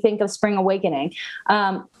only think of Spring Awakening?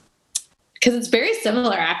 Because it's very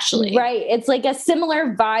similar, actually. Right. It's like a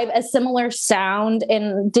similar vibe, a similar sound.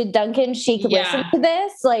 And did Duncan Sheik listen to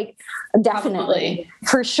this? Like, definitely. Probably.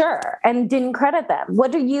 For sure. And didn't credit them.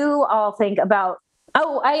 What do you all think about?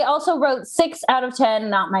 Oh, I also wrote 6 out of 10,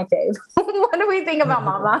 not my fave. What do we think about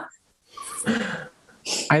Mama?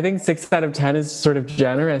 I think 6 out of 10 is sort of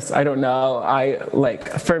generous. I don't know.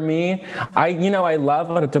 For me, I love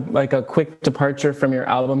a quick departure from your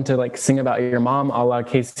album to like sing about your mom, a la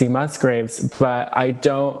Casey Musgraves, but I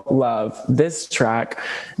don't love this track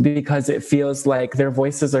because it feels like their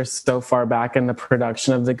voices are so far back in the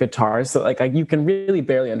production of the guitars. So like you can really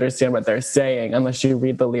barely understand what they're saying unless you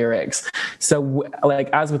read the lyrics. So like,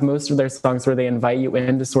 as with most of their songs where they invite you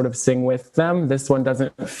in to sort of sing with them, this one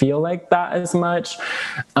doesn't feel like that as much.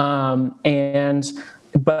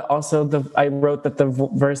 But also I wrote that the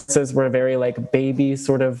verses were very like baby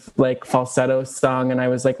sort of like falsetto song. And I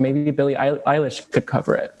was like, maybe Billie Eilish could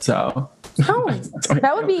cover it. So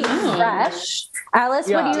that would be fresh. Alice,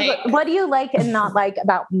 what do you like and not like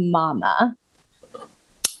about Mama?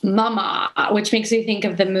 Mama, which makes me think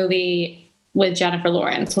of the movie with Jennifer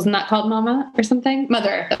Lawrence. Wasn't that called Mama or something?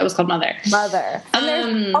 Mother. That was called Mother. Mother. And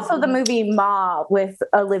there's also the movie Ma with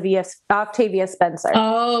Octavia Spencer.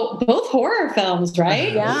 Oh, both horror films,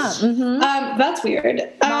 right? Yeah. Mm-hmm. That's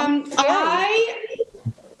weird.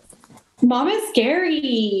 Mama's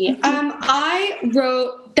scary. I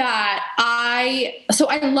wrote that I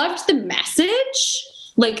loved the message.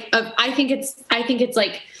 Like, I think it's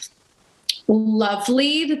like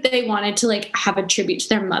lovely that they wanted to like have a tribute to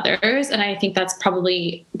their mothers, and I think that's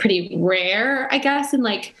probably pretty rare, I guess, in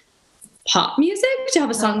like pop music to have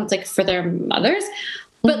a song that's like for their mothers.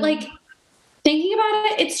 But like thinking about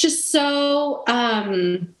it, it's just so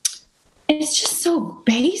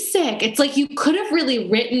basic. It's like you could have really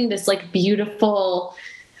written this like beautiful,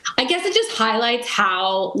 I guess it just highlights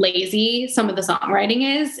how lazy some of the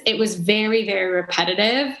songwriting is. It was very, very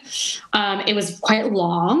repetitive. It was quite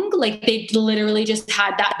long. Like they literally just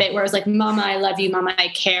had that bit where it was like, Mama, I love you. Mama, I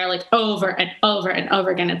care, like over and over and over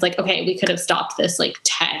again. It's like, okay, we could have stopped this like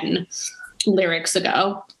 10 lyrics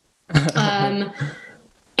ago. And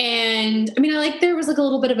I mean, there was like a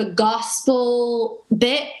little bit of a gospel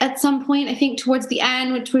bit at some point, I think towards the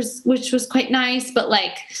end, which was quite nice, but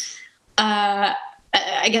like, I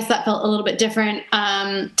guess that felt a little bit different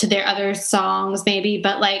to their other songs maybe,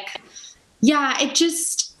 but like, yeah,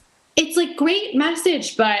 it's like great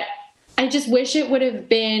message, but I just wish it would have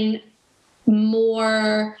been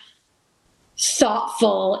more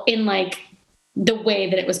thoughtful in like the way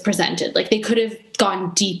that it was presented. Like they could have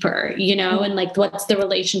gone deeper, and like what's the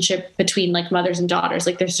relationship between like mothers and daughters?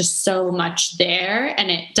 Like there's just so much there, and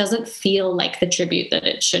it doesn't feel like the tribute that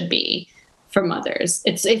it should be for mothers.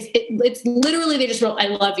 It's literally, they just wrote, I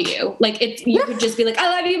love you. Like you could just be like, I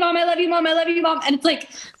love you, Mom. I love you, Mom. I love you, Mom. And it's like,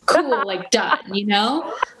 cool, like done,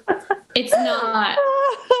 It's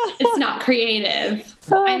not creative.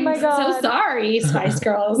 Oh my God. I'm so sorry, Spice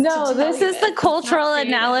Girls. No, this is the cultural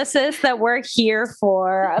analysis that we're here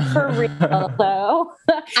for real, though.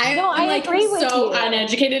 I agree with you.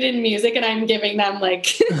 Uneducated in music, and I'm giving them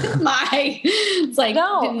like it's like,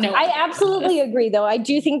 no, I absolutely agree, though. I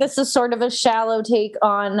do think this is sort of a shallow take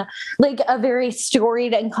on like a very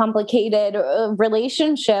storied and complicated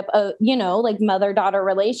relationship, like mother-daughter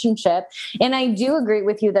relationship. And I do agree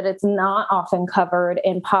with you that it's not often covered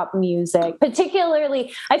in pop music, particularly.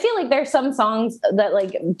 I feel like there's some songs that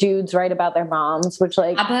like dudes write about their moms, which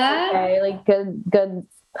like, okay, like good.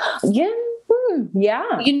 Yeah. Yeah.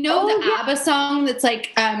 ABBA song that's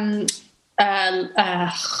like,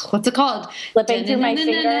 what's it called? Slipping through my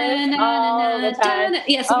fingers all the time.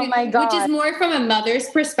 Yes. Oh my God. Which is more from a mother's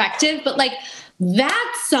perspective, but like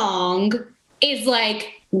that song is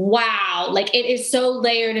like, wow, like it is so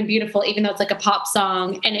layered and beautiful, even though it's like a pop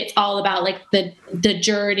song, and it's all about like the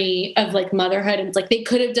journey of like motherhood. And it's like they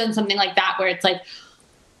could have done something like that where it's like,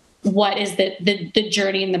 what is the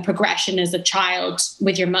journey and the progression as a child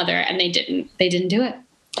with your mother, and they didn't do it.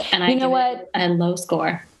 And I give it a low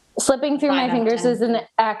score. Slipping Through My Fingers is an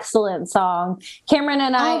excellent song. Cameron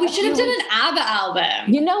and I... we should have done an ABBA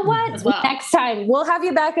album. You know what? Well. Next time, we'll have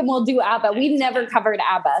you back and we'll do ABBA. We've never covered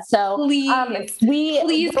ABBA. So please,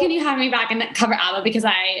 can you have me back and cover ABBA? Because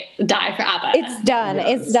I die for ABBA. It's done.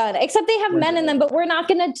 Yes. It's done. Except they have men in them, but we're not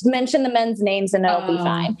going to mention the men's names and it'll be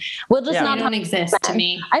fine. We'll just not... They don't exist to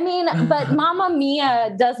me. I mean, but Mamma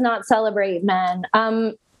Mia does not celebrate men.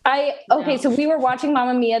 So we were watching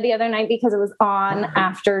Mamma Mia the other night because it was on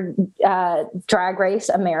after Drag Race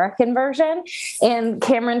American version. And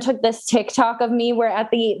Cameron took this TikTok of me where at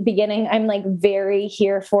the beginning, I'm like very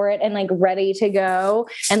here for it and like ready to go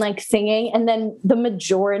and like singing. And then the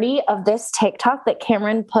majority of this TikTok that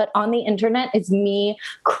Cameron put on the internet is me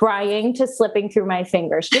crying to slipping through my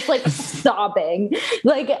fingers, just like sobbing,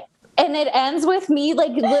 like. And it ends with me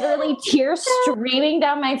like literally tears streaming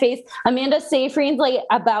down my face. Amanda Seyfried's like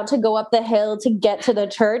about to go up the hill to get to the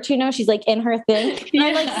church. You know, she's like in her thing. And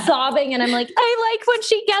I'm like sobbing and I'm like, I like when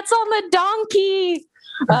she gets on the donkey.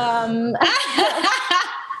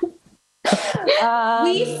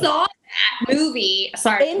 We saw that movie.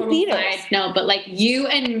 Sorry, in theaters. No, but like you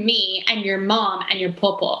and me and your mom and your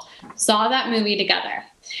popo saw that movie together.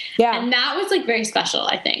 Yeah. And that was like very special,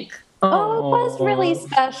 I think. Oh, it was really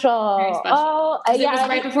special. Very special. Oh, yeah. It was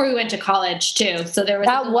right before we went to college too. So there was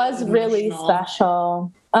that was really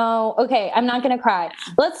special. Oh, okay. I'm not going to cry.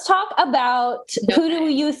 Let's talk about who do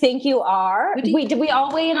you think you are? Did we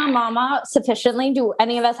all weigh in on Mama sufficiently? Do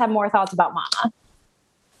any of us have more thoughts about Mama?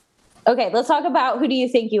 Okay, let's talk about who do you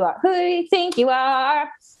think you are? Who do you think you are?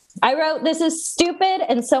 I wrote, this is stupid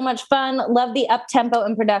and so much fun. Love the up-tempo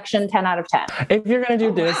and production, 10 out of 10. If you're going to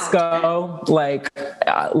do disco,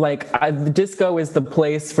 the disco is the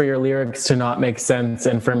place for your lyrics to not make sense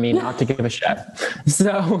and for me not to give a shit.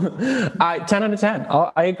 So 10 out of 10.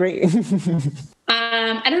 I agree.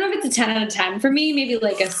 I don't know if it's a 10 out of 10 for me, maybe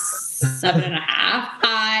like a 7.5.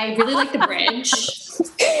 I really like the bridge.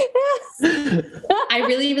 I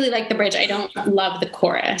really, really like the bridge. I don't love the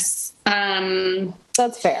chorus.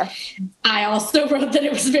 That's fair. I also wrote that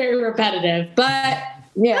it was very repetitive, but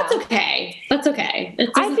yeah, that's okay. That's okay.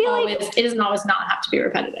 It doesn't always not have to be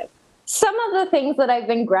repetitive. Some of the things that I've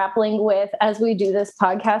been grappling with as we do this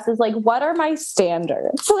podcast is like, what are my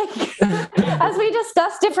standards? Like, as we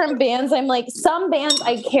discuss different bands, I'm like, some bands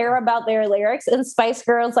I care about their lyrics, and Spice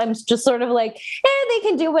Girls, I'm just sort of like, they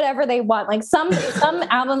can do whatever they want. Like some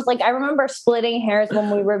albums, like I remember splitting hairs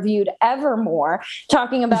when we reviewed Evermore,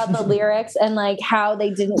 talking about the lyrics and like how they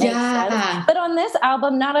didn't make sense. But on this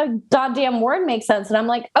album, not a goddamn word makes sense, and I'm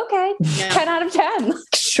like, okay, 10 out of 10,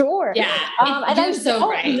 sure. Yeah, and I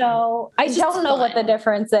don't know. I don't know what the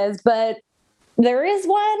difference is, but there is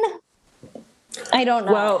one. I don't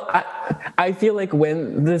know. Well, I feel like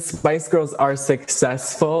when the Spice Girls are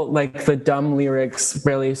successful, like the dumb lyrics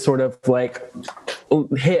really sort of like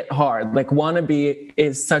hit hard. Like Wannabe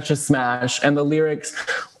is such a smash, and the lyrics,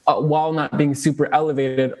 while not being super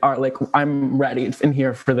elevated, are like, I'm ready in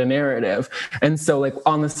here for the narrative. And so like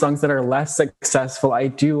on the songs that are less successful, I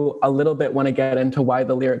do a little bit want to get into why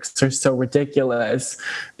the lyrics are so ridiculous,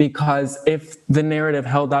 because if the narrative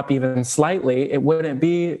held up even slightly, it wouldn't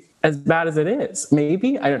be as bad as it is.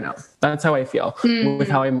 Maybe, I don't know. That's how I feel with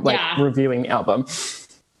how I'm reviewing the album.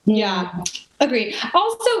 Yeah, agree.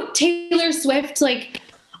 Also, Taylor Swift, like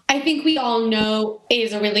I think we all know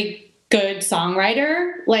is a really good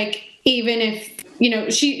songwriter. Like even if,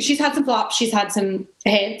 she's had some flops, she's had some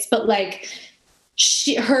hits, but like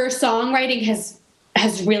her songwriting has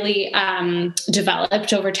really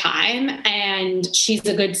developed over time, and she's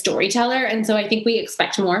a good storyteller. And so I think we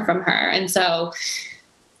expect more from her. And so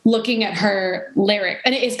looking at her lyric,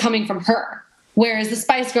 and it is coming from her. Whereas the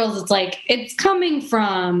Spice Girls, it's like, it's coming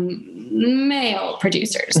from male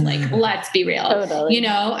producers. Like, let's be real, totally.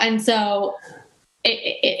 And so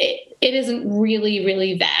it isn't really,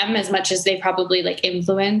 really them as much as they probably like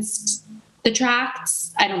influenced the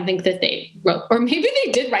tracks. I don't think that they wrote, or maybe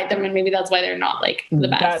they did write them, and maybe that's why they're not like the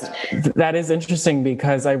best. That is interesting,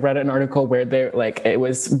 because I read an article where it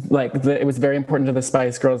was very important to the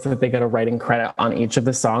Spice Girls that they get a writing credit on each of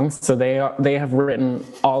the songs. So they have written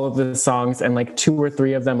all of the songs, and like 2 or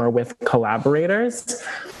 3 of them are with collaborators.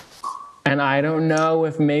 And I don't know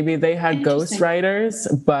if maybe they had ghostwriters,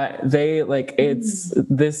 but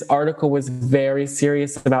this article was very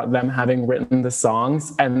serious about them having written the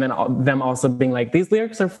songs, and then them also being like, these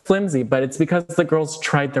lyrics are flimsy, but it's because the girls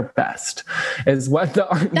tried their best, is what the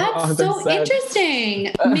article said. That's so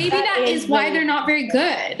interesting. Maybe that is why they're not very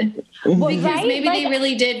good. Because maybe they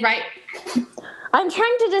really did write. I'm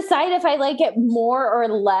trying to decide if I like it more or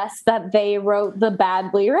less that they wrote the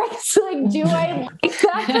bad lyrics. Like, do I like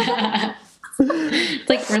that? It's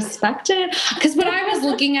like respected. Because when I was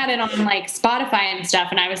looking at it on like Spotify and stuff,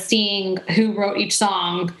 and I was seeing who wrote each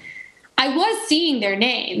song, I was seeing their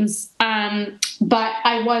names, but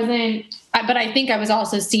I wasn't. But I think I was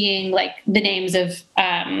also seeing like the names of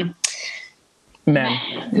men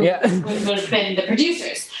who would have been the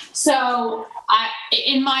producers. So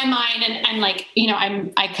in my mind, and like, you know,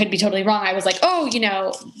 I could be totally wrong. I was like, oh, you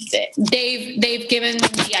know, they've given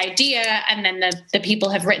the idea and then the people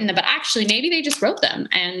have written them, but actually maybe they just wrote them.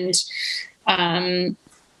 And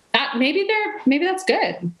that maybe that's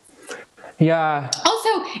good. Yeah. Also,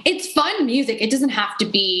 it's fun music. It doesn't have to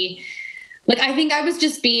be like, I think I was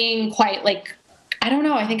just being quite like, I don't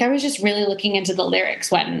know. I think I was just really looking into the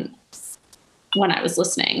lyrics when I was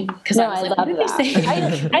listening. Because no, I love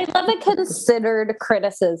that. I love a considered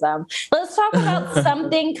criticism. Let's talk about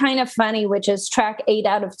something kind of funny, which is track 8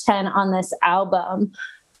 out of 10 on this album.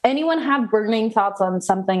 Anyone have burning thoughts on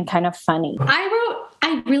something kind of funny?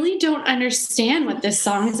 I really don't understand what this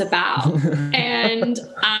song is about. And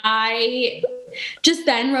I just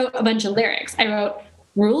then wrote a bunch of lyrics. I wrote,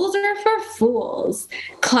 rules are for fools.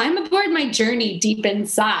 Climb aboard my journey deep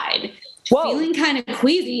inside. Whoa. Feeling kind of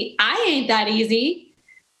queasy. I ain't that easy.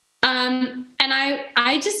 And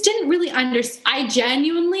I just didn't really understand. I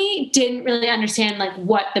genuinely didn't really understand like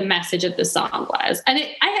what the message of the song was. And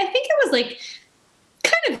I think it was like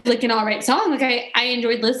kind of like an all right song. Like I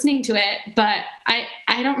enjoyed listening to it, but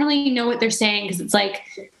I don't really know what they're saying. Cause it's like,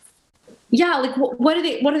 yeah, like what do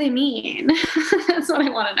they mean? That's what I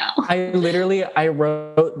want to know. I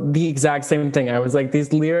wrote the exact same thing. I was like,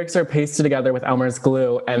 these lyrics are pasted together with Elmer's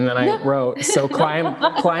glue. And then I wrote, so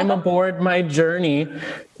climb aboard my journey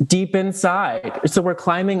deep inside. So we're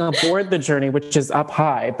climbing aboard the journey, which is up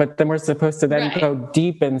high, but then we're supposed to then go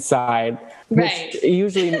deep inside, which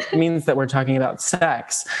usually means that we're talking about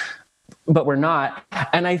sex, but we're not.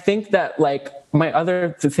 And I think that like my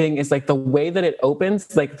other thing is like the way that it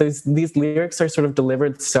opens, like these lyrics are sort of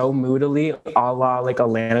delivered so moodily, a la like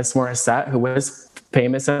Alanis Morissette, who was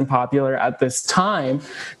famous and popular at this time,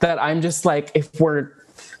 that I'm just like, if we're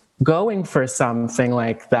going for something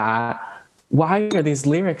like that, why are these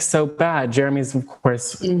lyrics so bad? Jeremy's, of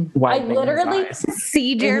course, wiping I literally his eyes.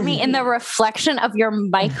 see Jeremy in the reflection of your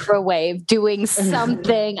microwave doing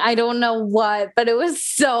something. I don't know what, but it was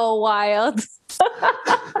so wild.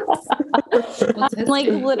 Like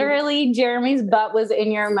literally Jeremy's butt was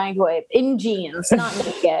in your microwave in jeans, not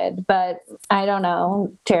naked, but I don't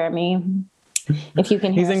know, Jeremy. If you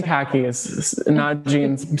can hear he's in khakis, not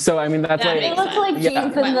jeans. So I mean that's that like it looks like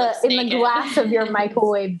jeans in the glass of your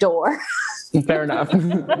microwave door. Fair enough.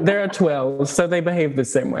 They're a twill, so they behave the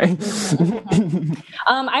same way.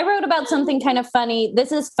 I wrote about something kind of funny.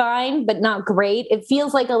 This is fine, but not great. It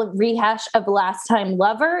feels like a rehash of Last Time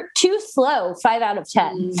Lover. Too slow, 5 out of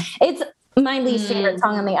 10. It's my least favorite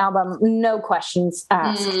song on the album. No questions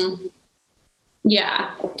asked.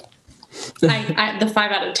 Yeah. The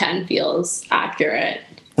 5 out of 10 feels accurate.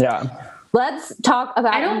 Yeah. Let's talk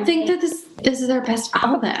about... I don't think that this is their best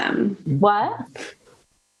album. What?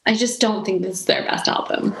 I just don't think this is their best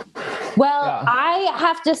album. Well, I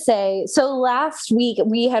have to say, so last week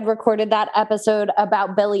we had recorded that episode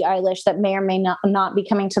about Billie Eilish that may or may not be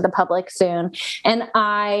coming to the public soon. And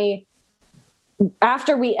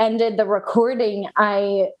after we ended the recording,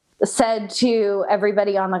 I said to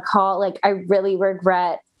everybody on the call, like, I really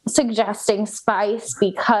regret suggesting Spice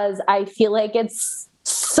because I feel like it's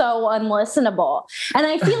so unlistenable. And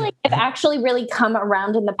I feel like I've actually really come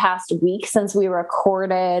around in the past week since we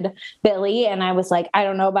recorded Billy, and I was like, I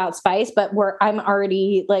don't know about Spice, but I'm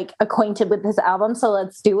already like acquainted with this album, so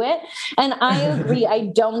let's do it. And I agree. I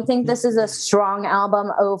don't think this is a strong album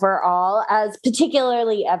overall, as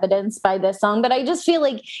particularly evidenced by this song, but I just feel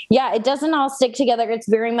like, yeah, it doesn't all stick together. It's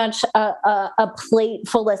very much a plate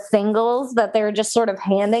full of singles that they're just sort of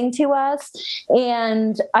handing to us.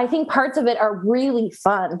 And I think parts of it are really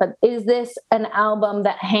fun, but is this an album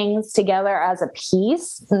that hangs together as a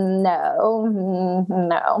piece?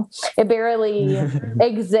 No. It barely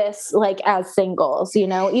exists like as singles, you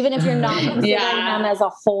know, even if you're not considering them as a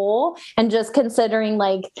whole and just considering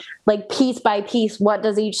like piece by piece, what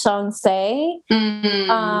does each song say?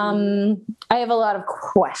 I have a lot of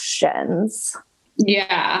questions.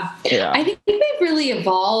 Yeah. I think they've really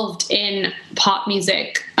evolved in pop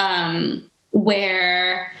music,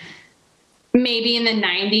 where maybe in the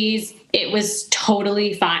 90s, it was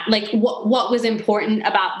totally fine. Like what was important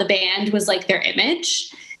about the band was like their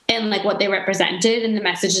image and like what they represented and the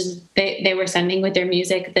messages they were sending with their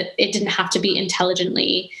music, that it didn't have to be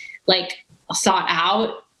intelligently like thought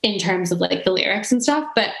out in terms of like the lyrics and stuff.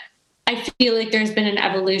 But I feel like there's been an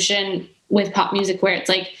evolution with pop music where it's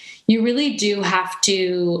like, you really do have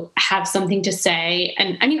to have something to say.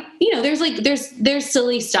 And I mean, you know, there's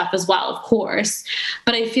silly stuff as well, of course,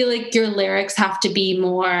 but I feel like your lyrics have to be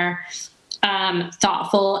more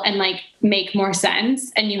thoughtful and like make more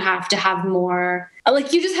sense. And you have to have more,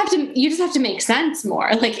 like, you just have to make sense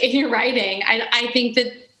more. Like in your writing, I think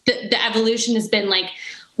that the evolution has been like,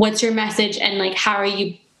 what's your message? And like, how are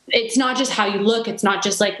you, it's not just how you look. It's not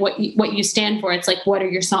just like what you stand for. It's like, what are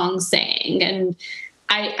your songs saying? And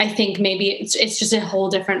I think maybe it's just a whole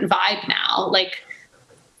different vibe now. Like,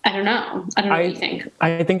 I don't know what you think.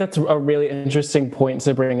 I think that's a really interesting point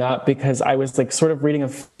to bring up, because I was like sort of reading a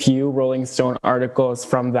few Rolling Stone articles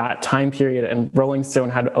from that time period, and Rolling Stone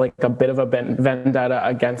had like a bit of a vendetta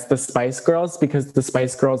against the Spice Girls, because the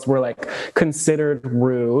Spice Girls were like considered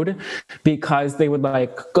rude because they would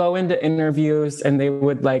like go into interviews and they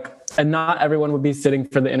would like, and not everyone would be sitting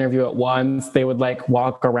for the interview at once. They would like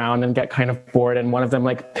walk around and get kind of bored. And one of them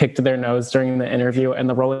like picked their nose during the interview, and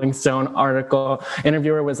the Rolling Stone article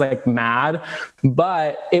interviewer was like mad,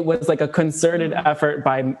 but it was like a concerted effort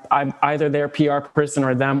by either their PR person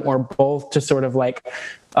or them or both to sort of like,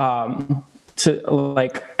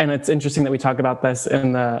 and it's interesting that we talk about this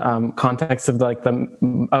in the context of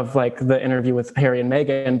the interview with Harry and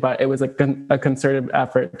Meghan, but it was like a concerted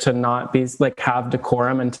effort to not be like have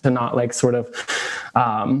decorum and to not like sort of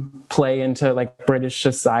play into like British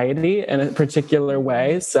society in a particular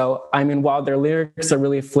way. So I mean, while their lyrics are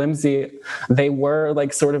really flimsy, they were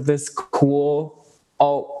like sort of this cool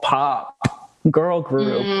alt pop girl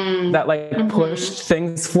group that like pushed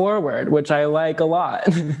things forward, which I like a lot.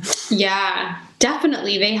 Yeah,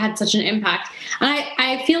 definitely. They had such an impact. And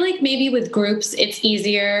I feel like maybe with groups, it's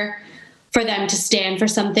easier for them to stand for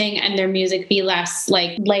something and their music be less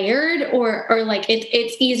like layered, or like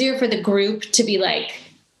it's easier for the group to be like,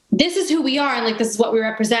 this is who we are and like this is what we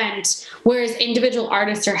represent, whereas individual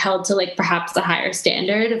artists are held to like perhaps a higher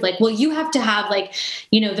standard of like, well, you have to have like,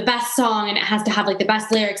 you know, the best song, and it has to have like the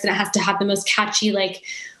best lyrics, and it has to have the most catchy like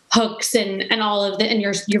hooks and all of the, and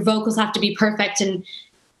your vocals have to be perfect, and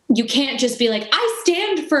you can't just be like, I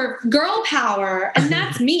stand for girl power and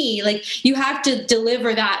that's me. Like you have to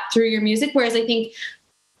deliver that through your music, whereas I think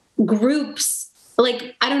groups,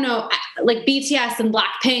 like, I don't know, like BTS and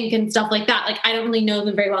Blackpink and stuff like that. Like, I don't really know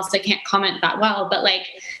them very well, so I can't comment that well, but like,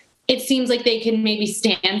 it seems like they can maybe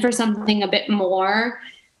stand for something a bit more,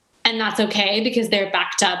 and that's okay because they're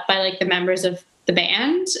backed up by like the members of the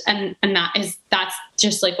band. And that's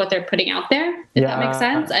just like what they're putting out there. If that makes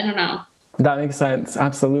sense. I don't know. That makes sense.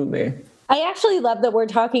 Absolutely. I actually love that we're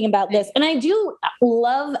talking about this. And I do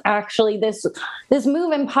love actually this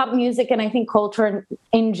move in pop music, and I think culture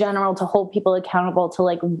in general, to hold people accountable to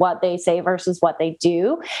like what they say versus what they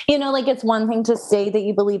do. You know, like it's one thing to say that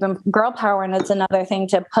you believe in girl power, and it's another thing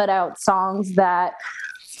to put out songs that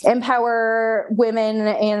empower women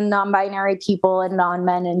and non-binary people and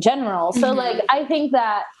non-men in general. So like, I think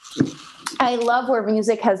that I love where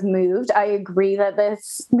music has moved. I agree that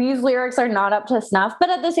these lyrics are not up to snuff, but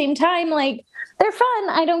at the same time, like they're fun.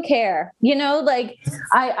 I don't care. You know, like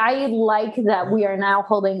I like that we are now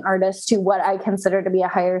holding artists to what I consider to be a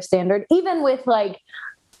higher standard, even with like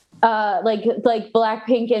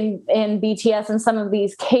Blackpink and BTS and some of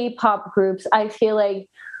these K-pop groups. I feel like,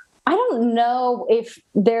 I don't know if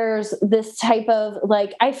there's this type of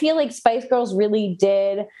like, I feel like Spice Girls really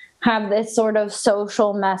did have this sort of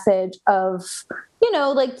social message of, you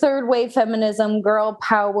know, like third wave feminism, girl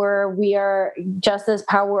power, we are just as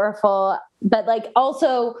powerful, but like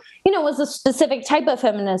also, you know, was a specific type of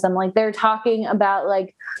feminism. Like they're talking about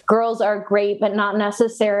like girls are great, but not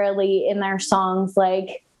necessarily in their songs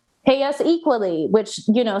like pay us equally, which,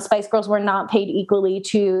 you know, Spice Girls were not paid equally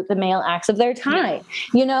to the male acts of their time,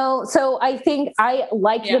 you know? So I think I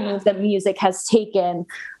like the move that music has taken,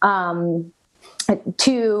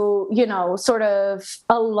 to, you know, sort of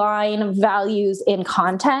align values in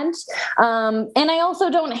content. And I also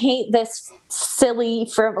don't hate this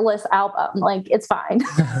silly, frivolous album. Like, it's fine.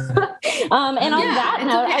 And on that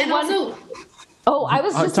note, I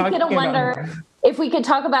was just going to wonder if we could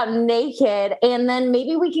talk about Naked, and then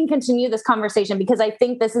maybe we can continue this conversation, because I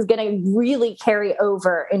think this is going to really carry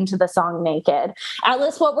over into the song Naked.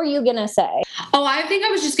 Alice, what were you going to say? Oh, I think I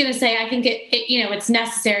was just going to say, I think it, you know, it's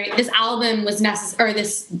necessary. This album was necessary, or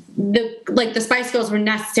the Spice Girls were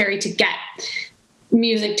necessary to get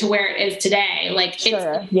music to where it is today. Like,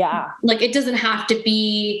 like it doesn't have to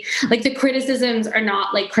be like, the criticisms are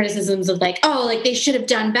not like criticisms of like, oh, like they should have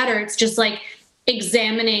done better. It's just like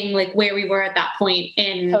examining like where we were at that point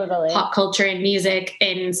in pop culture and music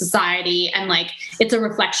in society, and like it's a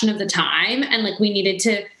reflection of the time, and like we needed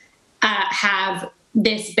to have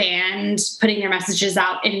this band putting their messages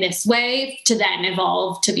out in this way to then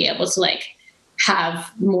evolve to be able to like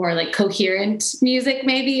have more like coherent music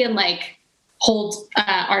maybe, and like hold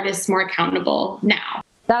artists more accountable now.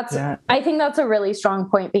 I think that's a really strong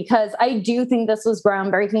point, because I do think this was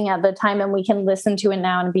groundbreaking at the time, and we can listen to it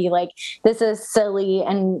now and be like, this is silly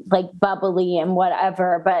and like bubbly and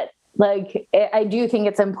whatever. But like, I do think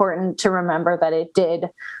it's important to remember that it did,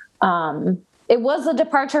 it was a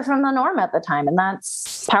departure from the norm at the time, and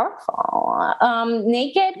that's powerful.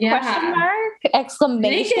 Naked, question mark,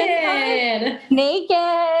 exclamation mark,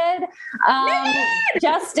 naked.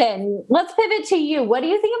 Justin, let's pivot to you. What do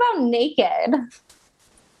you think about Naked?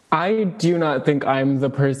 I do not think I'm the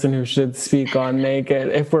person who should speak on Naked,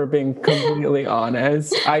 if we're being completely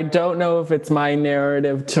honest. I don't know if it's my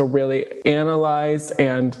narrative to really analyze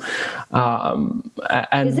and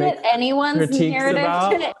is it anyone's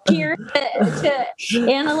narrative to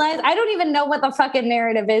analyze? I don't even know what the fucking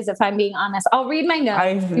narrative is, if I'm being honest. I'll read my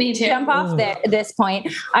notes. Me too. Jump off this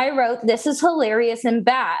point. I wrote, "This is hilarious and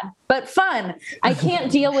bad, but fun. I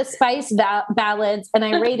can't deal with spice ballads," and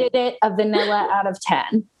I rated it a vanilla out of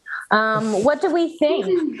 10. What do we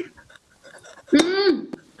think?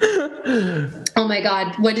 Oh my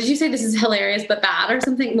God. What did you say? This is hilarious but bad or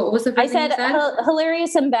something? What was the first thing you said?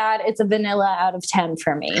 Hilarious and bad. It's a vanilla out of 10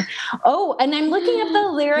 for me. Oh, and I'm looking at the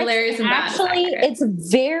lyrics. Hilarious and actually, bad. it's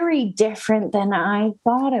very different than I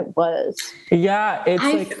thought it was. Yeah, it's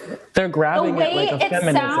like they're grabbing the way it like a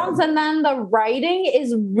feminism. Sounds, and then the writing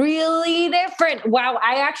is really different. Wow,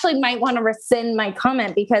 I actually might want to rescind my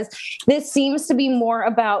comment, because this seems to be more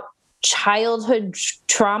about childhood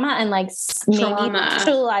trauma and like maybe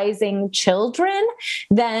sexualizing children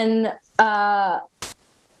than about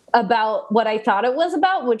what I thought it was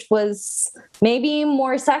about, which was maybe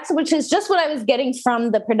more sex, which is just what I was getting from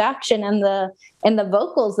the production and the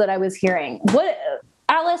vocals that I was hearing. What,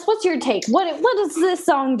 Alice, what's your take? What is this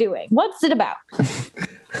song doing? What's it about?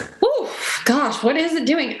 Oh gosh, what is it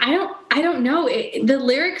doing? I don't know. The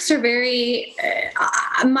lyrics are very.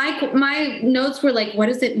 My notes were like, what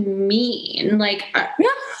does it mean? Like,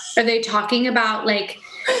 are they talking about like?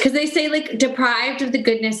 Because they say like deprived of the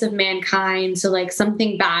goodness of mankind. So like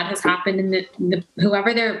something bad has happened in the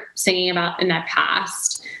whoever they're singing about in that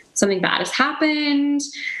past. Something bad has happened.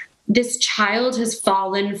 This child has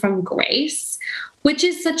fallen from grace, which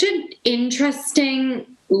is such an interesting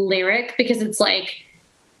lyric, because it's like,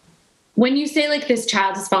 when you say like this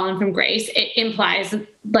child has fallen from grace, it implies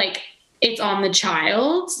like it's on the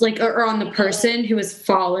child, like, or on the person who has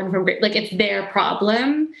fallen from grace, like it's their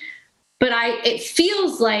problem. But it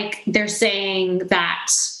feels like they're saying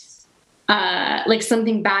that like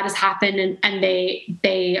something bad has happened and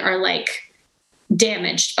they are like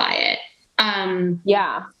damaged by it.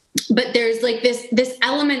 Yeah. But there's like this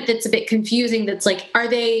element that's a bit confusing. That's like, are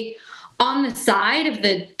they on the side of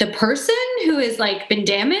the person who has like been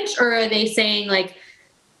damaged, or are they saying like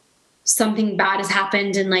something bad has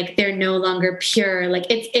happened and like they're no longer pure? Like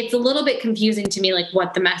it's a little bit confusing to me, like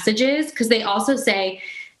what the message is, because they also say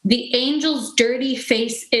the angel's dirty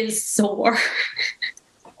face is sore.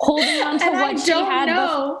 Holding on to what she had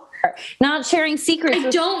before. Not sharing secrets. I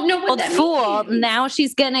don't know what that fool. means. Now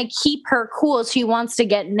she's gonna keep her cool. She wants to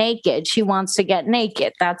get naked. She wants to get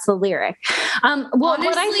naked. That's the lyric. Well, honestly,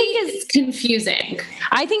 what I think is confusing.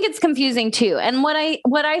 I think it's confusing too. And what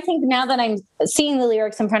I think now that I'm seeing the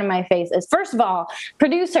lyrics in front of my face is, first of all,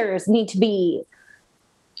 producers need to be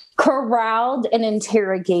corralled and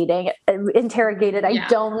interrogated. I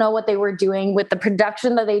don't know what they were doing with the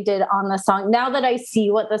production that they did on the song. Now that I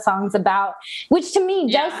see what the song's about, which to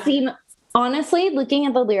me does seem, honestly, looking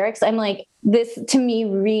at the lyrics, I'm like, this to me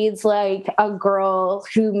reads like a girl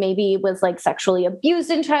who maybe was like sexually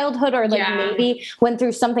abused in childhood, or like maybe went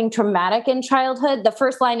through something traumatic in childhood. The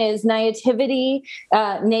first line is naivete,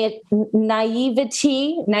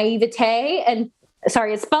 and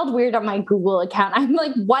sorry, it's spelled weird on my Google account. I'm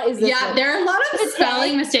like, what is this? Yeah, there are a lot of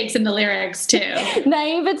spelling mistakes in the lyrics too.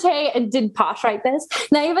 Naivete, and did Posh write this?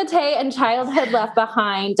 Naivete and childhood left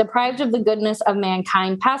behind, deprived of the goodness of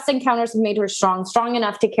mankind. Past encounters have made her strong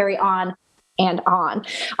enough to carry on and on.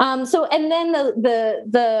 And then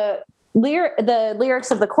the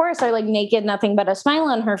lyrics of the chorus are like, naked, nothing but a smile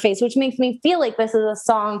on her face, which makes me feel like this is a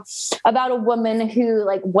song about a woman who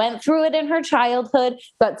like went through it in her childhood,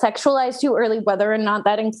 got sexualized too early, whether or not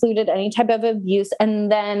that included any type of abuse,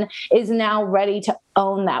 and then is now ready to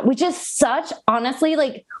own that, which is such, honestly,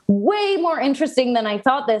 like way more interesting than I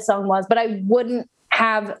thought this song was, but I wouldn't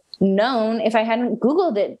have known if I hadn't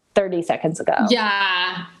Googled it 30 seconds ago.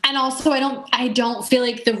 Yeah. And also I don't feel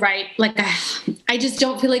like I just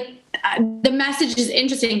don't feel like the message is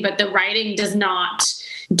interesting, but the writing does not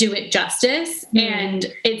do it justice. And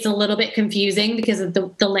it's a little bit confusing because of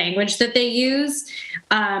the language that they use.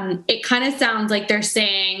 It kind of sounds like they're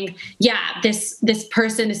saying, yeah, this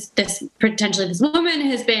person is potentially this woman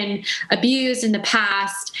has been abused in the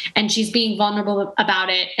past and she's being vulnerable about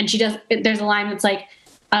it. And there's a line that's like,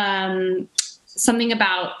 something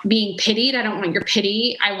about being pitied. I don't want your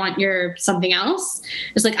pity. I want your something else.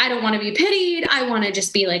 It's like, I don't want to be pitied. I want to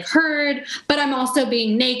just be like heard, but I'm also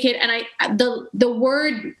being naked. And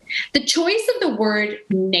the choice of the word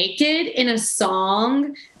naked in a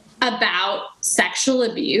song about sexual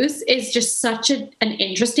abuse is just such an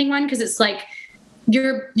interesting one. Cause it's like,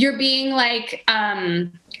 you're being like,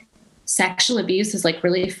 sexual abuse has like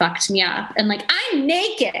really fucked me up. And like, I'm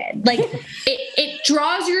naked. Like it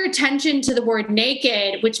draws your attention to the word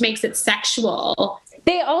naked, which makes it sexual.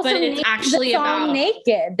 They also but it's named actually the song about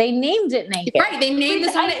Naked. They named it Naked. Right. They named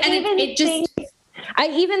the song I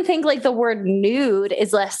even think like the word nude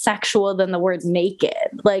is less sexual than the word naked.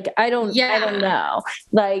 Like, I don't know.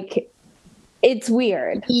 Like, it's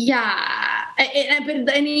weird. Yeah.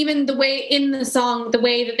 And even the way in the song, the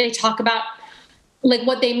way that they talk about like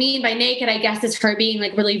what they mean by naked, I guess, is her being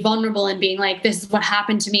like really vulnerable and being like, this is what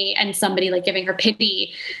happened to me. And somebody like giving her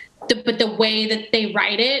pity. But the way that they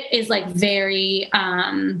write it is like very,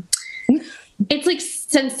 it's like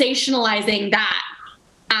sensationalizing that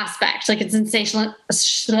aspect. Like it's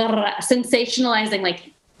sensationalizing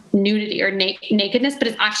like nudity or nakedness, but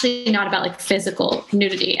it's actually not about like physical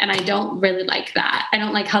nudity. And I don't really like that. I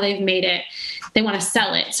don't like how they've made it. They want to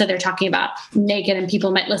sell it. So they're talking about naked and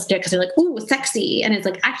people might listen to it because they're like, ooh, sexy. And it's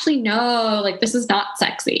like, actually, no, like this is not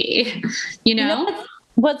sexy, you know?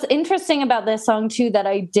 What's interesting about this song too, that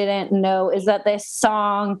I didn't know, is that this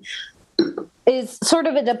song is sort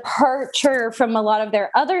of a departure from a lot of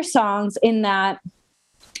their other songs in that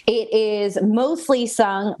it is mostly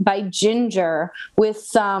sung by Ginger with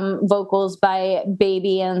some vocals by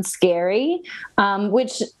Baby and Scary,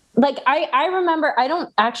 which like I remember, I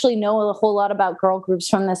don't actually know a whole lot about girl groups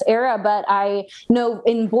from this era, but I know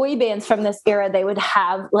in boy bands from this era, they would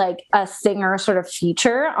have like a singer sort of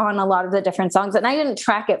feature on a lot of the different songs. And I didn't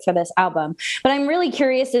track it for this album, but I'm really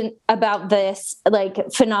curious about this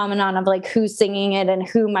like phenomenon of like who's singing it and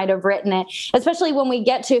who might have written it, especially when we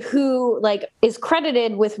get to who like is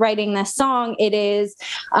credited with writing this song. It is,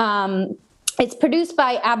 it's produced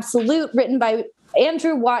by Absolute, written by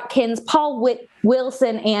Andrew Watkins, Paul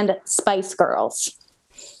Wilson, and Spice Girls.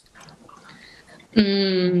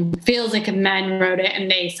 Feels like men wrote it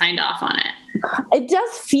and they signed off on it. It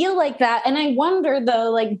does feel like that. And I wonder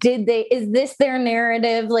though, like, is this their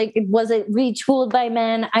narrative? Like, was it retooled by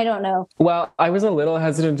men? I don't know. Well, I was a little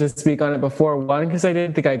hesitant to speak on it before. One, because I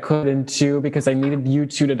didn't think I could, and two, because I needed you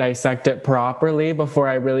two to dissect it properly before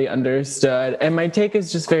I really understood. And my take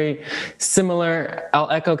is just very similar.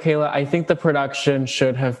 I'll echo Kaela. I think the production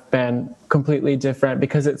should have been completely different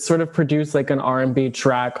because it's sort of produced like an R&B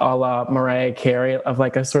track a la Mariah Carey, of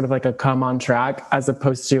like a sort of like a come on track, as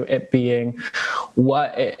opposed to it being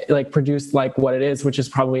what it, like produced like what it is, which is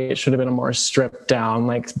probably, it should have been a more stripped down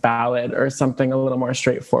like ballad or something a little more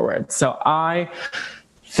straightforward. So I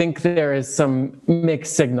think there is some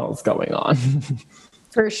mixed signals going on.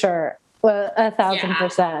 For sure. Well,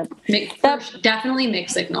 1,000%. Definitely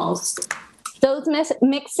mixed signals. Those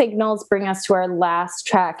mixed signals bring us to our last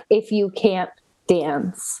track, If You Can't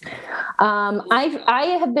Dance.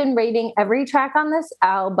 I have been rating every track on this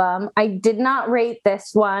album. I did not rate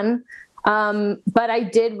this one, but I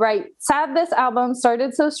did write, sad this album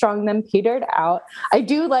started so strong, then petered out. I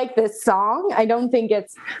do like this song. I don't think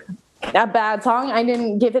it's a bad song. I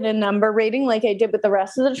didn't give it a number rating like I did with the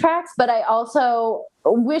rest of the tracks, but I also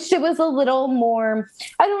wish it was a little more,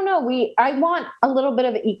 I don't know, I want a little bit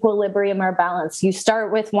of equilibrium or balance. You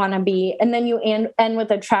start with Wannabe and then you end with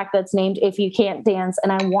a track that's named If You Can't Dance,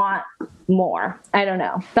 and I want more. I don't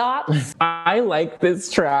know. Thoughts? I like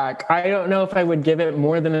this track. I don't know if I would give it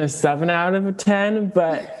more than a 7 out of 10,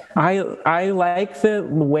 but I like the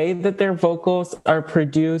way that their vocals are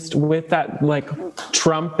produced with that like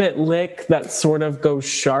trumpet lick that sort of goes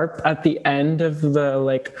sharp at the end of the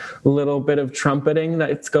like little bit of trumpeting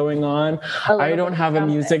that's going on. I don't have a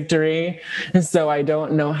music degree, so I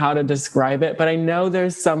don't know how to describe it, but I know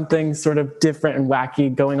there's something sort of different and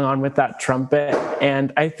wacky going on with that trumpet,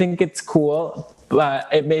 and I think it's cool, but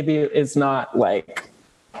it maybe is not like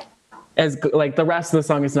as good, like the rest of the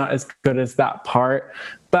song is not as good as that part.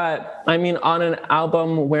 But I mean, on an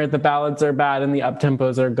album where the ballads are bad and the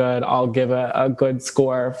up-tempos are good, I'll give a good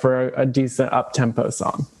score for a decent up-tempo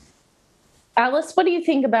song. Alice, what do you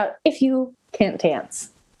think about If You Can't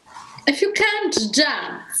Dance? If you can't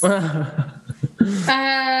dance.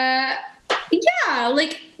 Yeah,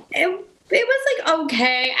 like it was like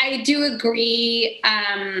okay. I do agree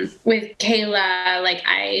with Kaela. Like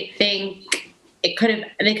I think they could have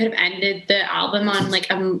ended the album on like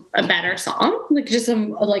a better song, like just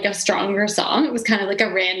like a stronger song. It was kind of like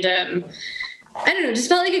a random, I don't know, just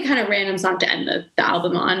felt like a kind of random song to end the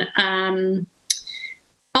album on.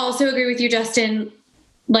 Also agree with you, Justin.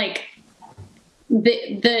 Like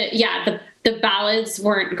the ballads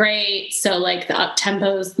weren't great, so like the up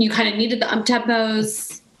tempos, you kind of needed the up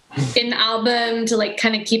tempos in the album to like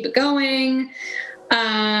kind of keep it going.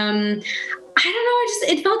 I don't know,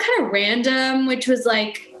 it felt kind of random, which was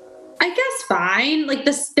like, I guess fine. Like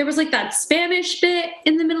there was like that Spanish bit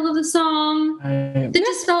in the middle of the song that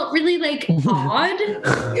just felt really like odd.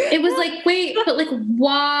 It was like, wait, but like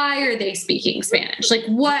why are they speaking Spanish? Like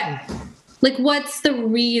what's the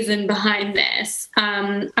reason behind this?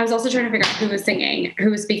 I was also trying to figure out who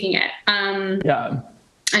was speaking it. Yeah.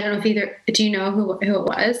 I don't know if do you know who it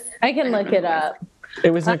was? I can look it up.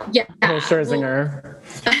 It was Nicole Scherzinger.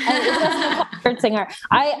 Singer.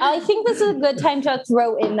 I think this is a good time to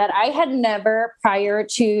throw in that I had never, prior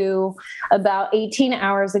to about 18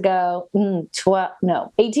 hours ago,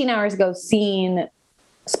 seen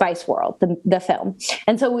Spice World, the film.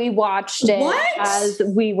 And so we watched it as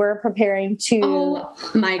we were preparing to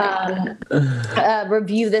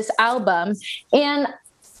review this album. And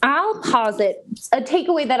I'll posit a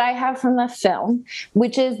takeaway that I have from the film,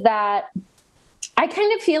 which is that I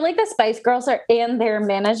kind of feel like the Spice Girls and their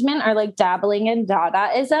management are like dabbling in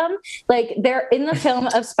Dadaism. Like they're in the film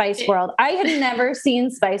of Spice World. I had never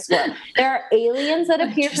seen Spice World. There are aliens that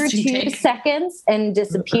appear for 2 seconds and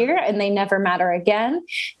disappear and they never matter again.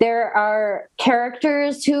 There are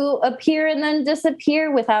characters who appear and then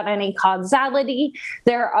disappear without any causality.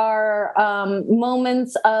 There are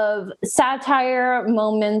moments of satire,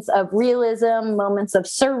 moments of realism, moments of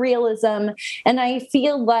surrealism. And I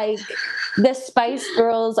feel like the Spice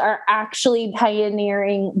Girls we're actually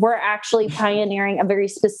pioneering a very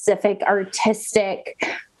specific artistic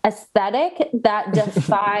aesthetic that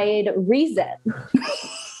defied reason.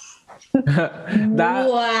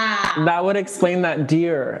 That would explain that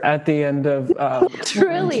deer at the end of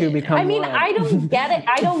truly. I mean, one. I don't get it,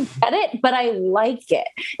 but I like it.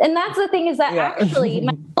 And that's the thing is that actually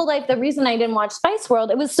my whole life, the reason I didn't watch Spice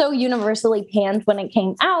World, it was so universally panned when it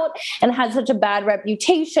came out and had such a bad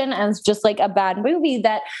reputation as just like a bad movie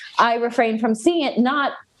that I refrained from seeing it,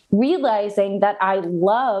 not realizing that I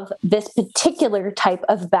love this particular type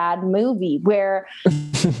of bad movie where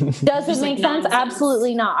does it make sense?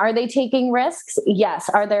 Absolutely not. Are they taking risks? Yes.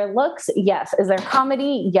 Are there looks? Yes. Is there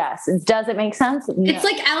comedy? Yes. Does it make sense? No. It's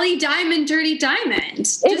like Ellie Diamond, Dirty Diamond.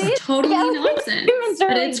 Just totally nonsense.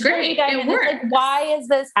 But it's great. It works. Like, why is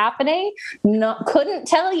this happening? No, couldn't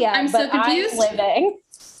tell you. I'm so confused. I'm living.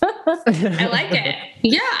 I like it.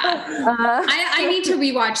 Yeah. I need to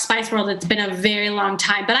rewatch Spice World. It's been a very long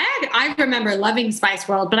time, but I remember loving Spice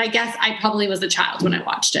World, but I guess I probably was a child when I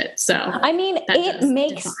watched it. So I mean, it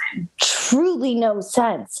makes truly no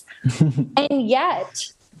sense. And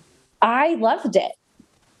yet I loved it.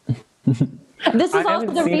 This is also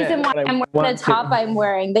the reason why I'm wearing the top I'm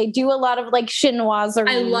wearing. They do a lot of like chinoiserie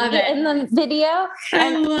in the video.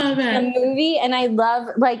 I love it. The movie, and I love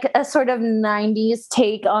like a sort of 90s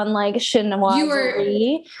take on like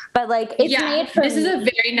chinoiserie. But like it's made for This is a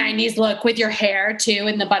very 90s look with your hair too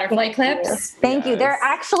and the butterfly clips. Thank you. They're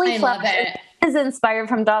actually love it. Is inspired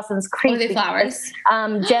from Dawson's Creek. Are they flowers?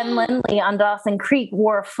 Jen Lindley on Dawson Creek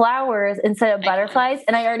wore flowers instead of butterflies,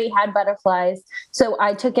 and I already had butterflies, so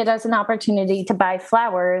I took it as an opportunity to buy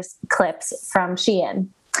flowers clips from Shein.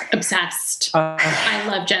 Obsessed. I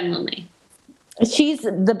love Jen Lindley. She's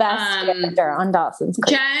the best character on Dawson's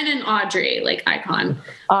Creek. Jen and Audrey, like icon.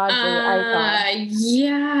 Icon.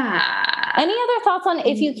 Yeah. Any other thoughts on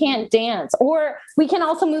If You Can't Dance? Or we can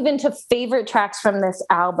also move into favorite tracks from this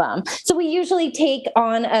album. So we usually take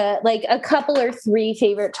on a couple or 3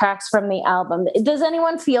 favorite tracks from the album. Does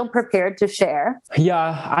anyone feel prepared to share?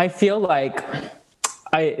 Yeah, I feel like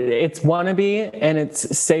it's Wannabe and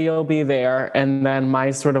it's Say You'll Be There, and then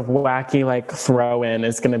my sort of wacky like throw in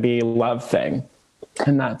is going to be Love Thing,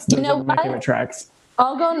 and those are my favorite tracks.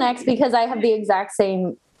 I'll go next because I have the exact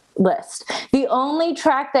same list. The only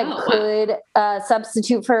track that could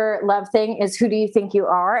substitute for Love Thing is Who Do You Think You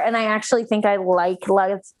Are, and I actually think I like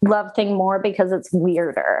Love Thing more because it's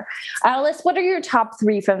weirder. Alice, what are your top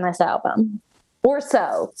 3 from this album? Or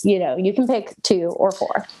so, you can pick 2 or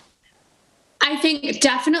 4. I think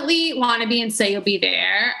definitely Wannabe and Say You'll Be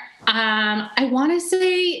There. I want to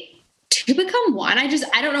say To Become One. I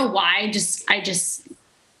don't know why. I just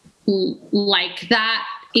like that,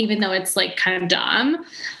 even though it's like kind of dumb.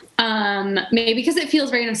 Maybe because it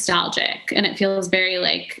feels very nostalgic and it feels very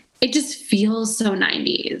like, it just feels so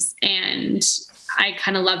 90s. And I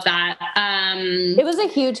kind of love that. It was a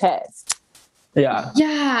huge hit. Yeah.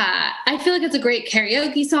 Yeah. I feel like it's a great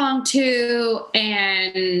karaoke song too.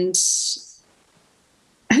 And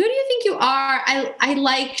who do you think you are?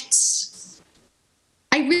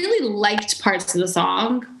 I really liked parts of the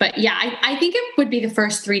song, but yeah, I think it would be the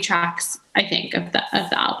first 3 tracks, I think, of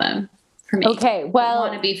the album for me. Okay, well,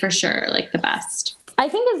 Want to be for sure like the best. I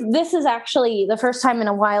think this is actually the first time in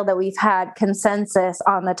a while that we've had consensus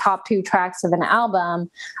on the top 2 tracks of an album,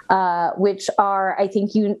 which are, I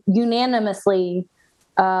think, unanimously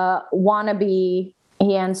Wanna Be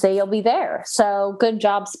and Say You'll Be There. So good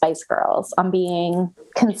job, Spice Girls, on being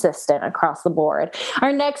consistent across the board.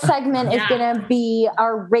 Our next segment is going to be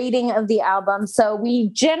our rating of the album. So we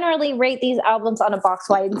generally rate these albums on a box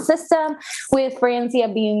wine system, with Francia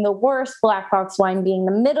being the worst, Black Box Wine being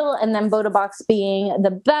the middle, and then Boda Box being the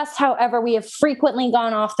best. However, we have frequently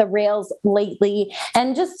gone off the rails lately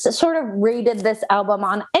and just sort of rated this album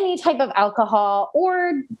on any type of alcohol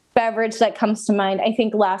or beverage that comes to mind. I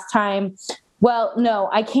think last time, well, no,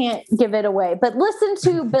 I can't give it away, but listen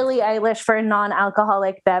to Billie Eilish for a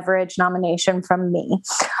non-alcoholic beverage nomination from me.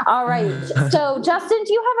 All right. So, Justin,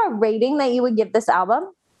 do you have a rating that you would give this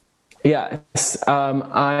album? Yes.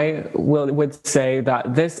 I would say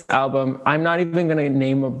that this album, I'm not even going to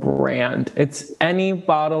name a brand. It's any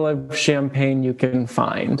bottle of champagne you can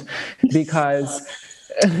find, because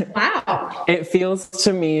wow, it feels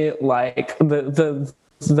to me like the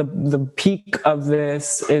peak of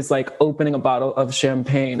this is like opening a bottle of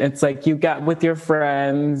champagne. It's like you get with your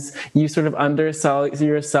friends, you sort of undersell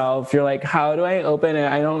yourself. You're like, how do I open it?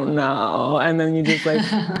 I don't know. And then you just like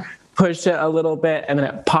push it a little bit and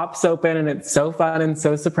then it pops open and it's so fun and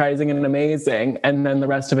so surprising and amazing. And then the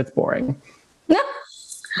rest of it's boring.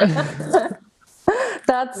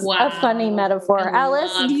 That's a funny metaphor.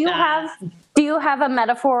 Alice, do you have a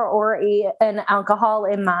metaphor or an alcohol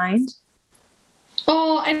in mind?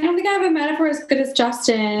 Oh, I don't think I have a metaphor as good as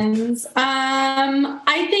Justin's.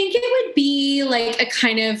 I think it would be like a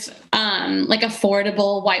kind of like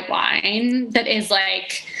affordable white wine that is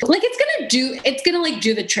like it's gonna like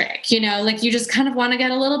do the trick, you know, like you just kind of want to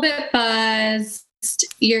get a little bit buzzed.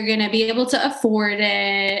 You're gonna be able to afford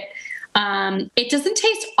it. It doesn't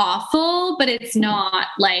taste awful, but it's not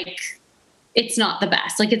the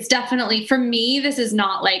best. Like, it's definitely, for me, this is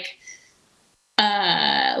not like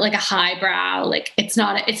a highbrow, like it's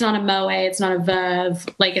not a Moe, it's not a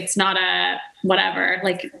Veuve, like it's not a whatever,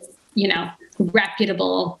 like, you know,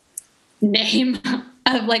 reputable name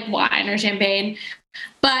of like wine or champagne,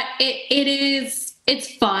 but it's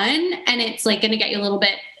fun, and it's like going to get you a little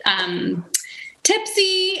bit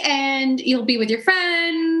tipsy, and you'll be with your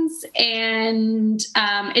friends, and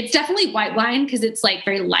it's definitely white wine because it's like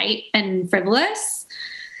very light and frivolous.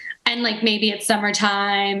 And like maybe it's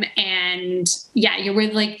summertime, and yeah, you're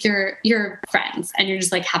with like your friends, and you're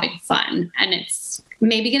just like having fun, and it's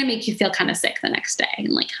maybe gonna make you feel kind of sick the next day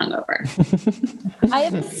and like hungover. I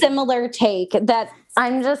have a similar take that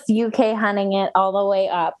I'm just UK hunting it all the way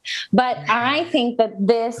up, but I think that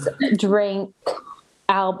this drink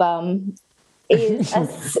album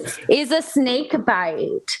is a snake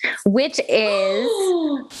bite, which is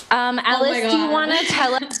Alice, do you want to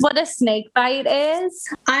tell us what a snake bite is?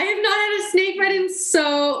 I have not had a snake bite in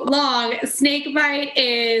so long. Snake bite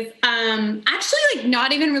is actually like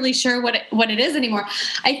not even really sure what it is anymore.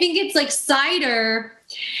 I think it's like cider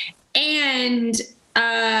and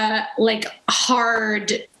like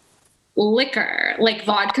hard liquor, like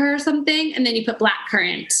vodka or something, and then you put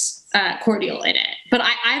blackcurrant cordial in it. But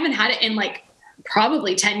I haven't had it in like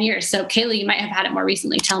probably 10 years. So Kaela, you might have had it more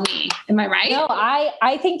recently. Tell me, am I right? No,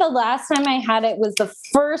 I think the last time I had it was the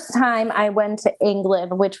first time I went to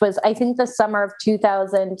England, which was, I think, the summer of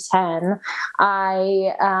 2010.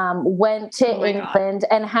 I went to England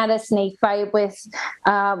and had a snake bite with,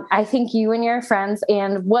 I think, you and your friends.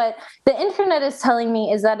 And what the internet is telling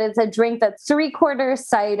me is that it's a drink that's 3/4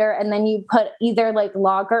 cider, and then you put either like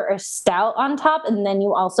lager or stout on top, and then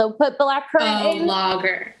you also put blackcurrant in.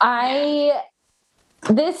 Lager.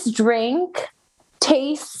 This drink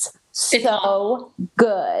tastes so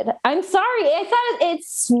good. I'm sorry. I thought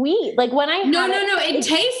it's sweet. Like when I had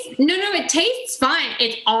it tastes fine.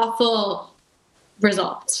 It's awful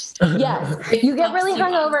results. Yes. You get really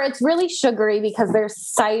hungover. It's really sugary because there's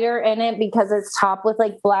cider in it, because it's topped with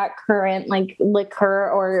like blackcurrant, like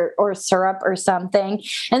liquor or syrup or something.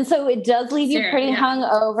 And so it does leave you pretty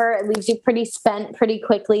hungover. It leaves you pretty spent pretty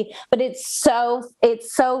quickly, but it's so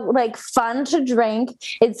like fun to drink.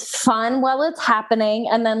 It's fun while it's happening.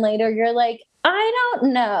 And then later you're like, I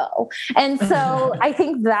don't know. And so I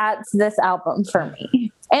think that's this album for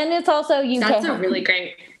me. And it's also UK. That's a really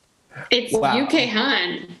great. It's UK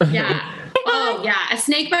Hun. Yeah. Oh yeah. A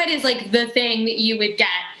snake bite is like the thing that you would get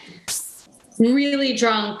really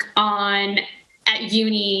drunk on at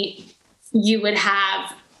uni. You would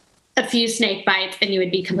have a few snake bites and you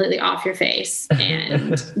would be completely off your face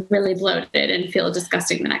and really bloated and feel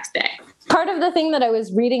disgusting the next day. Part of the thing that I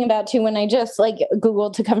was reading about too, when I just like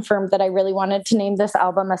Googled to confirm that I really wanted to name this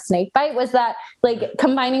album A Snake Bite, was that like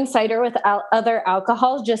combining cider with other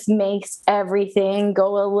alcohols just makes everything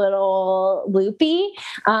go a little loopy,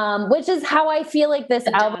 which is how I feel like this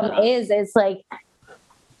album is. It's like,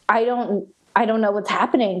 I don't know what's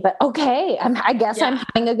happening, but okay, I guess I'm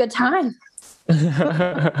having a good time.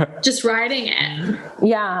 Just riding it.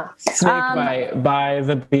 Yeah. Snake Bite by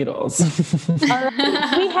the Beatles. All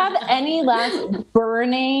right. Do we have any last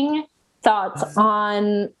burning thoughts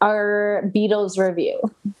on our Beatles review?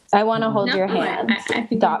 I want to hold your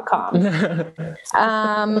hand.com.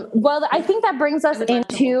 Well, I think that brings us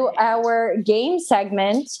into our game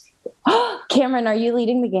segment. Cameron, are you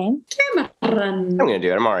leading the game? I'm going to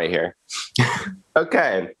do it. I'm already here.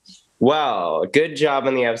 Okay. Well, good job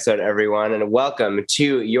on the episode, everyone, and welcome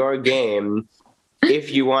to your game. If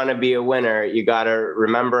you want to be a winner, you got to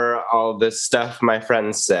remember all this stuff my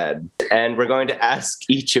friends said. And we're going to ask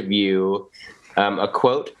each of you a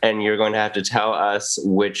quote, and you're going to have to tell us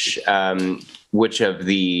which of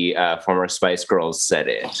the former Spice Girls said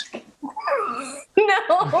it. No.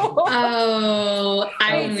 Oh,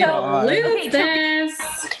 I'm going to lose this.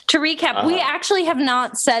 To recap, we actually have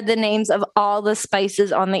not said the names of all the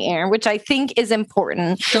spices on the air, which I think is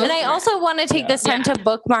important. And I also want to take this time to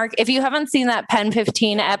bookmark. If you haven't seen that Pen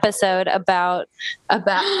 15 episode about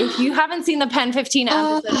if you haven't seen the Pen 15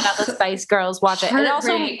 episode about the Spice Girls, watch it. It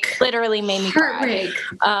also literally made me cry.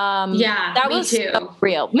 That was too. So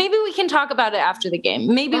real. Maybe we can talk about it after the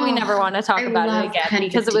game. Maybe we never want to talk about it again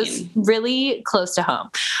because it was really close to home.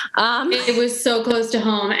 It was so close to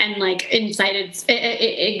home and like it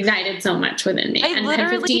ignited so much within me. And Pen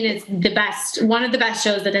 15 is one of the best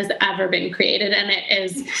shows that has ever been created, and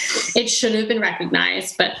it should have been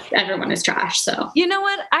recognized, but everyone is trash. So you know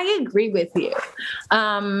what? I agree with you.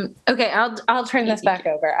 Okay, I'll turn this back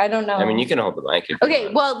over. I don't know. I mean, you can hold the mic.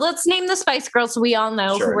 Okay, well, let's name the Spice Girls so we all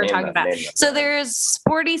know who we're talking about. So there's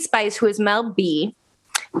Sporty Spice, who is Mel B.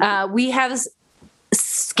 We have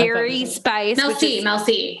Scary Spice. Mel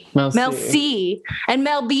C. And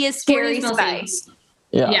Mel B is Scary Spice.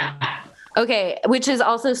 Yeah. Okay, which is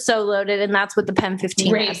also so loaded, and that's what the Pen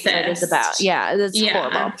 15 episode is about. Yeah, that's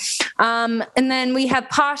horrible. And then we have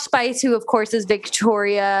Posh Spice, who of course is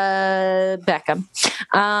Victoria Beckham.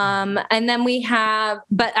 And then we have,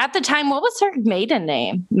 but at the time, what was her maiden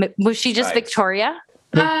name? Was she just Victoria?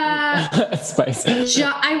 Spice.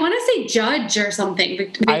 I want to say Judge or something.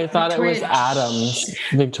 I thought Victoria. It was Adams.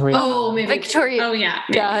 Victoria. Oh, maybe Victoria. Oh, yeah.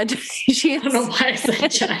 God. I don't know why I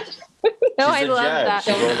said Judge. No, I love that.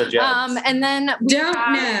 And then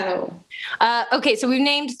okay, so we've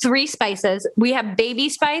named 3 spices. We have Baby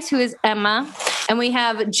Spice, who is Emma, and we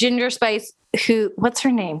have Ginger Spice, who, what's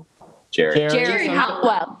her name? Jerry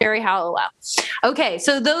Halliwell. Jerry Halliwell. Okay,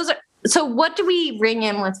 so what do we ring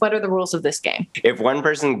in with? What are the rules of this game? If one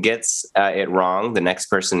person gets it wrong, the next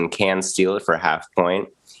person can steal it for half point,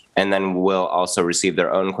 and then will also receive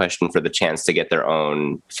their own question for the chance to get their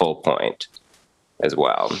own full point as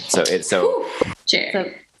well. So it's so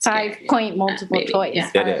 5-point multiple choice.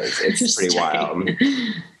 Yeah. It is. It's pretty wild.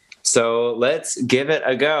 So let's give it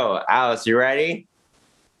a go. Alice, you ready?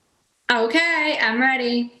 Okay, I'm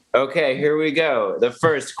ready. Okay, here we go. The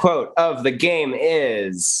first quote of the game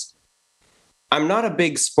is, "I'm not a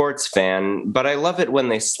big sports fan, but I love it when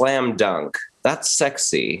they slam dunk. That's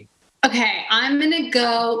sexy." Okay, I'm going to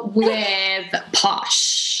go with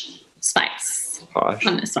Posh Spice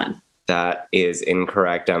on this one. That is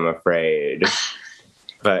incorrect, I'm afraid.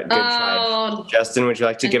 But good try. Justin, would you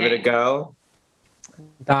like to give it a go?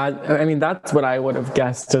 That's what I would have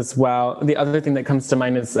guessed as well. The other thing that comes to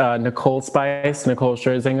mind is Nicole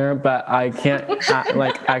Scherzinger, but I can't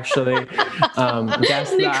actually guess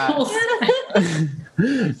that.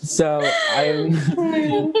 So I'm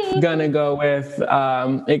gonna go with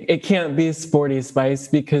it can't be Sporty Spice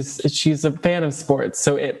because she's a fan of sports,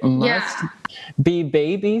 so it must be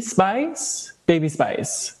Baby Spice.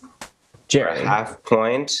 Jerry. For a half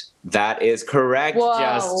point. That is correct,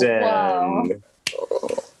 Justin.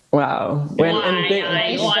 Wow.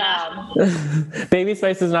 Baby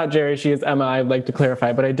Spice is not Jerry. She is Emma. I'd like to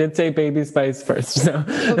clarify, but I did say Baby Spice first. So.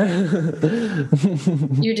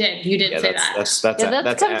 You did say that.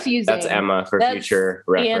 That's confusing. That's Emma for future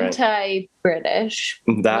reference. Anti-British.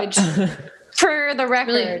 Which, for the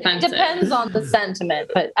record, really depends on the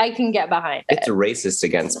sentiment, but I can get behind it. It's racist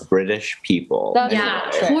against British people.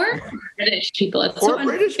 Poor British people. It's poor so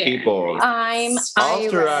British people. I'm all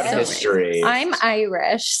Irish. throughout history. I'm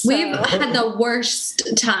Irish. So. We've had the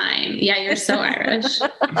worst time. Yeah, you're so Irish.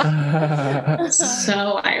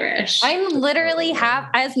 So Irish. I'm literally half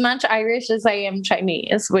as much Irish as I am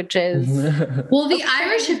Chinese, which is well, the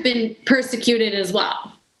Irish have been persecuted as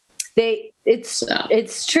well.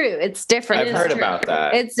 It's true. It's different. I've heard about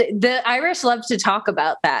that. It's the Irish love to talk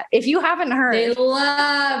about that. If you haven't heard, they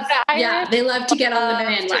love to get on the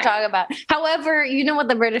bandwagon to talk about. However, you know what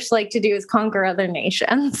the British like to do is conquer other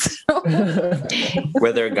nations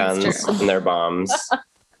with their guns and their bombs.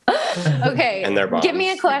 Okay, and their bombs. Give me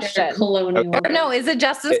a question. Okay. No, is it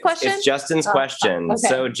Justin's question? It's Justin's question. Okay.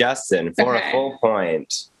 So, Justin, for a full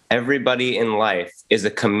point, everybody in life is a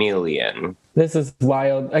chameleon. This is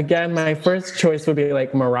wild. Again, my first choice would be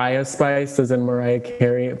like Mariah Spice, as in Mariah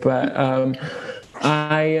Carey, but a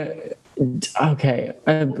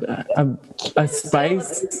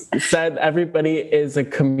Spice said everybody is a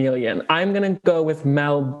chameleon. I'm gonna go with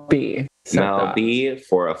Mel B. Mel B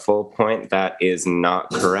for a full point. That is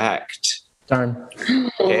not correct. Darn.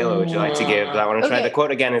 Kaela, would you like to give that one a try? The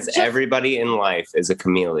quote again is everybody in life is a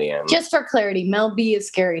chameleon. Just for clarity, Mel B is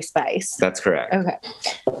Scary Spice. That's correct. Okay.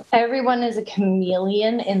 Everyone is a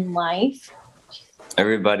chameleon in life.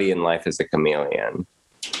 Everybody in life is a chameleon.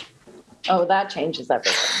 Oh, that changes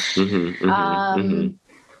everything.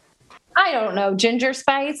 I don't know. Ginger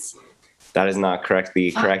Spice? That is not correct.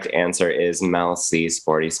 The correct answer is Mel C.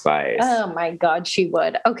 Sporty Spice. Oh my God, she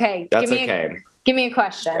would. Okay. That's okay. Give me a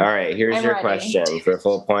question. All right, here's your question for a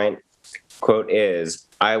full point. Quote is,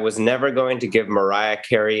 I was never going to give Mariah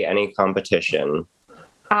Carey any competition.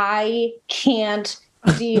 I can't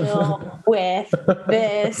deal with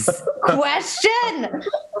this question.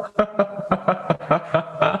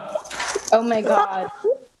 Oh my God.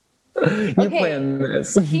 You planned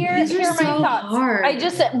this. Here are my thoughts. Hard.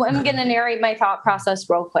 I'm going to narrate my thought process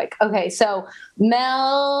real quick. Okay, so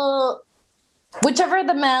Mel... Whichever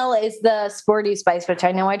the Mel is the Sporty Spice, which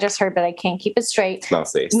I know I just heard, but I can't keep it straight. Mel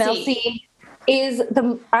C. Mel C is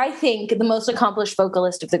I think, the most accomplished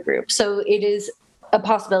vocalist of the group. So it is a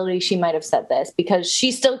possibility she might have said this because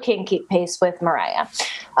she still can't keep pace with Mariah.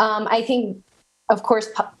 I think, of course,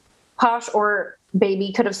 Posh or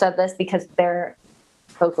Baby could have said this because their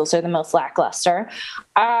vocals are the most lackluster.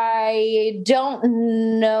 I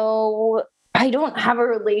don't know. I don't have a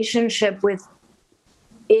relationship with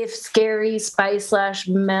if Scary Spice /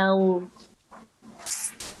 Mel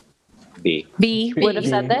B would have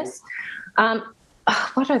said this.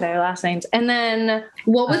 What are their last names? And then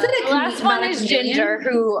what was it? The last one is Ginger,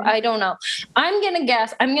 who I don't know. I'm going to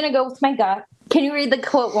guess. I'm going to go with my gut. Can you read the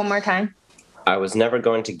quote one more time? I was never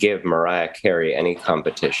going to give Mariah Carey any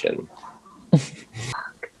competition.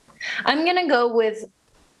 I'm going to go with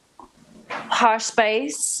Posh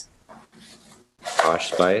Spice.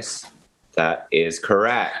 Posh Spice. That is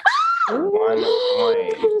correct. 1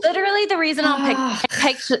 point. Literally, the reason I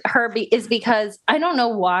picked her is because I don't know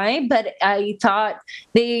why, but I thought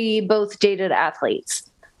they both dated athletes.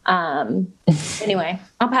 Anyway,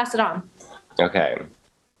 I'll pass it on. Okay.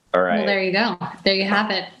 All right. Well, there you go. There you have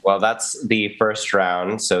it. Well, that's the first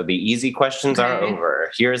round. So the easy questions are over.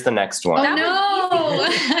 Here's the next one. Oh, no.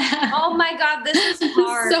 Oh, my God. This is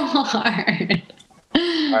hard. So hard.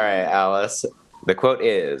 All right, Alice. The quote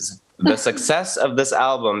is, the success of this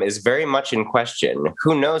album is very much in question.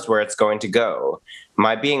 Who knows where it's going to go?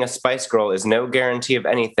 My being a Spice Girl is no guarantee of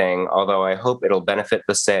anything, although I hope it'll benefit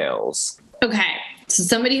the sales. Okay. So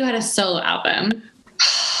somebody who had a solo album,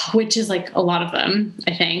 which is like a lot of them,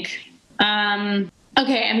 I think.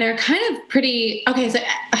 Okay. And they're kind of pretty, okay. So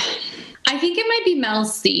I think it might be Mel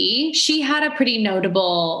C. She had a pretty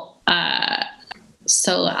notable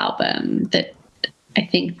solo album that I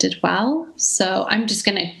think did well. So I'm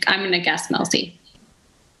gonna guess Mel C.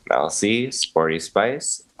 Mel C, Sporty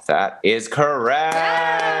Spice. That is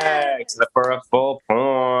correct. For a full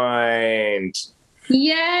point.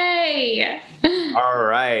 Yay! All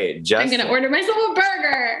right, Justin. I'm gonna order myself a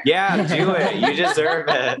burger. Yeah, do it. You deserve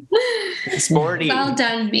it. Sporty. Well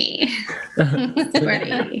done, me.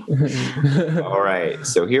 Sporty. All right,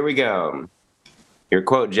 so here we go. Your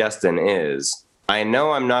quote, Justin, is, I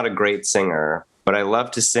know I'm not a great singer, but I love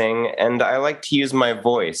to sing, and I like to use my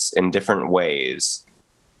voice in different ways.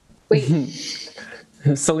 Wait.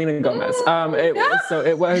 Selena Gomez.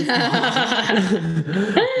 It was.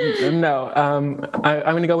 No, I'm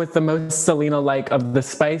going to go with the most Selena-like of the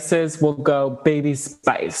spices. We'll go Baby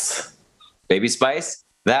Spice. Baby Spice?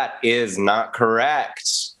 That is not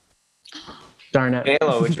correct. Darn it.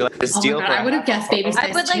 Kaela, would you like to steal? Oh my God, I would have guessed Baby Spice I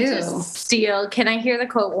would like to steal. Can I hear the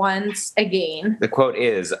quote once again? The quote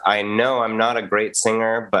is, I know I'm not a great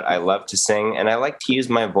singer, but I love to sing, and I like to use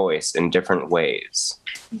my voice in different ways.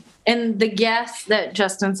 And the guess that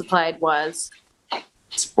Justin supplied was?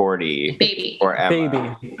 Sporty. Baby. Or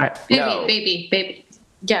Emma. Baby.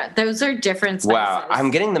 Yeah, those are different spices. Wow, I'm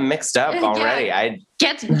getting them mixed up already. Yeah.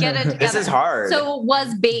 Get it together. This is hard. So it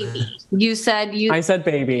was baby. You said you... I said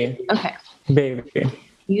baby. Okay. Baby.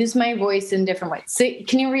 Use my voice in different ways. So,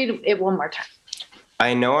 can you read it one more time?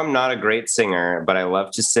 I know I'm not a great singer, but I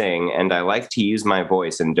love to sing, and I like to use my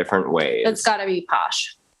voice in different ways. It's got to be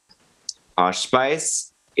Posh. Posh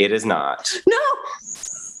Spice? It is not. No!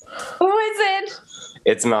 Who is it?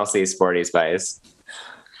 It's Mel C's Sporty Spice.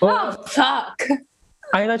 Oh, fuck.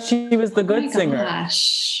 I thought she was the good singer. Gosh.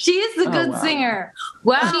 She is the good singer.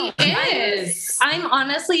 Wow. She is. I'm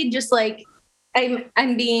honestly just like,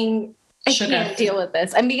 I'm being... I can't deal with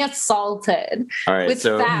this. I'm being assaulted. All right, with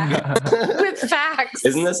facts. With facts.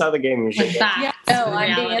 Isn't this how the game usually goes? Yeah, no,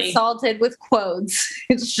 I'm being assaulted with quotes.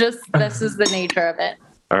 It's just, this is the nature of it.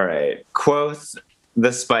 All right. Quote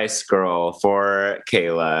the Spice Girl for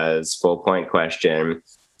Kaela's full point question.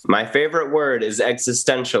 My favorite word is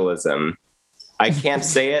existentialism. I can't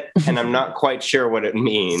say it, and I'm not quite sure what it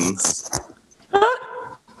means.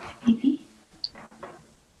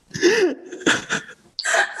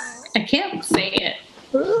 I can't say it.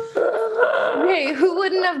 Okay, who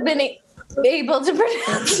wouldn't have been able to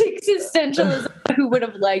pronounce existentialism? Who would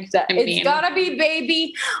have liked that? It's gotta be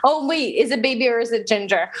baby. Oh wait, is it baby or is it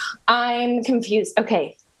ginger? I'm confused.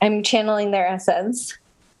 Okay, I'm channeling their essence.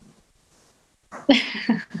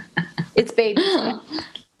 It's baby.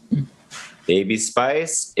 Baby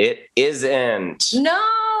Spice? It isn't. No.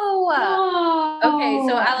 Oh. Okay,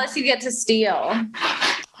 so Alice, you get to steal.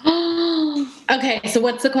 Okay, so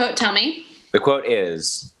what's the quote? Tell me. The quote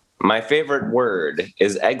is, my favorite word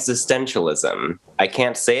is existentialism. I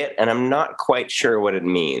can't say it, and I'm not quite sure what it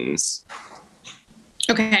means.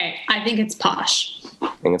 Okay, I think it's Posh.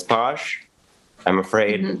 I think it's Posh? I'm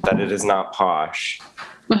afraid that it is not Posh.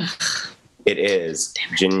 It is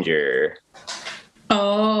ginger.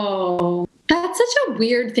 Oh, that's such a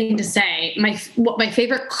weird thing to say. My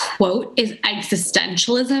favorite quote is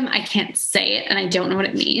existentialism. I can't say it, and I don't know what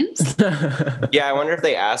it means. Yeah, I wonder if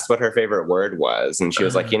they asked what her favorite word was, and she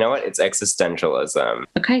was like, you know what? It's existentialism.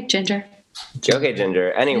 Okay, Ginger. Okay,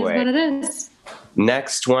 Ginger. Anyway. It is what it is.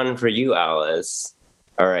 Next one for you, Alice.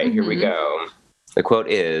 All right, here we go. The quote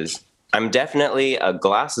is, I'm definitely a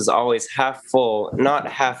glass is always half full,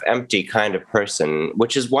 not half empty kind of person,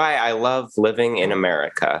 which is why I love living in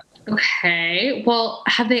America. Okay. Well,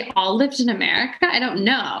 have they all lived in America? I don't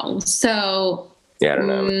know. So, yeah, I don't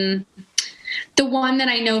know. The one that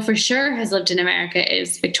I know for sure has lived in America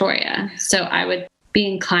is Victoria. So I would be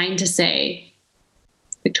inclined to say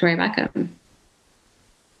Victoria Beckham,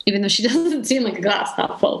 even though she doesn't seem like a glass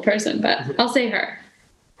half full person, but I'll say her.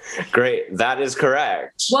 Great. That is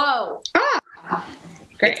correct. Whoa. Ah,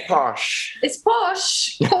 great. It's Posh. It's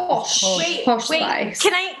Posh. Posh. Wait, Posh wait. Spice.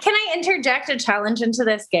 Can I interject a challenge into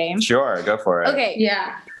this game? Sure, go for it. Okay.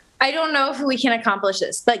 Yeah. I don't know if we can accomplish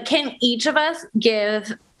this, but can each of us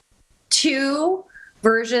give 2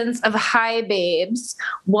 versions of Hi Babes,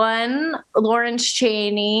 one Lawrence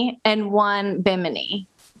Chaney and one Bimini?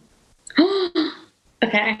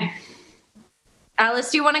 Okay.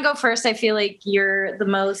 Alice, do you want to go first? I feel like you're the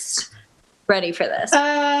most ready for this. Okay,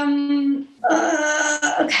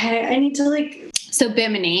 I need to so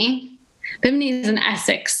Bimini is an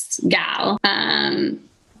Essex gal. I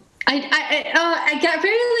get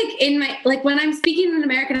very in my when I'm speaking in an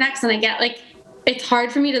American accent, I get it's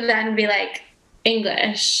hard for me to then be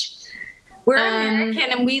English. We're American,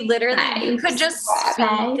 and we literally could just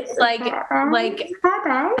speak like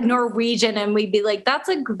Norwegian, and we'd be like, "That's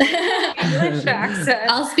a great English accent."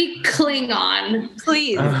 I'll speak Klingon,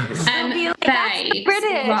 please. And be like, babes,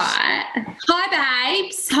 British. right?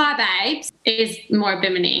 Hi babes is more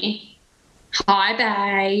Bimini. Hi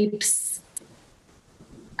babes.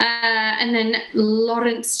 And then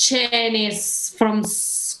Lawrence Chaney is from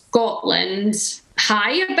Scotland.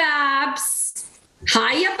 Hiya babes.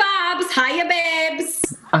 Hiya babs, hiya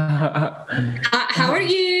babes. How are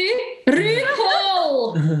you?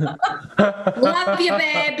 RuPaul. Love you,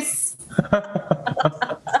 babes.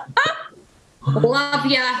 Love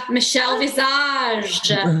ya, Michelle Visage.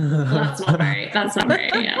 That's not very Scottish.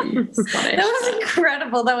 That was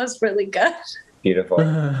incredible. That was really good. Beautiful.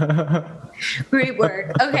 Great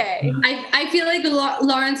work. Okay. I feel like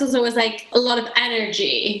Lawrence was always like a lot of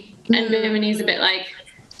energy, and Bimini's a bit like,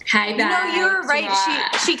 "Hi, babes." No, you're right.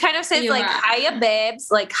 She kind of says like, "Hiya, babes,"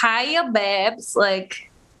 like "Hiya, babes," like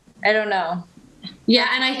I don't know. Yeah,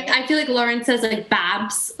 and I feel like Lawrence says like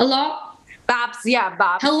 "babs" a lot. Babs, yeah,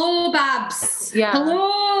 Babs. Hello, Babs. Yeah.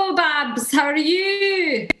 Hello, Babs. How are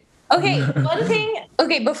you? Okay, one thing.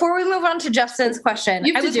 Okay, before we move on to Justin's question,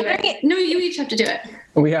 You have to do it. No, you each have to do it.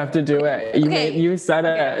 We have to do it. You said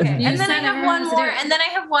it. Okay. And then I have one more. And then I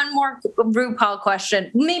have one more RuPaul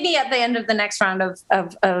question. Maybe at the end of the next round of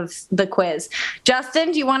the quiz.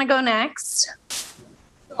 Justin, do you want to go next?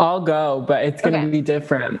 I'll go, but it's gonna be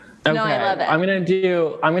different. Okay. No, I love it. I'm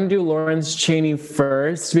gonna do Lawrence Chaney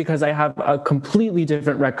first because I have a completely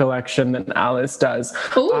different recollection than Alice does.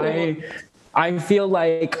 Ooh. I feel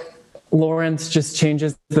like Lawrence just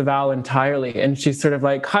changes the vowel entirely, and she's sort of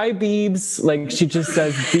like, "Hi, Beebs." Like she just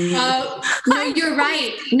says "Beebs." No, you're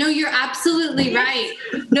right. No, you're absolutely right.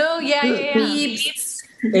 No, yeah. Beebs.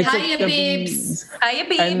 Hiya, Beebs. Hiya,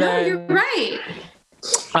 Beebs. No, you're right.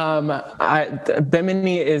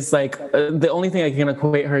 Bimini is like the only thing I can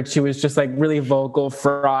equate her to is just like really vocal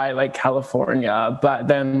fry, like California, but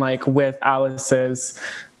then like with Alice's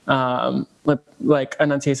like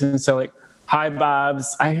enunciation, so like, "Hi,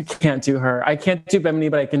 Babs." I can't do her. I can't do Bimini,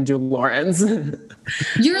 but I can do Lawrence.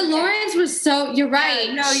 Your Lawrence was so. You're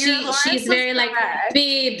right. No, she's very like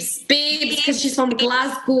babes, because she's from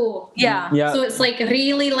Glasgow. Yeah. Yeah. So it's like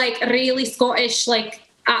really Scottish. Like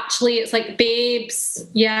actually, it's like babes.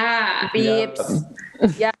 Yeah. Babes.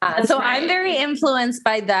 Yeah. So right. I'm very influenced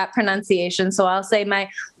by that pronunciation. So I'll say my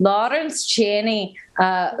Lawrence Chaney,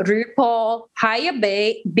 RuPaul, hiya,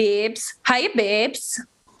 babes. Hiya, babes.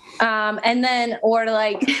 And then, or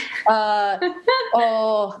like,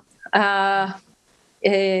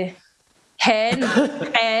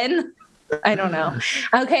 hen, I don't know.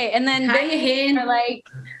 Okay. And then Hiya, hen. like,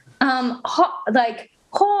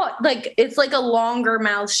 like it's like a longer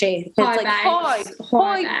mouth shape. It's Hi, like babes.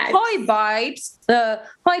 hi vibes.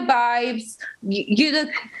 Hi vibes. You look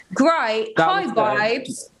great. Hi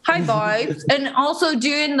vibes. And also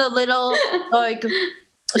doing the little like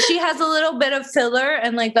she has a little bit of filler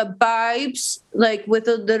and like the vibes like with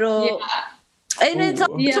a little. And it's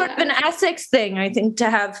sort of an Essex thing, I think, to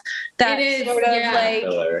have that sort of like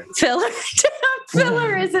filler.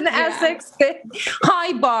 Filler is an Essex thing.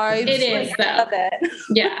 High vibes. It is, like, though. I love it.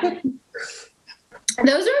 Yeah.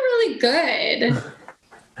 Those are really good.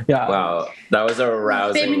 Yeah. Wow, that was a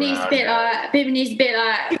rousing round. Bimini's bit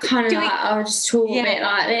like kind of like, I'll just talk a bit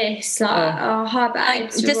like this, like, hi,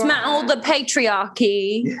 babes. Like, dismantle the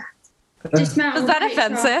patriarchy. Was that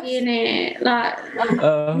offensive? In it, like,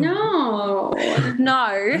 no,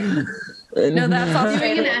 that's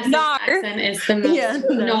Australian. No, accent is the most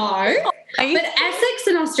no. But Essex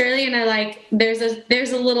and Australian are like there's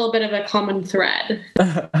a little bit of a common thread.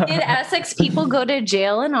 Did Essex people go to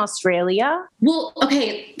jail in Australia? Well,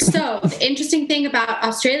 okay. So the interesting thing about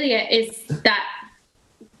Australia is that.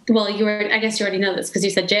 Well, I guess you already know this because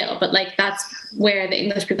you said jail, but like that's where the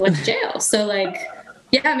English people went to jail. So like.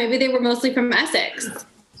 Yeah, maybe they were mostly from Essex.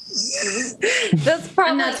 That's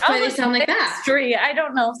probably. And that's why they sound like that. History. I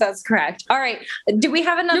don't know if that's correct. All right. Do we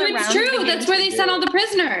have another round? No, it's true. That's where they sent all the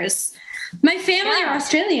prisoners. My family are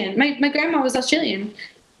Australian. My grandma was Australian.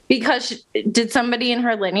 Because did somebody in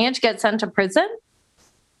her lineage get sent to prison?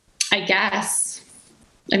 I guess.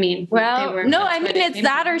 I mean, it's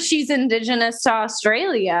that or she's indigenous to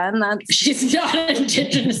Australia, and that's she's not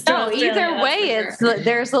indigenous to Australia. Either way,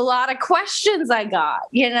 there's a lot of questions I got,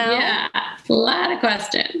 Yeah, a lot of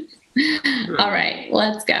questions. All right,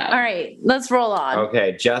 let's go. All right, let's roll on.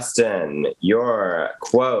 Okay, Justin, your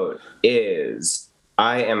quote is,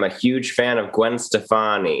 "I am a huge fan of Gwen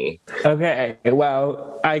Stefani." Okay,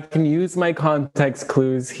 well, I can use my context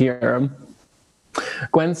clues here.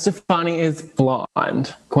 Gwen Stefani is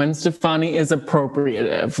blonde. Gwen Stefani is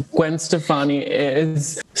appropriative. Gwen Stefani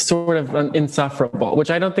is sort of insufferable,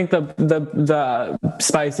 which I don't think the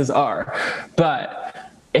Spices are. But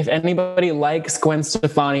if anybody likes Gwen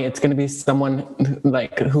Stefani, it's going to be someone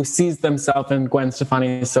like who sees themselves in Gwen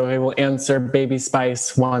Stefani. So I will answer Baby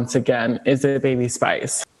Spice once again. Is it Baby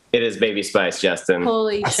Spice? It is Baby Spice, Justin.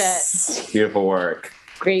 Holy shit. Beautiful work.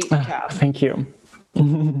 Great job. Thank you.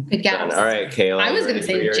 Good guess. All right, Kaela. I was going to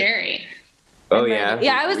say Jerry. Oh, yeah?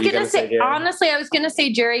 Yeah, I was going to say, honestly, I was going to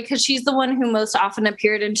say Jerry because she's the one who most often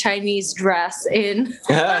appeared in Chinese dress in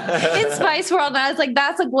Spice World. And I was like,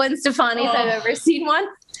 that's a Gwen Stefani if I've ever seen one.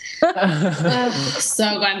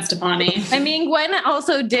 So Gwen Stefani. I mean, Gwen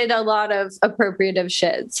also did a lot of appropriative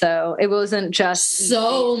shit, so it wasn't just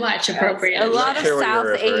So much appropriate. a lot of sure what you're South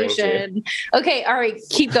referring to. Asian. Okay, all right,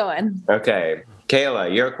 keep going. Okay.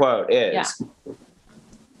 Kaela, your quote is, Yeah.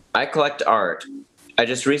 I collect art. I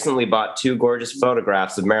just recently bought 2 gorgeous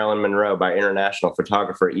photographs of Marilyn Monroe by international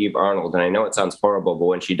photographer Eve Arnold, and I know it sounds horrible, but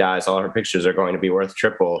when she dies, all her pictures are going to be worth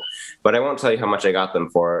triple. But I won't tell you how much I got them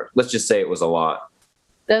for. Let's just say it was a lot.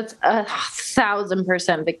 That's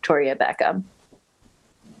 1,000% Victoria Beckham.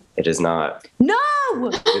 It is not. No!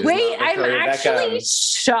 is Wait, not I'm Victoria actually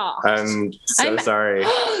Beckham. shocked. I'm so sorry.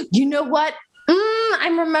 You know what?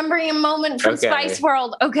 I'm remembering a moment from Okay. Spice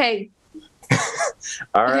World. Okay.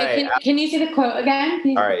 All right. Okay, can you say the quote again?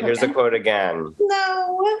 All right, here's the quote again.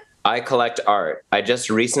 No. I collect art. I just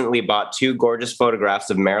recently bought 2 gorgeous photographs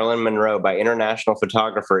of Marilyn Monroe by international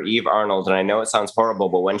photographer Eve Arnold, and I know it sounds horrible,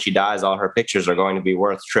 but when she dies, all her pictures are going to be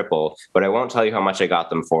worth triple. But I won't tell you how much I got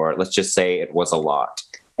them for. Let's just say it was a lot.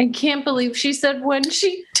 I can't believe she said when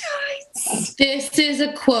she dies. This is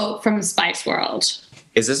a quote from Spice World,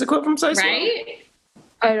 Is this a quote from Spice World? right?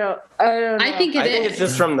 I don't know. I think it I think is. it's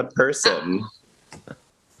just from the person.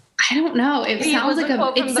 I don't know. It It sounds was like a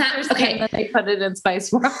quote a. from It the sounds person, okay. and then they put it in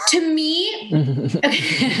Spice World. To me,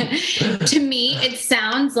 to me, it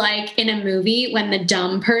sounds like in a movie when the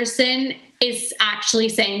dumb person is actually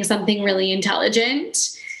saying something really intelligent.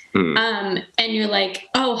 And you're like,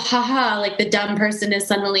 oh, haha, like the dumb person is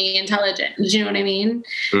suddenly intelligent. Do you know what I mean?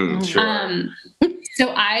 Sure.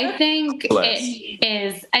 So I think Bless. it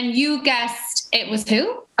is, and you guessed it was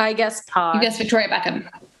who? I guess Pod. You guessed Victoria Beckham.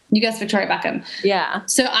 You guessed Victoria Beckham. Yeah.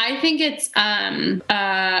 So I think it's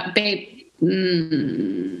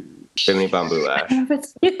Bimini Bamboo Lash. I don't know if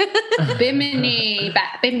it's Bimini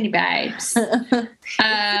Babes.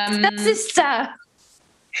 Sister.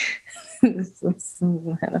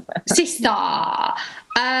 Sister.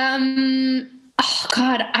 Oh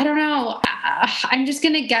God, I don't know. I'm just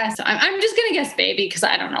gonna guess. I'm just gonna guess baby because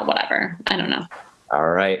I don't know. Whatever. I don't know. All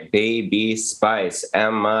right, Baby Spice,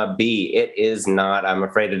 Emma B. It is not. I'm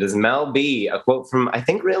afraid it is Mel B. A quote from, I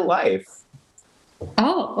think, real life.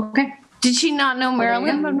 Oh, okay. Did she not know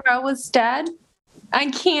Marilyn yeah. Monroe was dead? I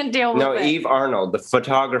can't deal with No, it. Eve Arnold, the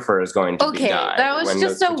photographer, is going to be Okay, died that was when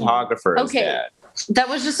just the a- photographer is okay. dead. That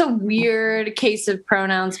was just a weird case of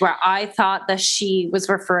pronouns where I thought that she was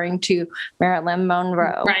referring to Marilyn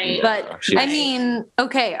Monroe. Right. But she's- I mean,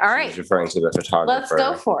 okay, all right. She's referring to the photographer. Let's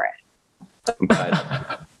go for it.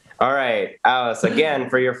 But, all right, Alice, again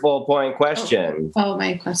for your full point question. Oh,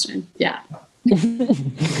 my question. Yeah.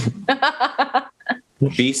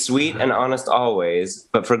 Be sweet and honest always,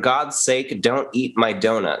 but for God's sake, don't eat my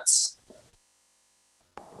donuts.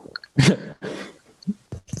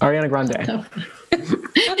 Ariana Grande.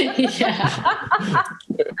 Yeah.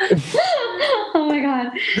 Oh my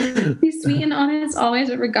God. Be sweet and honest always,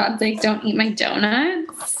 but for God's sake, don't eat my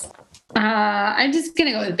donuts. I'm just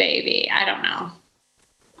gonna go with baby. I don't know.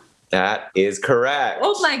 That is correct.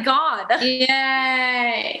 Oh my God.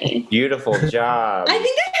 Yay. Beautiful job. I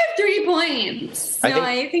think I have 3 points.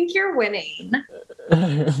 I think you're winning.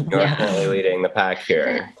 You're definitely leading the pack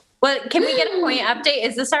here. Well, can we get a point update?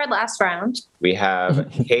 Is this our last round? We have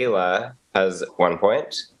Kaela has 1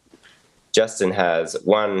 point, Justin has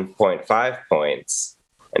 1.5 points,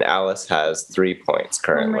 and Alice has 3 points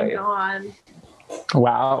currently. Oh my God.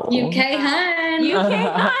 Wow. UK hun. UK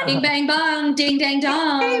hun. Bing bang bong. Ding dang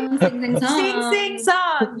dong. Sing sing song. Sing, sing,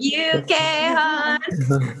 song. UK hun.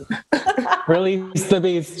 Release the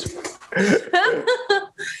beast.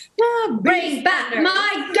 Bring back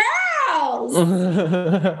my girls.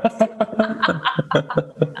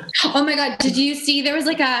 Oh my God. Did you see there was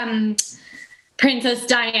like Princess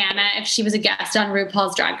Diana if she was a guest on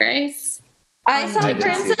RuPaul's Drag Race? I saw I did see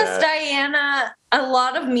Princess that. Diana, a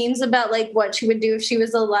lot of memes about like what she would do if she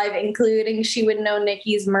was alive, including she would know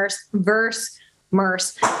Nikki's Nikki's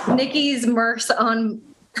Merce on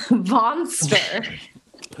Vonster.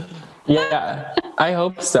 Yeah, I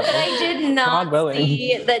hope so. But I did not God willing.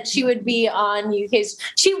 see that she would be on UK's.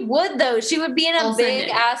 She would though. She would be in a I'll send big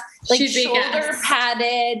it. ass, like She'd be shoulder guest.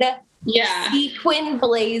 padded Yeah. sequin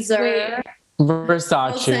blazer. Wait. Versace.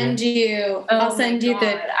 I'll send you. Oh I'll send my you God,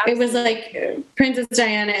 the. It was like Princess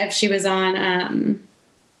Diana if she was on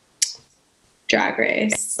Drag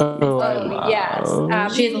Race. Oh, I Oh, love. yes.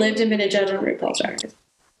 She had lived and been a judge on RuPaul's Drag Race.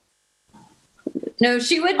 No,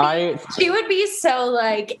 she would be. She would be so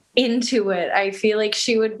like into it. I feel like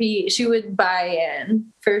she would buy in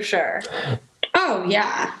for sure. Oh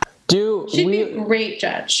yeah, Do she'd be we a great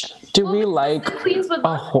judge. do we like The queens would a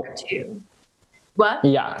love whole? her too. What?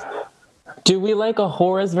 Yeah. Do we like a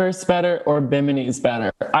Horace verse better or Bimini's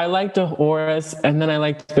better? I liked a Horace and then I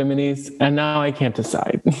liked Bimini's and now I can't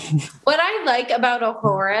decide. What I like about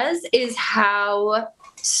Ahora's is how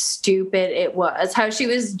stupid it was, how she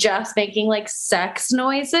was just making like sex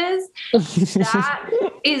noises. That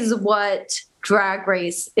is what Drag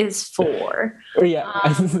Race is for. Yeah.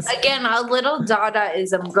 Again, a little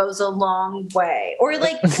Dadaism goes a long way. Or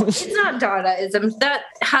like, it's not Dadaism, that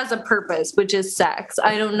has a purpose, which is sex.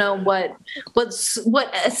 I don't know what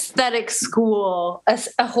aesthetic school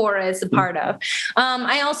Ahura is a part of.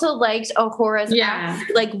 I also liked Ahura's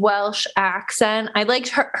like Welsh accent. I liked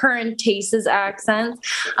her and Tace's accents.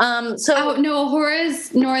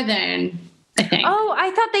 Ahora's Northern, I think. Oh,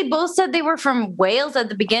 I thought they both said they were from Wales at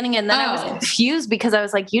the beginning, and then I was confused because I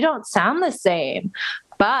was like, you don't sound the same.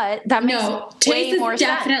 But that makes way more sense.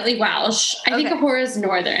 Definitely Welsh. I think Ahora's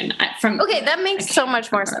Northern. That makes so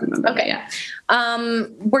much more sense. Okay, yeah.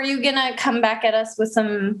 Were you gonna come back at us with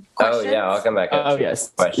some questions? Oh yeah, I'll come back at you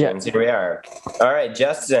with questions. Here we are. All right,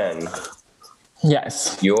 Justin.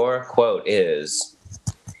 Yes. Your quote is,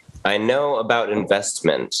 "I know about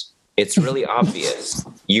investment. It's really obvious.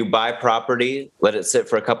 You buy property, let it sit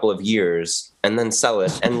for a couple of years, and then sell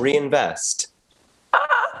it and reinvest."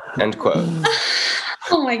 End quote.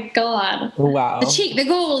 Oh my God. Wow. The cheek, the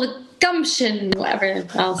gold, the gumption, whatever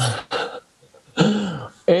else.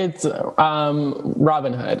 It's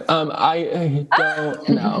Robin Hood. I don't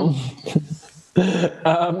know.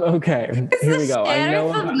 Okay, here we go. I know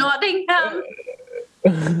of Nottingham.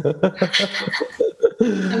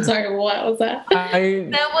 I'm sorry, what was that?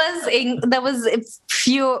 That was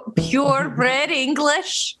purebred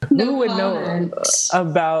English. Who would know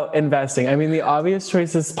about investing? I mean, the obvious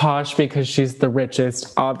choice is Posh because she's the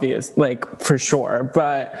richest, obvious, like for sure.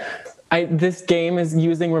 But this game is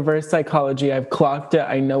using reverse psychology. I've clocked it.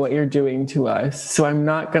 I know what you're doing to us. So I'm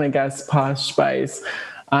not going to guess Posh Spice.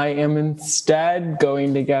 I am instead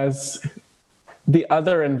going to guess the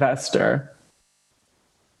other investor.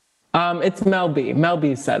 It's Mel B. Mel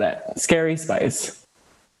B said it. Scary Spice.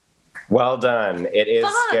 Well done. It is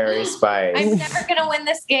Scary Spice. I'm never going to win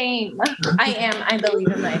this game. I am. I believe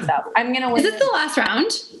in myself. I'm going to win. Is it the last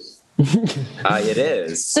round? It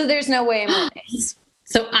is. So there's no way I'm winning.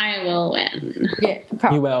 So I will win. Yeah,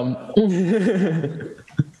 probably. You will.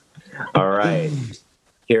 All right.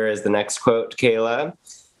 Here is the next quote, Kaela.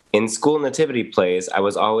 "In school nativity plays, I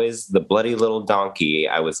was always the bloody little donkey.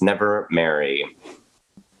 I was never merry."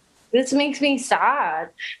 This makes me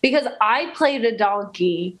sad because I played a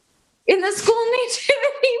donkey in the school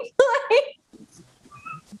nativity play.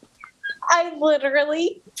 I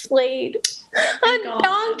literally played a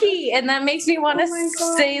donkey, and that makes me want to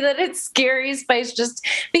say that it's Scary Spice just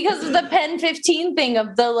because of the Pen 15 thing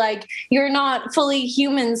of the like, you're not fully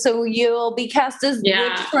human, so you'll be cast as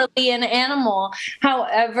literally an animal.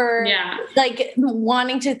 However, like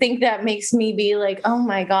wanting to think that makes me be like, oh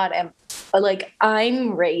my God, I'm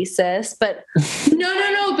racist, but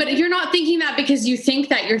no, but you're not thinking that because you think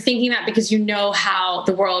that. You're thinking that because you know how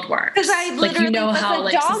the world works. Because I literally you know was how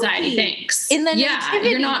a donkey society thinks. in the nativity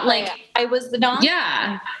you're not play. I was the donkey.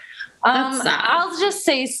 Yeah. I'll just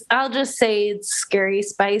say it's Scary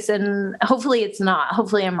Spice, and hopefully it's not.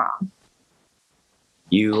 Hopefully I'm wrong.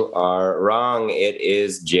 You are wrong. It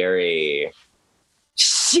is Jerry.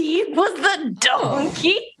 She was the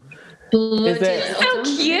donkey. Is it so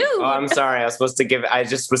cute? Oh, I'm sorry. I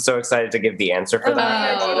just was so excited to give the answer for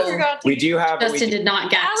that. We do have. Justin did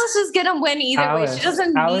not guess. Alice is gonna win either way. She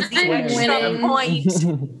doesn't need the extra point.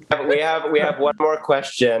 We have one more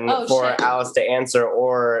question for Alice to answer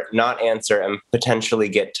or not answer, and potentially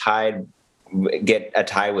get a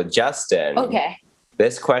tie with Justin. Okay.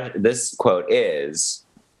 This quote is,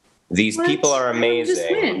 "These people are amazing."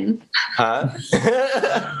 Just win. Huh?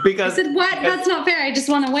 Because I said, what? That's not fair. I just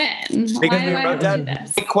want to win. Because Why we wrote down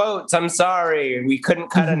quotes. I'm sorry. We couldn't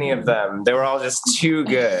cut any of them. They were all just too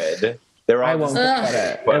good. They were all I won't cut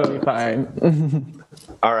it. It'll be fine.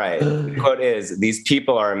 All right. The quote is, "These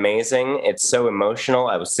people are amazing. It's so emotional.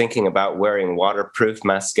 I was thinking about wearing waterproof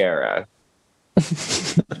mascara."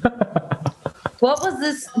 What was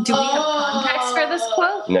this? Do we have context for this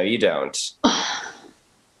quote? No, you don't.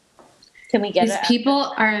 Can we get These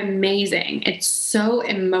people are amazing. It's so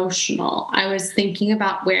emotional. I was thinking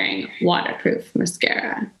about wearing waterproof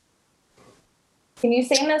mascara. Can you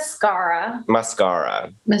say mascara?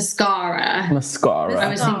 Mascara. Mascara. I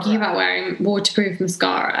was thinking about wearing waterproof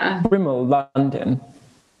mascara. Rimmel, London.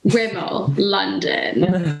 Rimmel,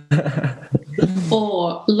 London.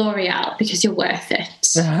 Or L'Oreal, because you're worth it.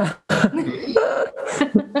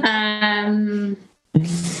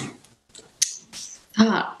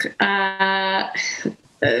 Fuck.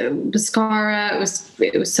 Mascara. It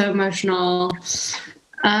was so emotional. This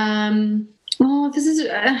is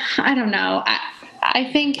I don't know. I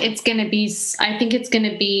think it's gonna be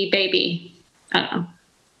Baby. I don't know.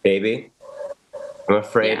 Baby? I'm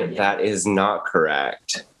afraid that is not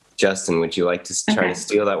correct. Justin, would you like to try to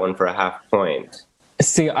steal that one for a half point?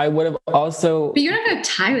 See, I would have also... But you're not going to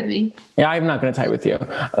tie with me. Yeah, I'm not going to tie with you.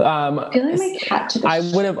 I feel like my cat took I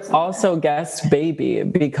would have also guessed Baby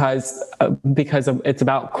because it's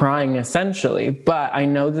about crying essentially. But I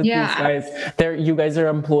know that you guys are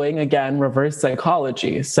employing, again, reverse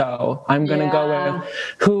psychology. So I'm going to go with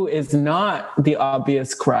who is not the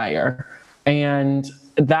obvious crier. And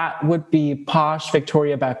that would be posh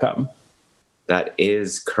Victoria Beckham. That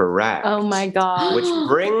is correct. Oh my God. Which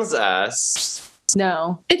brings us...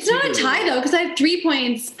 No. It's not a tie, though, because I have 3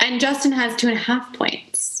 points and Justin has 2.5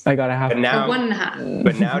 points. I got a half. Or 1.5.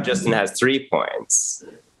 But now Justin has 3 points.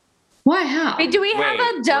 Why? How? Wait, do we have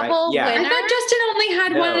a double winner? I thought Justin only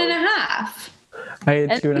had 1.5. I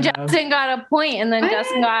had 2.5. Justin got a point, and then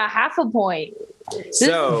Justin got a half a point. This is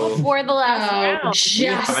before the last round.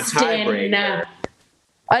 Justin.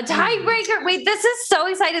 A tiebreaker. Wait, this is so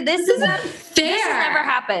excited. This isn't fair. This has never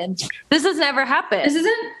happened. This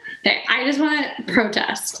isn't. I just want to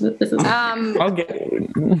protest that this is.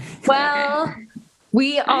 Well,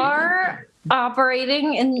 we are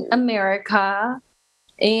operating in America,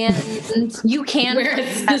 and you can.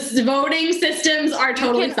 Whereas the voting systems are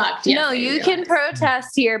totally fucked. Yes, you can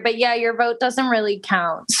protest here, but your vote doesn't really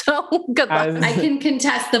count. So good luck. I can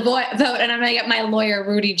contest the vote, and I'm going to get my lawyer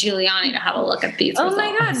Rudy Giuliani to have a look at these. Oh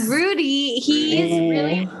my God, Rudy! He is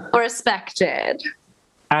really respected.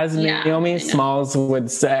 As Naomi Smalls would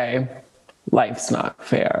say, life's not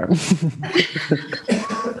fair.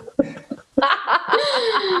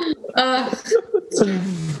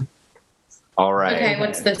 All right. Okay,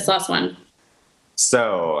 what's this last one?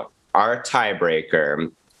 So our tiebreaker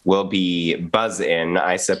will be Buzz In,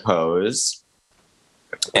 I suppose.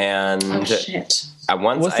 And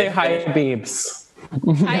we'll say hi, babes.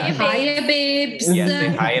 Hiya, babes. Yes,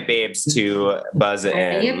 say hiya, babes to Buzz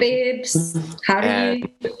In. Hiya, babes.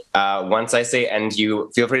 Howdy. Once I say end,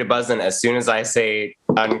 you feel free to buzz in as soon as I say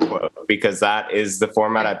unquote, because that is the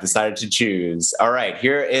format I've decided to choose. All right,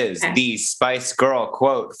 here is the Spice Girl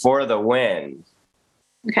quote for the win.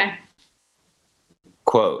 Okay.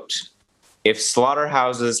 Quote, if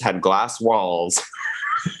slaughterhouses had glass walls,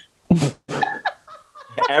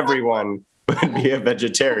 everyone would be a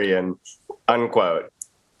vegetarian. Unquote.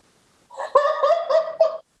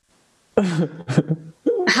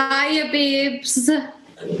 Hiya, babes.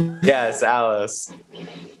 Yes, Alice.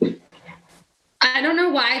 I don't know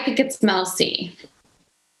why I think it smells sea.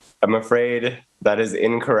 I'm afraid that is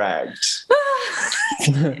incorrect.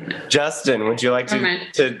 Justin, would you like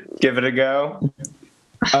to give it a go?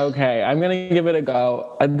 Okay, I'm going to give it a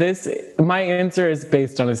go. My answer is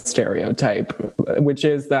based on a stereotype, which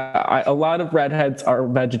is that a lot of redheads are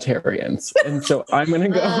vegetarians. And so I'm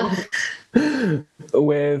going to go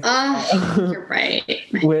with... you're right.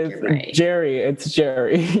 With Jerry. It's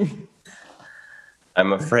Jerry.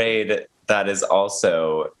 I'm afraid that is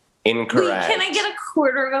also incorrect. Wait, can I get a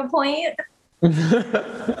quarter of a point?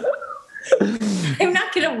 I'm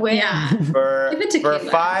not gonna win. Yeah. For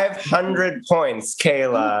 500 points,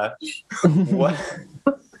 Kaela,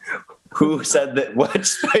 who said that? What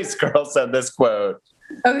Spice Girl said this quote?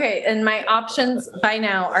 Okay, and my options by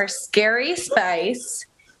now are Scary Spice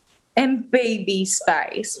and Baby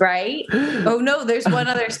Spice, right? Oh no, there's one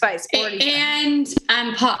other Spice. And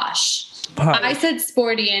Posh. I said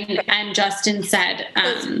Sporty, and Justin said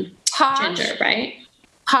Posh, Ginger, right?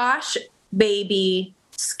 Posh, Baby,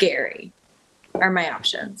 Scary are my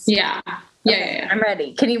options. Yeah. Yeah. I'm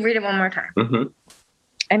ready. Can you read it one more time? Mm-hmm.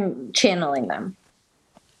 I'm channeling them.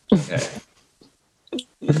 Okay.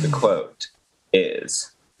 The quote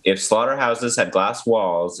is, if slaughterhouses had glass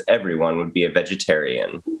walls, everyone would be a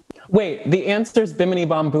vegetarian. Wait, the answer is Bimini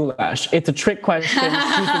Bomb Boulash. It's a trick question.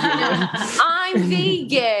 I'm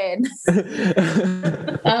vegan.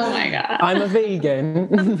 Oh my God. I'm a vegan.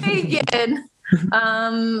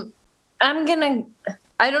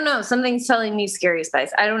 I don't know. Something's telling me Scary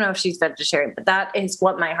Spice. I don't know if she's vegetarian, but that is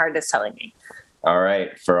what my heart is telling me. All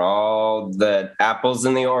right. For all the apples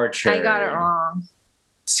in the orchard. I got it wrong.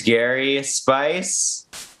 Scary Spice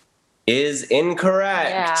is incorrect.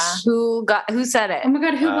 Yeah. Who said it? Oh my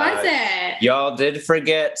God, who was it? Y'all did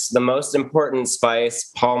forget the most important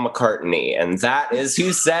spice, Paul McCartney, and that is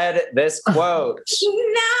who said this quote.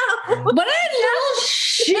 No. What a little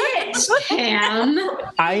shit, Pam.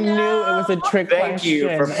 I knew it was a trick question. Thank you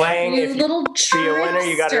for playing. You If little you be a winner,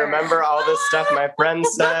 you got to remember all this stuff my friend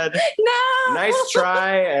said. No. Nice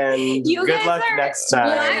try, and You good guys luck are- next time.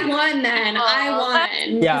 Well, I won then. I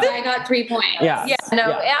won. Yeah. Because I got 3 points. Yeah. Yeah, no,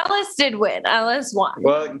 Yeah. Alice did win. Alice won.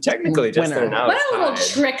 Well, technically, just Winner. an out. What a little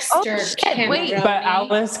trickster. Oh, shit, wait. Cameron. But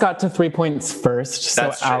Alice got to 3 points first. So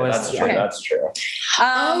That's true. Alice. That's true. Okay. That's true.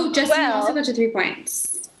 Oh, Justin well, also got to 3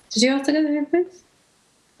 points. Did you also get 3 points?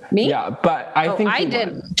 me? Yeah, but I think I you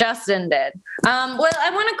did. won. Justin did. Well,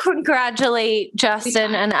 I want to congratulate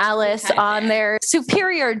Justin and Alice on their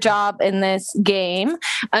superior job in this game.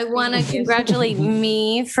 I want to congratulate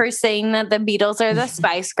me for saying that the Beatles are the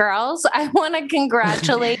Spice Girls. I want to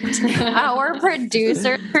congratulate our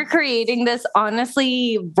producer for creating this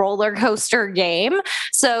honestly roller coaster game.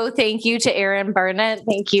 So thank you to Aaron Burnett.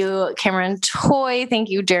 Thank you, Cameron Toy. Thank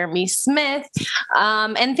you, Jeremy Smith.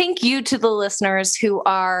 And thank you to the listeners who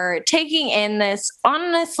are taking in this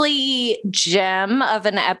honestly gem of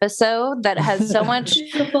an episode that has so much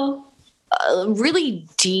Beautiful. really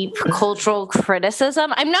deep cultural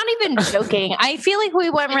criticism. I'm not even joking. I feel like we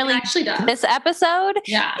went really actually does. this episode.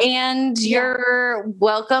 Yeah. And you're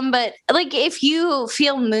welcome. But like, if you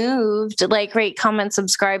feel moved, like, rate, comment,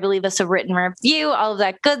 subscribe, leave us a written review, all of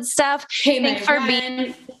that good stuff. Pay my Thanks for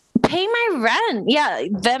rent. Pay my rent. Yeah.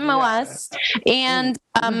 Venmo us and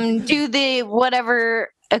do the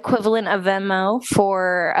whatever equivalent of Venmo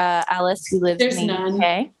for Alice who lives There's in the none.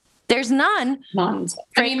 UK. There's none. Monzo.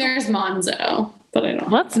 I mean, there's Monzo, but I don't.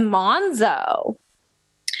 What's Monzo?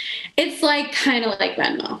 It's like kind of like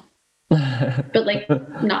Venmo, but like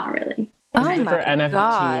not really. Oh For my God.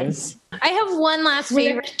 NFTs. I have one last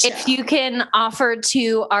favor. If you can offer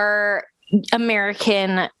to our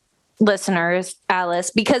American listeners, Alice,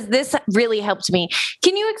 because this really helped me.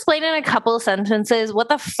 Can you explain in a couple of sentences what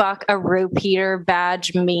the fuck a repeater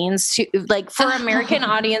badge means to, like, for American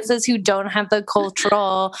audiences who don't have the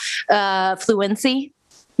cultural fluency?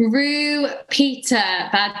 Rue Peter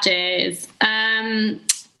badges.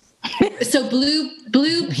 So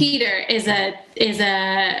Blue Peter is a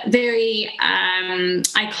very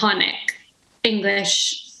iconic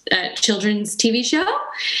English children's TV show,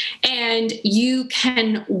 and you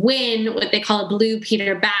can win what they call a Blue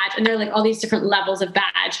Peter badge, and there are like all these different levels of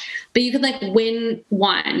badge, but you could like win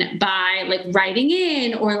one by like writing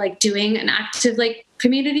in or like doing an active like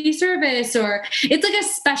community service, or it's like a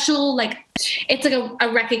special like it's like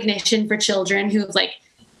a recognition for children who've like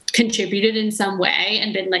contributed in some way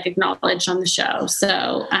and been like acknowledged on the show.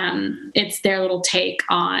 So it's their little take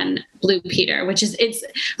on Blue Peter,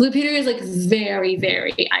 Blue Peter is like very,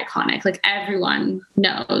 very iconic. Like everyone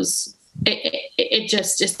knows it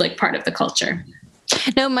just is like part of the culture.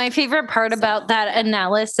 No, my favorite part about that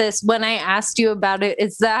analysis when I asked you about it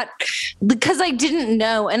is that because I didn't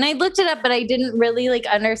know, and I looked it up, but I didn't really like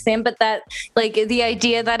understand, but that like the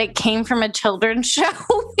idea that it came from a children's show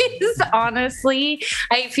is honestly,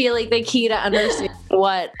 I feel like the key to understand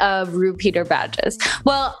what a Rue Peter badge is.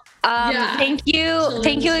 Well, thank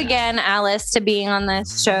you again, Alice, to being on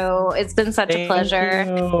this show. It's been such a pleasure.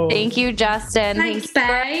 Thank you, Justin. Thanks,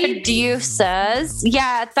 Thank you, producers.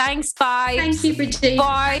 Yeah, thanks, bye. Thank you, producers.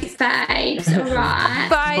 Bye. Babes. All right.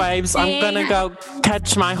 Bye. Babes, I'm gonna go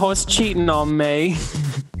catch my horse cheating on me.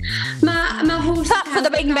 My horse. Clap for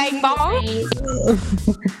the bing bang bong.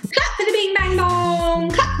 Clap for the bing bang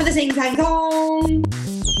bong. Clap for the sing sang song.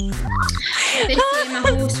 This year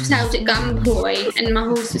my horse was held at gunpoint and my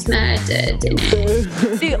horse was murdered.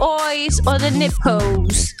 The eyes or the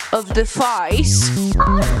nipples of the face.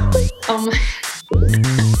 Oh my.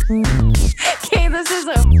 Okay, this is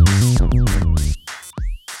a